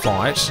in the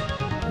fight.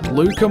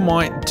 Luca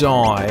might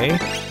die.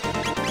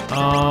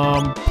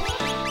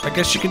 I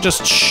guess you could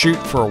just shoot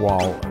for a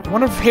while. I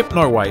wonder if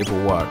Hypno Wave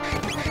will work.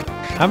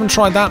 Haven't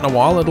tried that in a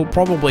while. It'll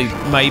probably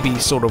maybe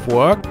sort of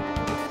work.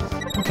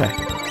 Okay.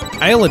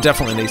 Ayla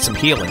definitely needs some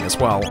healing as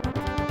well.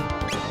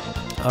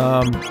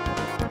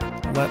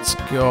 Let's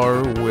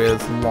go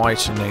with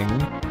Lightning.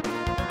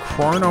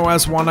 Chrono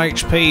has 1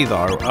 HP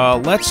though.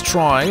 Let's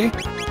try...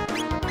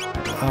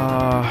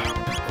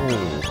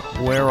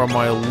 where are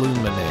my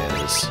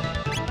Luminaires?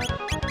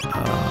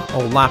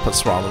 Oh,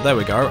 Lapis rather. There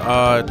we go.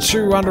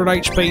 200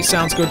 HP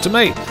sounds good to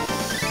me.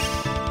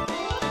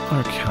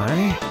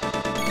 Okay.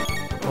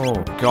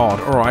 Oh god.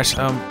 Alright.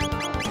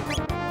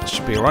 That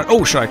should be alright.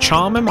 Oh, should I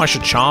charm him? I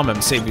should charm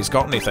him, see if he's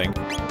got anything.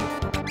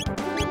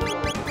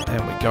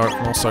 There we go.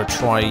 And also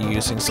try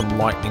using some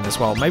lightning as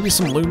well. Maybe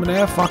some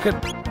Luminaire? Fuck it.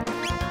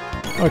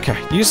 Okay.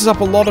 Uses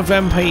up a lot of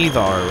MP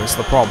though, is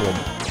the problem.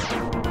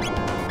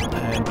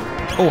 And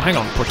oh, hang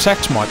on.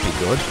 Protect might be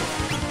good.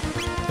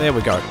 There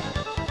we go.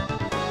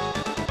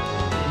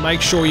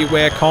 Make sure you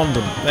wear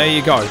condom. There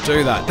you go.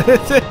 Do that.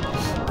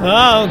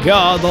 Oh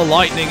god, the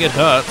lightning, it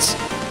hurts.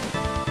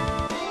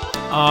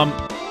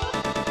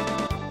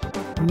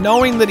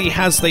 Knowing that he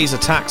has these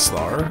attacks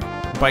though,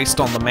 based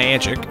on the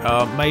magic,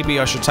 maybe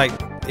I should take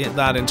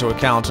that into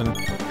account and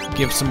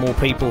give some more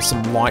people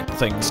some light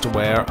things to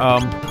wear.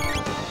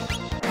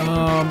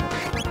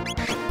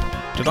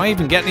 Did I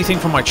even get anything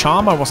from my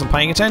charm? I wasn't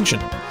paying attention.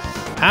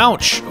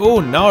 Ouch! Oh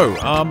no!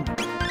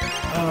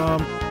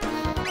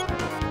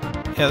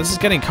 Yeah, this is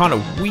getting kind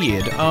of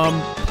weird.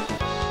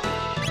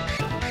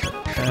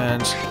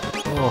 And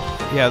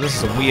oh, yeah, this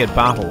is a weird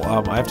battle.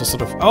 I have to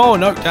sort of... Oh,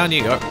 no, down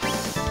you go.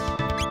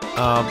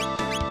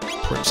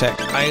 Protect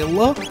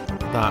Ayla.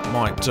 That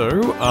might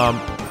do.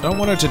 I don't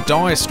want her to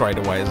die straight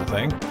away, is the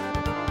thing.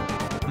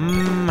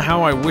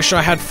 How I wish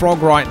I had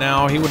Frog right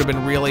now. He would have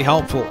been really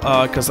helpful,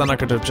 because then I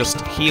could have just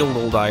healed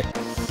all day.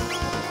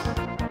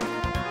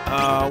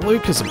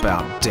 Luke is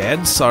about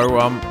dead, so,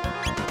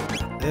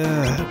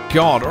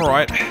 God,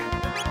 alright.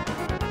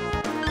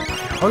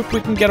 Hope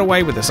we can get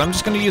away with this. I'm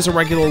just going to use a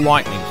regular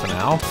lightning for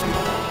now.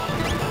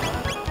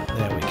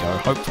 There we go.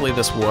 Hopefully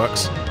this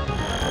works.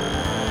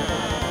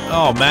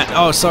 Oh, man.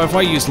 Oh, so if I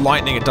use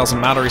lightning, it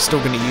doesn't matter. He's still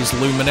going to use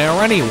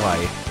Luminaire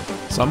anyway.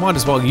 So I might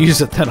as well use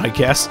it then, I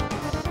guess.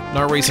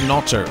 No reason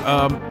not to.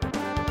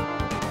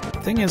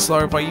 Thing is, though,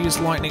 if I use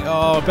lightning...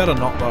 Oh, I better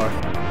not, though.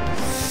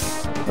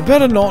 I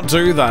better not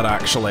do that,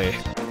 actually.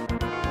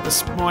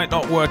 This might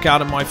not work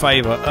out in my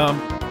favour.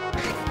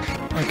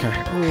 Okay.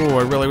 Ooh,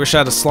 I really wish I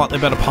had a slightly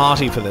better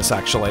party for this,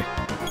 actually.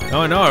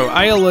 Oh no,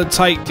 Ayla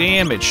take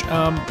damage.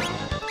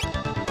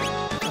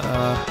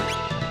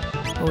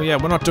 Oh yeah,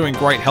 we're not doing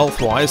great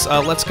health-wise.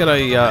 Let's get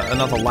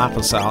another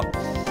Lapis out.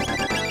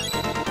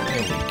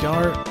 There we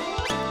go.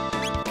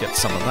 Get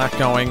some of that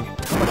going.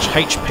 How much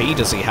HP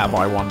does he have,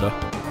 I wonder?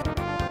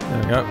 There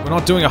we go. We're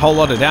not doing a whole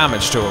lot of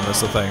damage to him,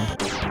 is the thing.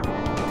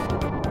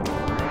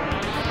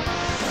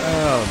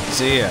 Oh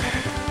dear.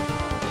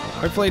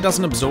 Hopefully he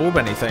doesn't absorb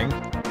anything.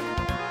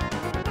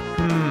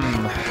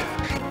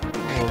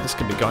 Well, this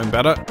could be going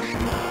better.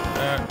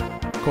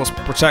 Of course,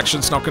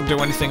 protection's not going to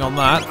do anything on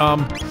that.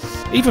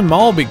 Even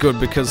Mole will be good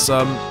because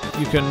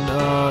you can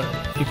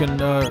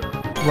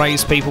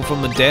raise people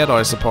from the dead,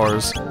 I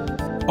suppose.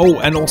 Oh,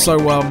 and also,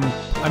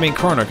 I mean,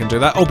 Chrono can do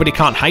that. Oh, but he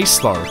can't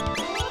haste though.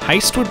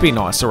 Haste would be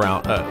nice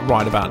around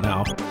right about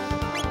now.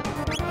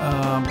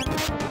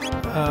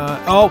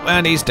 Oh,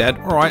 and he's dead.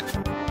 All right.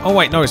 Oh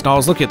wait, no, he's not. I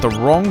was looking at the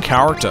wrong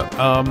character.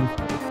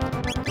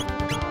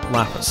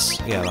 Lapis.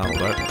 Yeah, that'll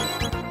do.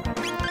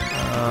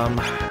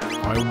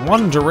 I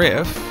wonder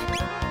if...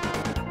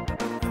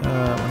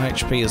 when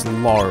HP is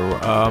low.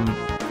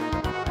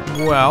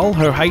 Well,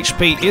 her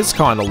HP is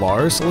kind of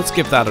low, so let's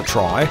give that a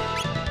try.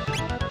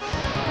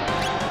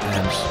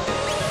 And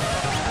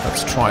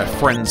let's try a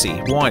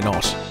Frenzy. Why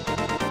not?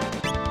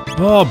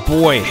 Oh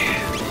boy.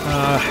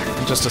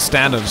 Just a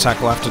standard attack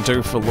we'll have to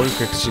do for Luca,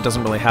 because she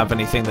doesn't really have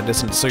anything that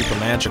isn't super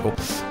magical.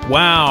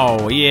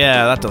 Wow,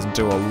 yeah, that doesn't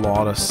do a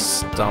lot of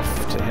stuff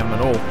to him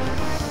at all.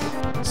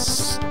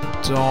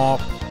 Stop.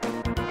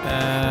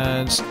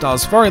 And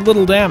does very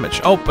little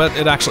damage. Oh, but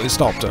it actually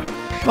stopped her.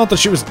 Not that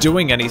she was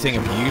doing anything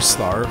of use,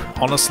 though.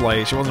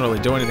 Honestly, she wasn't really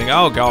doing anything.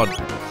 Oh, God.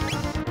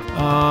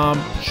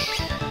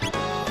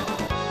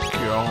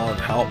 God,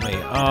 help me.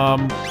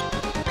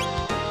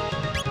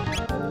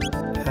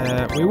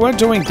 We weren't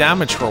doing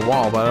damage for a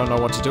while, but I don't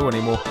know what to do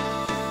anymore.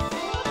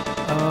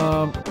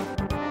 I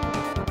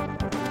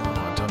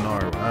don't know.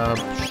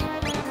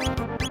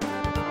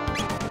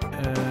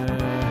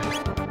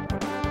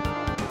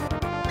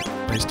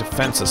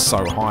 defense is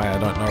so high, I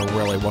don't know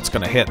really what's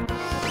going to hit.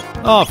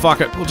 Oh,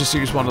 fuck it. We'll just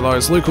use one of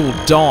those. Luke will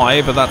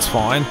die, but that's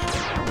fine.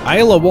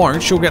 Ayla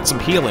won't. She'll get some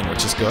healing,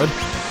 which is good.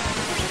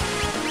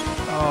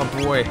 Oh,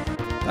 boy.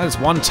 That is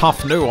one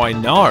tough new, I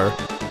know.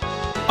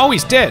 Oh,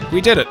 he's dead.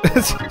 We did it.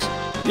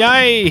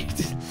 Yay!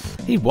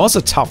 He was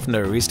a tough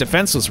new. His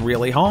defense was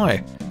really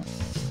high.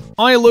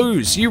 I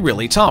lose. You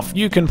really tough.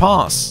 You can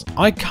pass.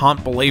 I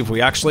can't believe we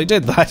actually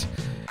did that.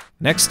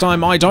 Next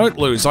time I don't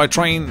lose. I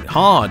train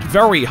hard.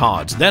 Very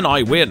hard. Then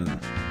I win.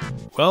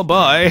 Well,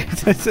 bye.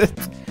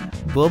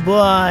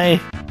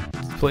 Bye-bye.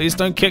 Please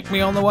don't kick me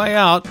on the way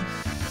out.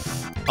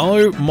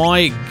 Oh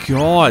my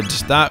god.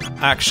 That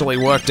actually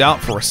worked out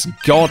for us.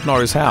 God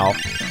knows how.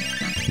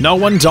 No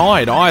one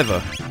died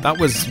either. That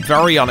was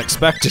very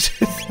unexpected.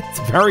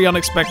 It's very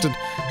unexpected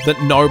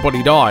that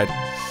nobody died.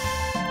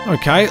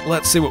 Okay,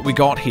 let's see what we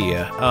got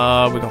here.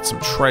 We got some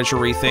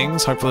treasury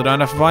things. Hopefully I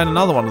don't have to find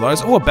another one of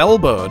those. Oh, a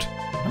bellbird.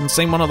 Haven't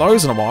seen one of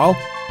those in a while.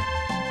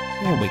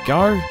 There we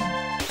go.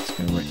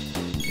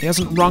 He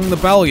hasn't rung the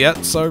bell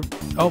yet, so...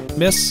 Oh,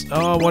 miss.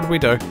 Oh, what did we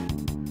do?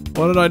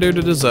 What did I do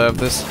to deserve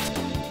this?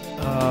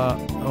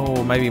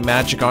 Oh, maybe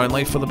magic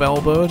only for the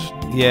bellbird?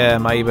 Yeah,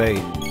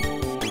 maybe.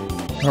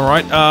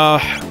 Alright,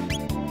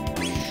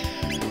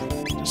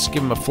 just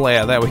give him a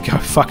flare. There we go.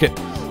 Fuck it.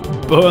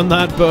 Burn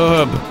that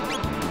burb.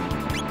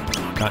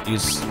 Can't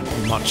use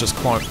much as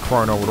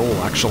Chrono at all,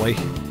 actually.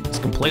 It's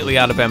completely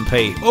out of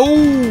MP.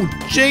 Oh,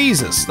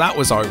 Jesus! That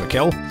was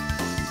overkill.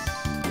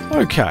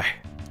 Okay.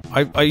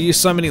 I used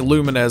so many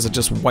Luminaires that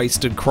just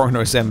wasted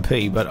Chrono's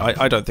MP, but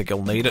I don't think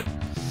he'll need it.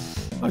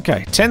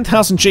 Okay,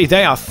 10,000 G.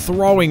 They are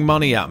throwing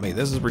money at me.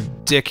 This is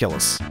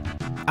ridiculous.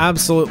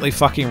 Absolutely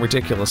fucking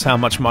ridiculous how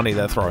much money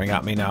they're throwing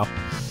at me now.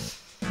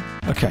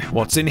 Okay,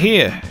 what's in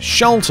here?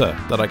 Shelter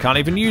that I can't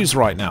even use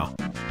right now.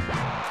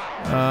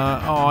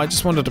 Oh, I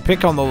just wanted to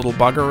pick on the little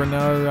bugger and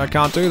no, I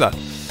can't do that.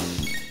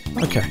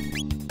 Okay.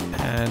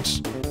 And,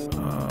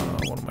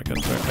 what am I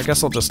going to do? I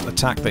guess I'll just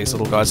attack these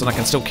little guys and I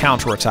can still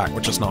counter-attack,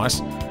 which is nice.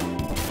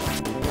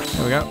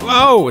 There we go.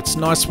 Oh, it's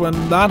nice when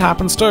that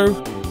happens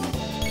too.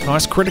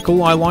 Nice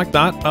critical, I like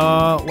that.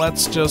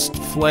 Let's just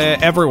flare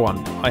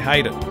everyone. I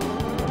hate it.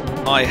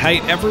 I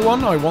hate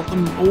everyone. I want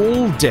them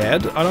all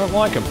dead. I don't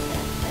like them.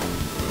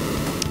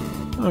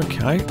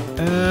 Okay.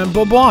 And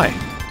bye-bye.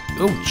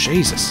 Oh,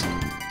 Jesus.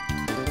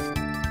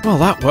 Well,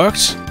 that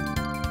worked.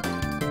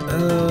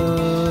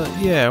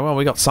 Yeah, well,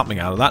 we got something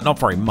out of that. Not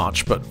very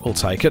much, but we'll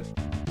take it.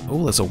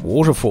 Oh, there's a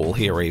waterfall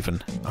here,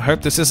 even. I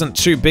hope this isn't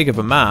too big of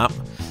a map.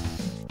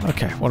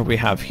 Okay, what do we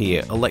have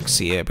here?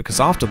 Elixir, because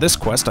after this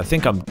quest, I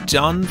think I'm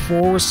done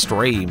for a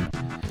stream.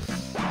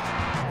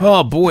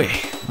 Oh, boy.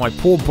 My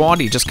poor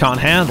body just can't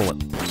handle it.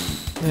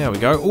 There we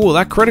go. Oh,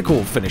 that critical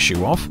will finish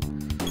you off.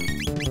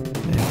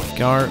 There we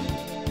go.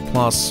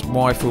 Plus,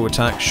 waifu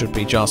attack should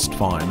be just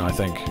fine, I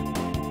think.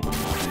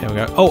 There we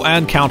go. Oh,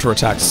 and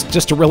counterattacks,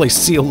 just to really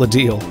seal the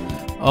deal.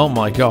 Oh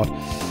my god.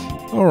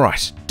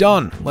 Alright,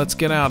 done. Let's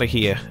get out of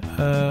here.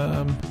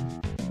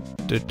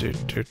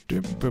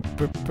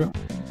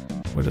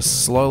 We're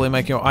just slowly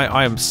making...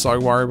 I am so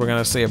worried we're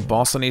going to see a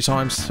boss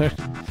anytime soon.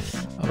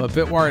 I'm a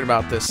bit worried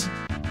about this.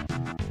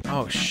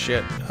 Oh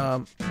shit.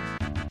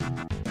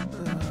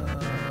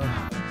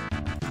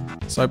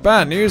 So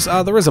bad news,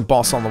 there is a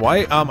boss on the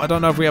way. I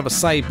don't know if we ever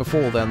saved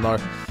before then though.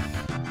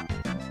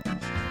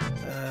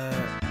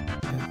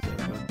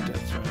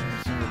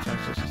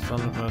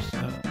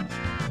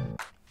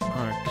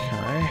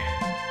 Okay.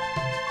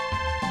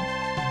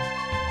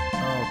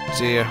 Oh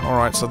dear.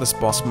 Alright, so this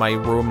boss may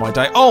ruin my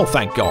day. Oh,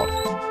 thank God.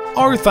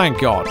 Oh, thank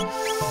God.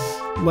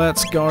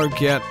 Let's go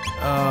get,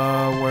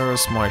 where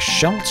is my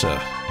shelter?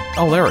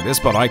 Oh, there it is,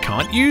 but I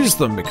can't use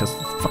them because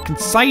fucking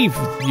save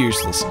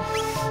useless.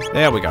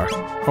 There we go.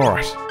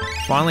 Alright.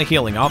 Finally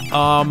healing up.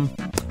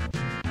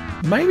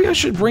 Maybe I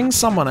should bring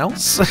someone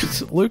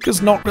else? Luke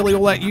is not really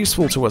all that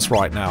useful to us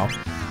right now.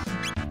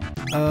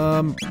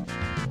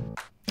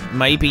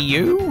 Maybe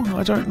you?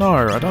 I don't know.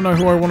 I don't know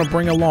who I want to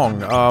bring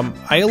along.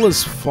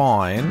 Ayla's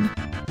fine.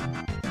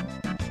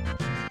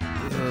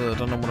 I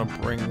don't know what to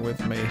bring with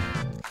me.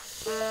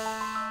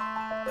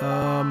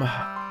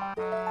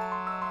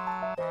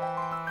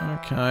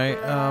 Okay,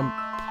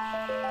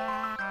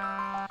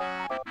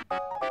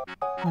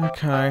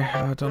 okay,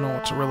 I don't know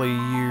what to really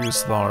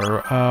use,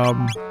 though.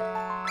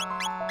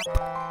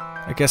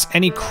 I guess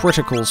any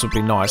criticals would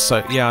be nice,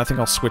 so yeah, I think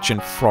I'll switch in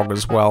Frog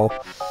as well.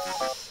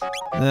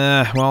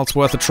 Well, it's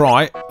worth a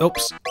try.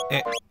 Oops.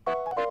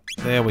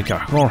 There we go.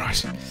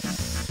 Alright.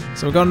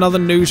 So we've got another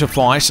new to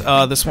fight.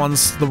 This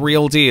one's the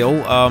real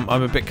deal. I'm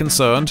a bit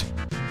concerned.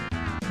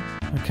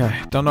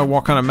 Okay, don't know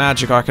what kind of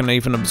magic I can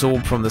even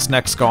absorb from this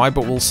next guy,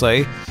 but we'll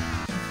see.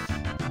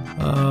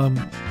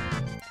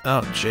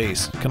 Oh,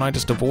 jeez. Can I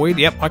just avoid?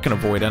 Yep, I can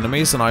avoid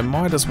enemies, and I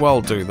might as well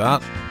do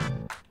that.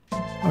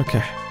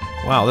 Okay.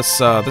 Wow,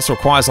 this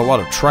requires a lot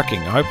of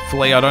trekking.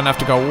 Hopefully I don't have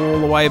to go all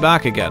the way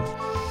back again.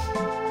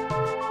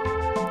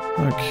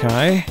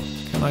 Okay.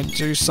 Can I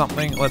do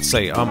something? Let's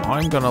see.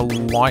 I'm gonna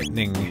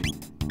lightning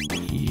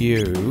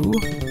you.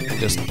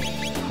 Just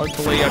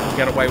Hopefully I can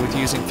get away with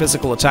using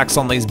physical attacks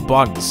on these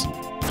bugs.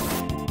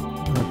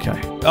 Okay.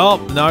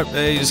 Oh, no,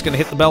 you're just going to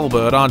hit the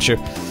bellbird, aren't you?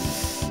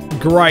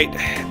 Great.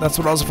 That's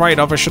what I was afraid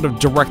of. I should have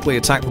directly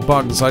attacked the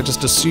bugs. I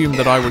just assumed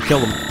that I would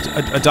kill them.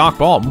 A dark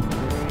bomb?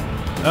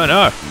 Oh,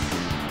 no.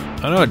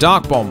 Oh, no, a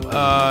dark bomb.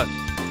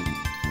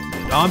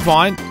 I'm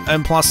fine.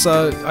 And plus,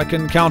 I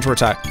can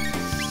counterattack.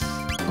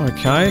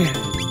 Okay.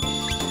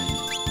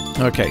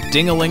 Okay,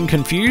 ding-a-ling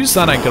confused.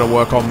 That ain't gonna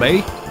work on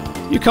me.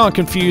 You can't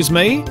confuse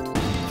me.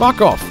 Fuck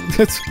off.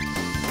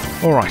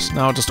 Alright,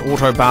 now I'll just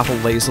auto-battle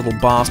these little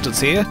bastards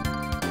here.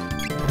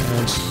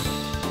 And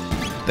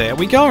there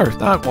we go.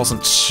 That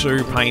wasn't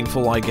too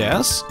painful, I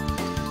guess.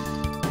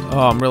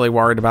 Oh, I'm really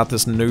worried about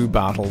this new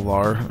battle,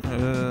 though.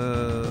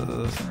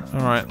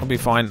 Alright, I'll be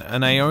fine.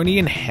 An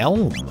Aeonian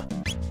Helm.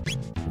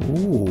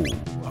 Ooh,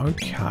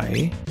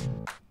 okay.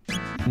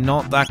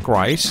 Not that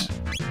great.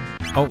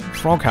 Oh,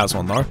 Frog has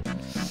one, though.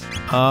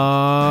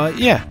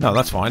 Yeah, no,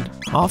 that's fine.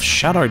 Half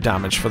shadow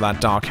damage for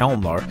that Dark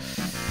Helm, though.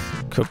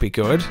 Could be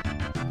good.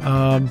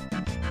 Oh,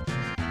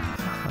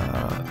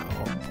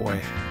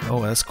 boy.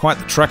 Oh, that's quite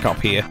the trek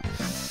up here.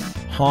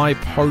 High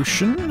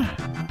Potion.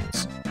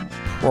 That's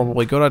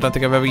probably good. I don't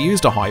think I've ever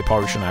used a High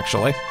Potion,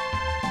 actually.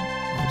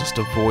 I'll just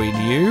avoid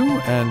you,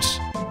 and...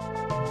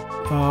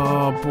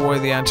 Oh, boy,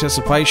 the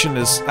anticipation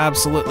is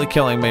absolutely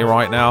killing me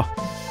right now.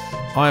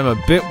 I am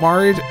a bit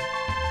worried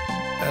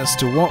as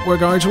to what we're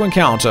going to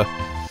encounter.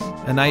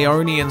 An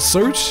Aeonian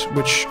suit,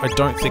 which I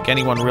don't think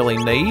anyone really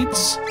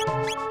needs.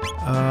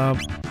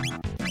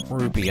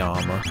 Ruby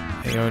armor.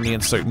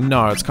 Aeonian suit.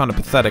 No, it's kind of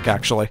pathetic,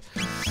 actually.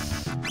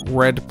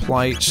 Red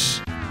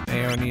plate.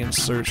 Aeonian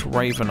suit.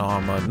 Raven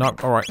armor. No,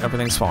 alright,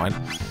 everything's fine.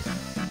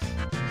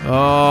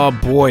 Oh,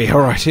 boy.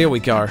 Alright, here we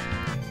go.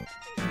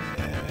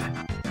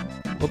 Yeah.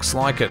 Looks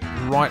like it.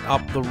 Right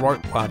up the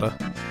rope ladder.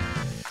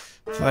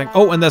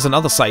 Oh, and there's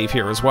another save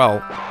here as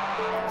well.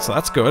 So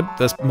that's good.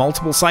 There's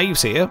multiple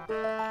saves here.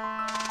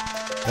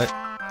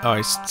 Oh,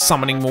 he's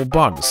summoning more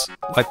bugs.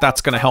 Like,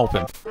 that's gonna help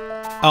him.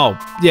 Oh,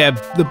 yeah,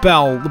 the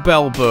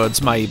bell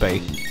birds, maybe.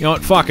 You know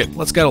what, fuck it.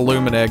 Let's get a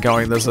Luminaire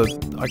going.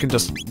 I can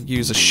just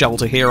use a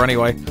shelter here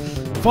anyway.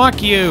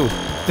 Fuck you!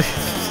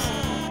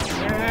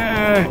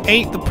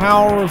 Eat the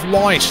power of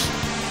light.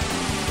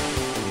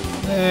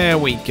 There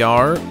we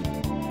go.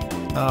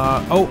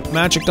 Oh,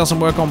 magic doesn't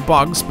work on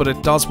bugs, but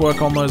it does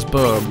work on those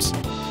burbs.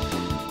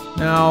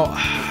 Now,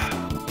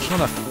 I'm trying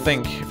to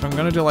think. If I'm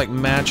gonna do, like,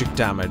 magic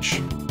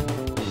damage...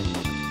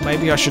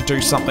 Maybe I should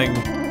do something...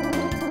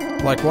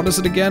 Like, what is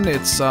it again?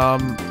 It's,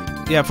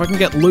 yeah, if I can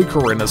get Luca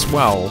in as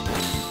well,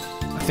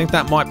 I think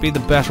that might be the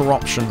better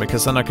option,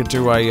 because then I could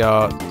do a,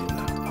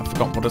 I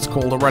forgot what it's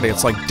called already.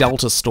 It's like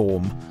Delta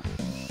Storm.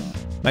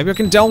 Maybe I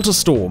can Delta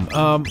Storm.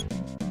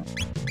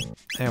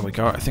 There we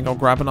go. I think I'll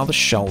grab another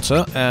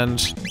shelter,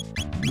 and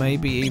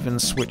maybe even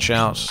switch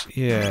out...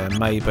 Yeah,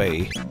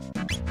 maybe.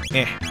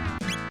 There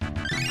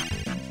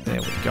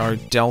we go.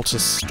 Delta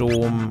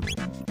Storm...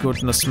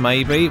 Goodness,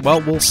 maybe.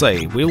 Well, we'll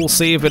see. We will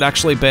see if it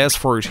actually bears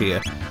fruit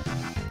here.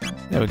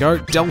 There we go.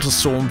 Delta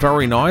Storm,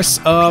 very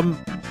nice.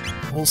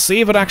 We'll see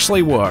if it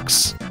actually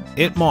works.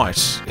 It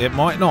might. It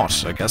might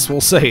not. I guess we'll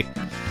see.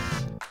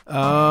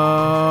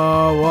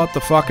 What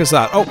the fuck is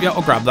that? Oh, yeah,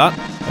 I'll grab that.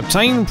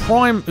 Obtain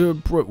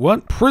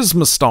what?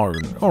 Prisma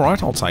Stone.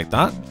 Alright, I'll take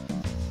that.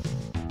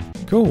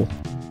 Cool.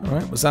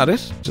 Alright, was that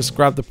it? Just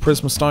grab the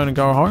Prisma Stone and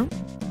go home?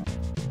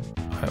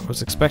 I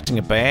was expecting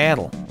a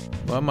battle.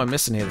 What am I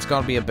missing here? There's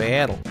got to be a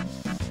battle.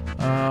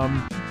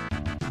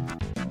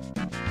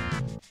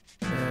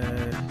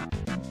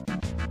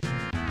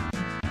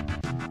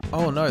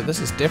 Oh no, this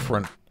is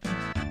different.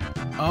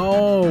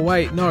 Oh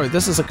wait, no,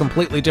 this is a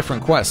completely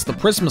different quest. The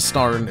Prisma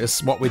Stone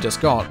is what we just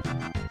got.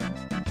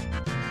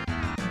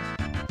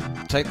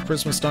 Take the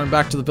Prisma Stone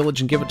back to the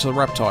village and give it to the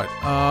Reptite.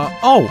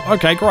 Oh,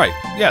 okay, great.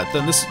 Yeah,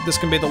 then this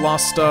can be the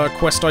last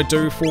quest I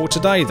do for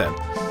today then.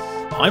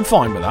 I'm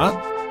fine with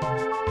that.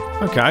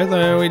 Okay,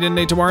 then we didn't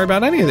need to worry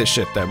about any of this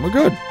shit then. We're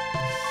good.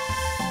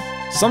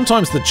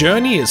 Sometimes the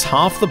journey is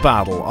half the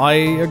battle. I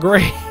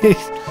agree.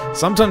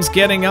 Sometimes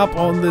getting up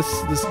on this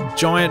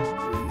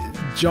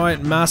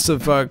giant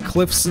massive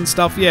cliffs and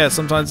stuff, yeah,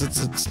 sometimes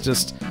it's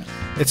just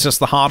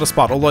the hardest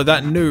part. Although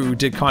that new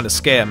did kind of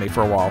scare me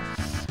for a while.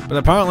 But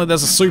apparently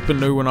there's a super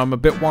new and I'm a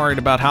bit worried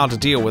about how to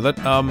deal with it.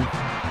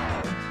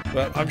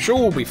 But I'm sure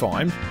we'll be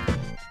fine.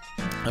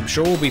 I'm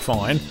sure we'll be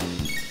fine.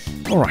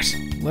 Alright.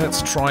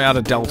 Let's try out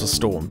a Delta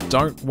Storm.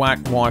 Don't whack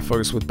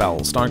waifus with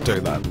bells. Don't do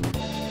that.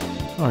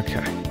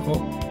 Okay. Oh.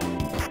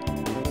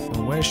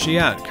 Well, where's she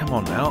at? Come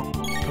on now.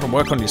 Gotta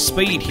work on your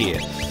speed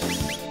here.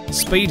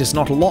 Speed is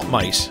not a lot,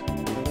 mate.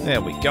 There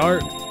we go.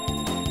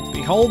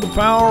 Behold the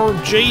power of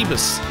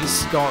Jeebus.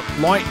 He's got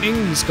lightning,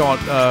 he's got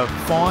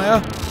fire,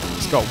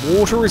 he's got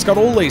water, he's got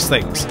all these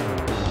things.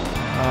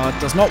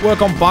 Does not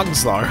work on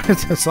bugs, though.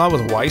 So that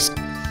was a waste.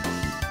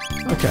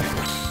 Okay.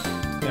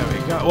 There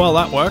we go. Well,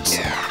 that works.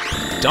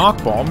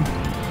 Dark Bomb?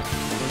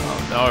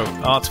 Oh no,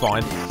 oh, it's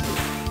fine.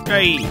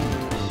 Hey!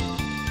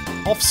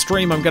 Off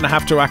stream I'm gonna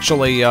have to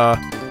actually,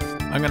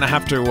 I'm gonna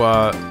have to,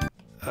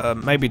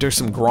 maybe do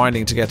some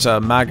grinding to get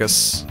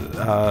Magus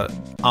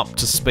up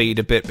to speed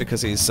a bit,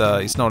 because he's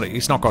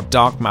not got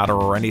dark matter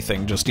or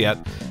anything just yet.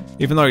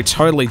 Even though he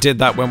totally did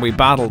that when we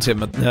battled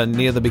him at,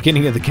 near the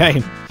beginning of the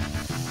game.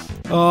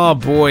 Oh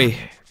boy.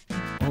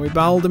 When we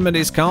battled him at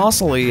his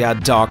castle, he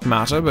had dark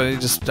matter,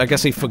 but I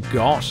guess he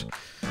forgot.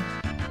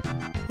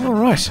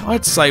 Alright,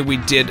 I'd say we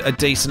did a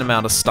decent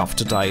amount of stuff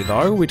today,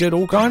 though. We did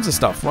all kinds of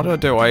stuff. What did I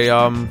do?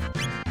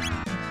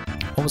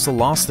 What was the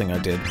last thing I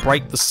did?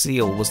 Break the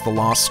Seal was the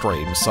last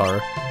stream, so...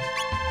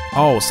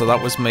 Oh, so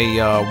that was me,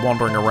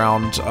 wandering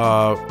around,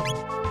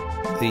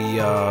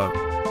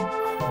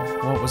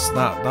 what was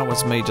that? That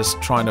was me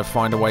just trying to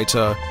find a way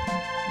to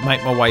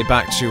make my way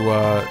back to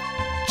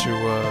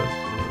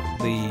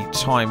the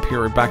time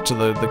period, back to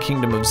the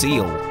Kingdom of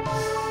Zeal.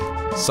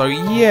 So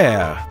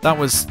yeah, that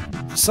was...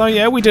 So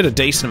yeah, we did a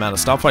decent amount of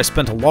stuff. I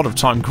spent a lot of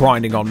time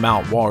grinding on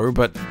Mount Woe,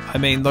 but I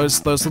mean,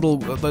 those little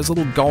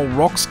gold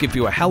rocks give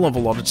you a hell of a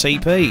lot of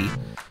TP.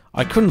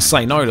 I couldn't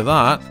say no to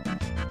that.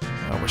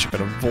 I wish I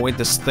could avoid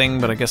this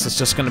thing, but I guess it's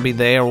just going to be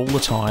there all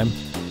the time.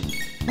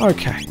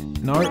 Okay,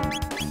 no,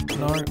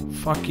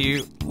 fuck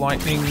you,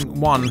 Lightning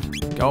 1,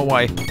 go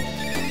away.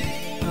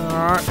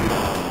 Alright,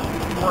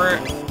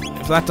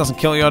 if that doesn't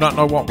kill you, I don't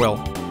know what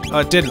will.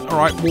 It didn't.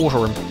 Alright,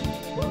 water him.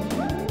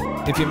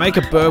 If you make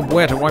a bird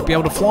wet, it won't be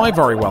able to fly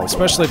very well,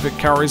 especially if it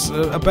carries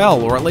a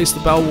bell, or at least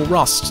the bell will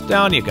rust.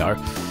 Down you go.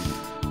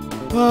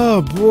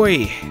 Oh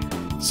boy.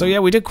 So yeah,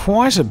 we did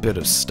quite a bit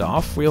of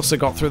stuff. We also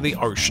got through the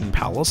Ocean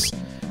Palace.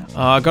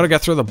 Gotta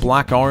get through the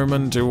Black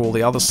Omen, do all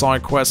the other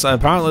side quests.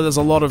 Apparently there's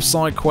a lot of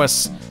side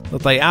quests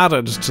that they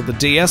added to the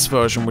DS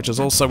version, which is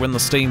also in the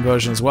Steam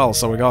version as well,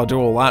 so we gotta do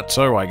all that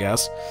too, I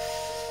guess.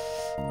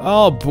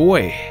 Oh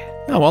boy.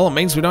 Oh well, it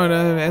means we don't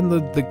end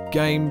the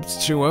game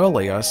too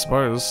early, I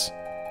suppose.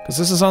 Because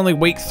this is only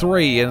week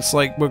 3, and it's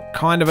like we're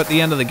kind of at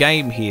the end of the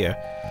game here.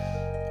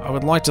 I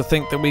would like to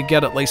think that we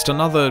get at least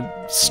another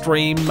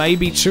stream,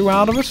 maybe 2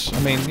 out of it. I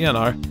mean, you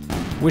know,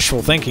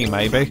 wishful thinking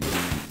maybe.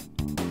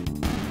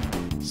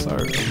 So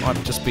it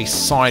might just be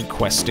side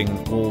questing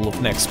all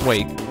of next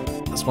week,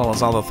 as well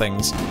as other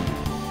things.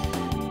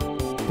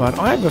 But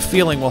I have a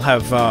feeling we'll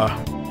have,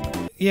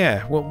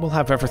 yeah, we'll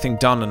have everything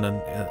done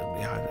in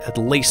at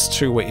least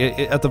 2 weeks,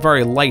 at the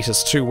very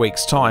latest 2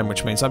 weeks' time,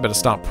 which means I better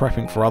start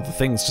prepping for other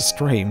things to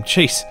stream.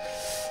 Jeez,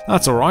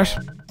 that's alright.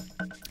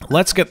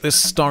 Let's get this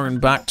stone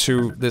back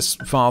to this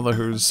father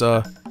whose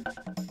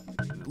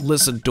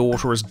lizard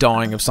daughter is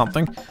dying of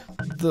something.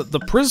 The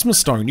Prisma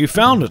Stone, you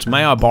found it.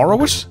 May I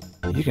borrow it?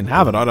 You can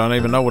have it, I don't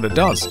even know what it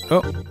does.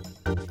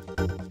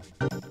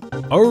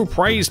 Oh,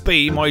 praise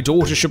be, my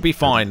daughter should be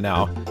fine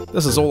now.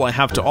 This is all I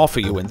have to offer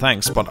you in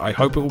thanks, but I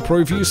hope it will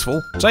prove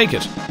useful. Take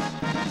it.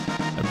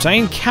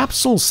 Obtain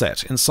capsule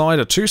set. Inside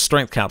are 2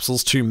 strength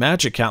capsules, 2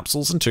 magic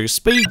capsules, and 2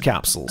 speed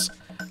capsules.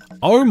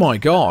 Oh my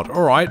god.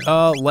 Alright,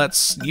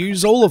 let's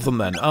use all of them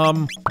then.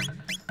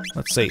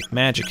 Let's see.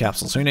 Magic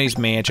capsules. Who needs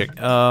magic?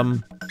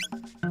 I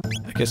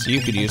guess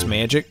you could use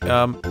magic.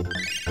 Boom.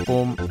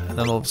 And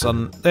then all of a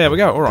sudden... There we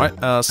go.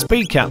 Alright.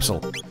 Speed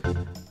capsule.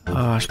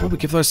 I should probably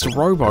give those to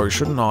Robo,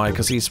 shouldn't I?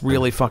 Because he's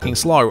really fucking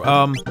slow.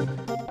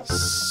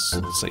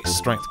 Let's see.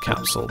 Strength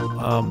capsule.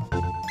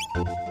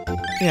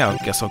 Yeah, I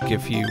guess I'll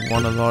give you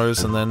one of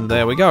those, and then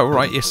there we go.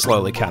 Right, you're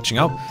slowly catching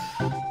up.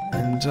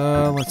 And,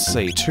 let's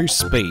see, 2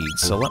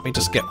 speeds, so let me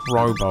just get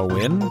Robo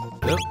in.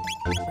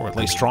 Or at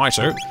least try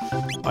to.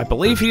 I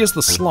believe he is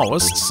the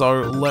slowest,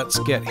 so let's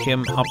get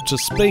him up to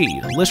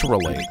speed,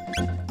 literally.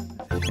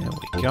 There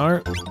we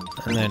go.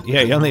 And then,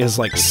 yeah, he only has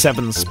like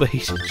 7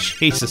 speed.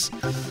 Jesus.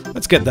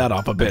 Let's get that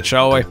up a bit,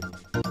 shall we?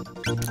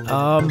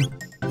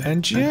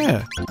 And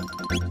yeah.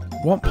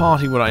 What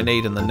party would I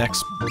need in the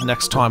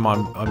next time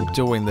I'm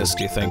doing this,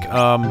 do you think?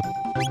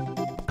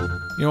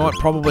 You know what,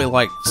 probably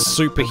like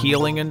super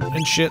healing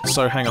and shit,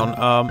 so hang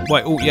on,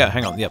 wait, oh yeah,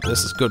 hang on, yep,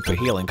 this is good for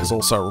healing, because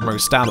also it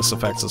removes status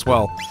effects as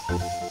well.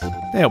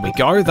 There we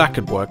go, that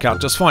could work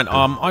out just fine.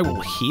 I will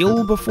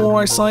heal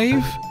before I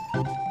save,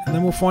 and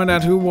then we'll find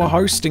out who we're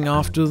hosting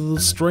after the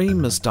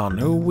stream is done.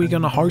 Who are we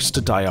gonna host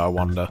today, I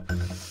wonder?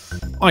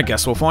 I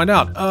guess we'll find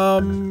out.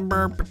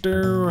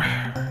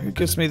 Who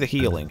gives me the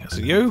healing? Is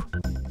it you?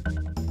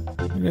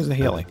 Who gives the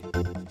healing?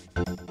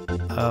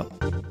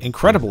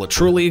 Incredible, it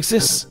truly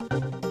exists.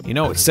 You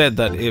know, it's said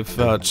that if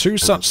 2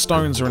 such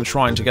stones are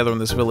enshrined together in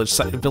this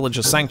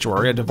village's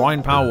sanctuary, a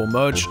divine power will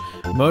merge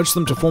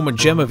them to form a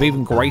gem of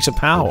even greater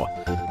power.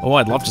 Oh,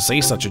 I'd love to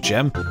see such a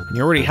gem. And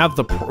you already have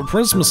the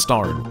Prisma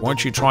Stone.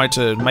 Won't you try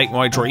to make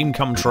my dream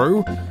come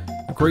true?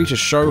 Agree to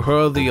show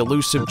her the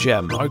elusive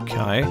gem.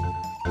 Okay.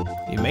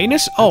 You mean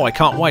it? Oh, I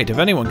can't wait. If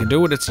anyone can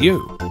do it, it's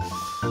you.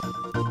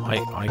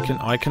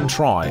 I can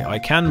try. I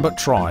can but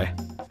try.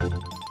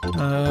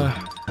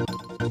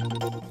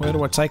 Where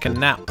do I take a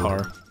nap,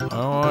 though?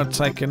 Oh, I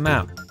take a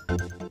nap.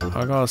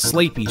 I got a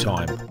sleepy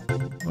time.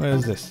 Where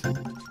is this?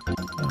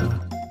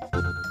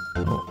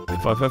 Oh,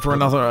 if I've ever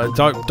another...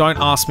 don't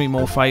ask me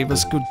more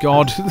favours, good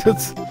god.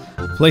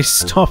 Please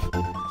stop.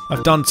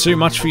 I've done too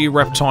much for you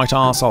reptite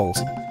arseholes.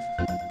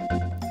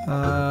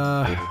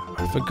 I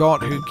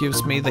forgot who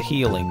gives me the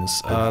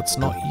healings. It's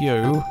not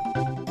you.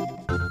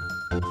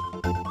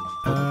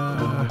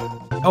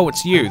 Oh,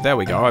 it's you. There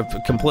we go. I've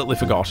completely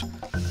forgot.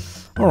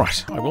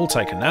 Alright, I will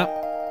take a nap.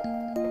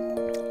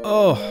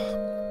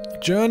 Oh,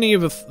 journey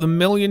of the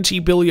million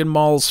T-billion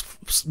miles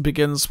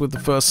begins with the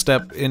first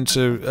step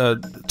into a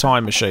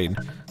time machine.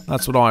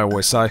 That's what I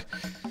always say.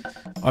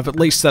 I've at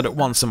least said it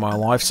once in my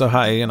life, so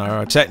hey, you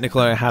know,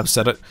 technically I have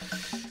said it.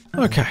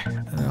 Okay,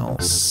 I'll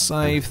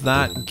save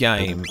that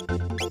game.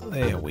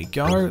 There we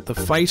go. The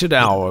fated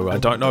hour. I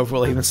don't know if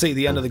we'll even see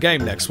the end of the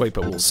game next week,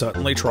 but we'll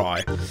certainly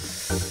try.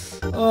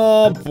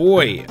 Oh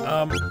boy.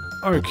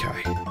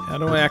 Okay. How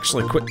do I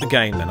actually quit the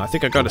game then? I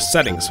think I go to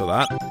settings for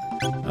that.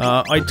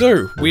 I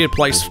do. Weird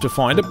place to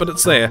find it, but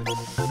it's there.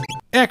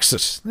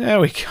 Exit. There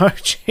we go.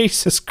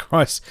 Jesus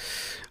Christ.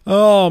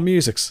 Oh,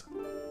 music's.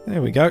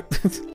 There we go.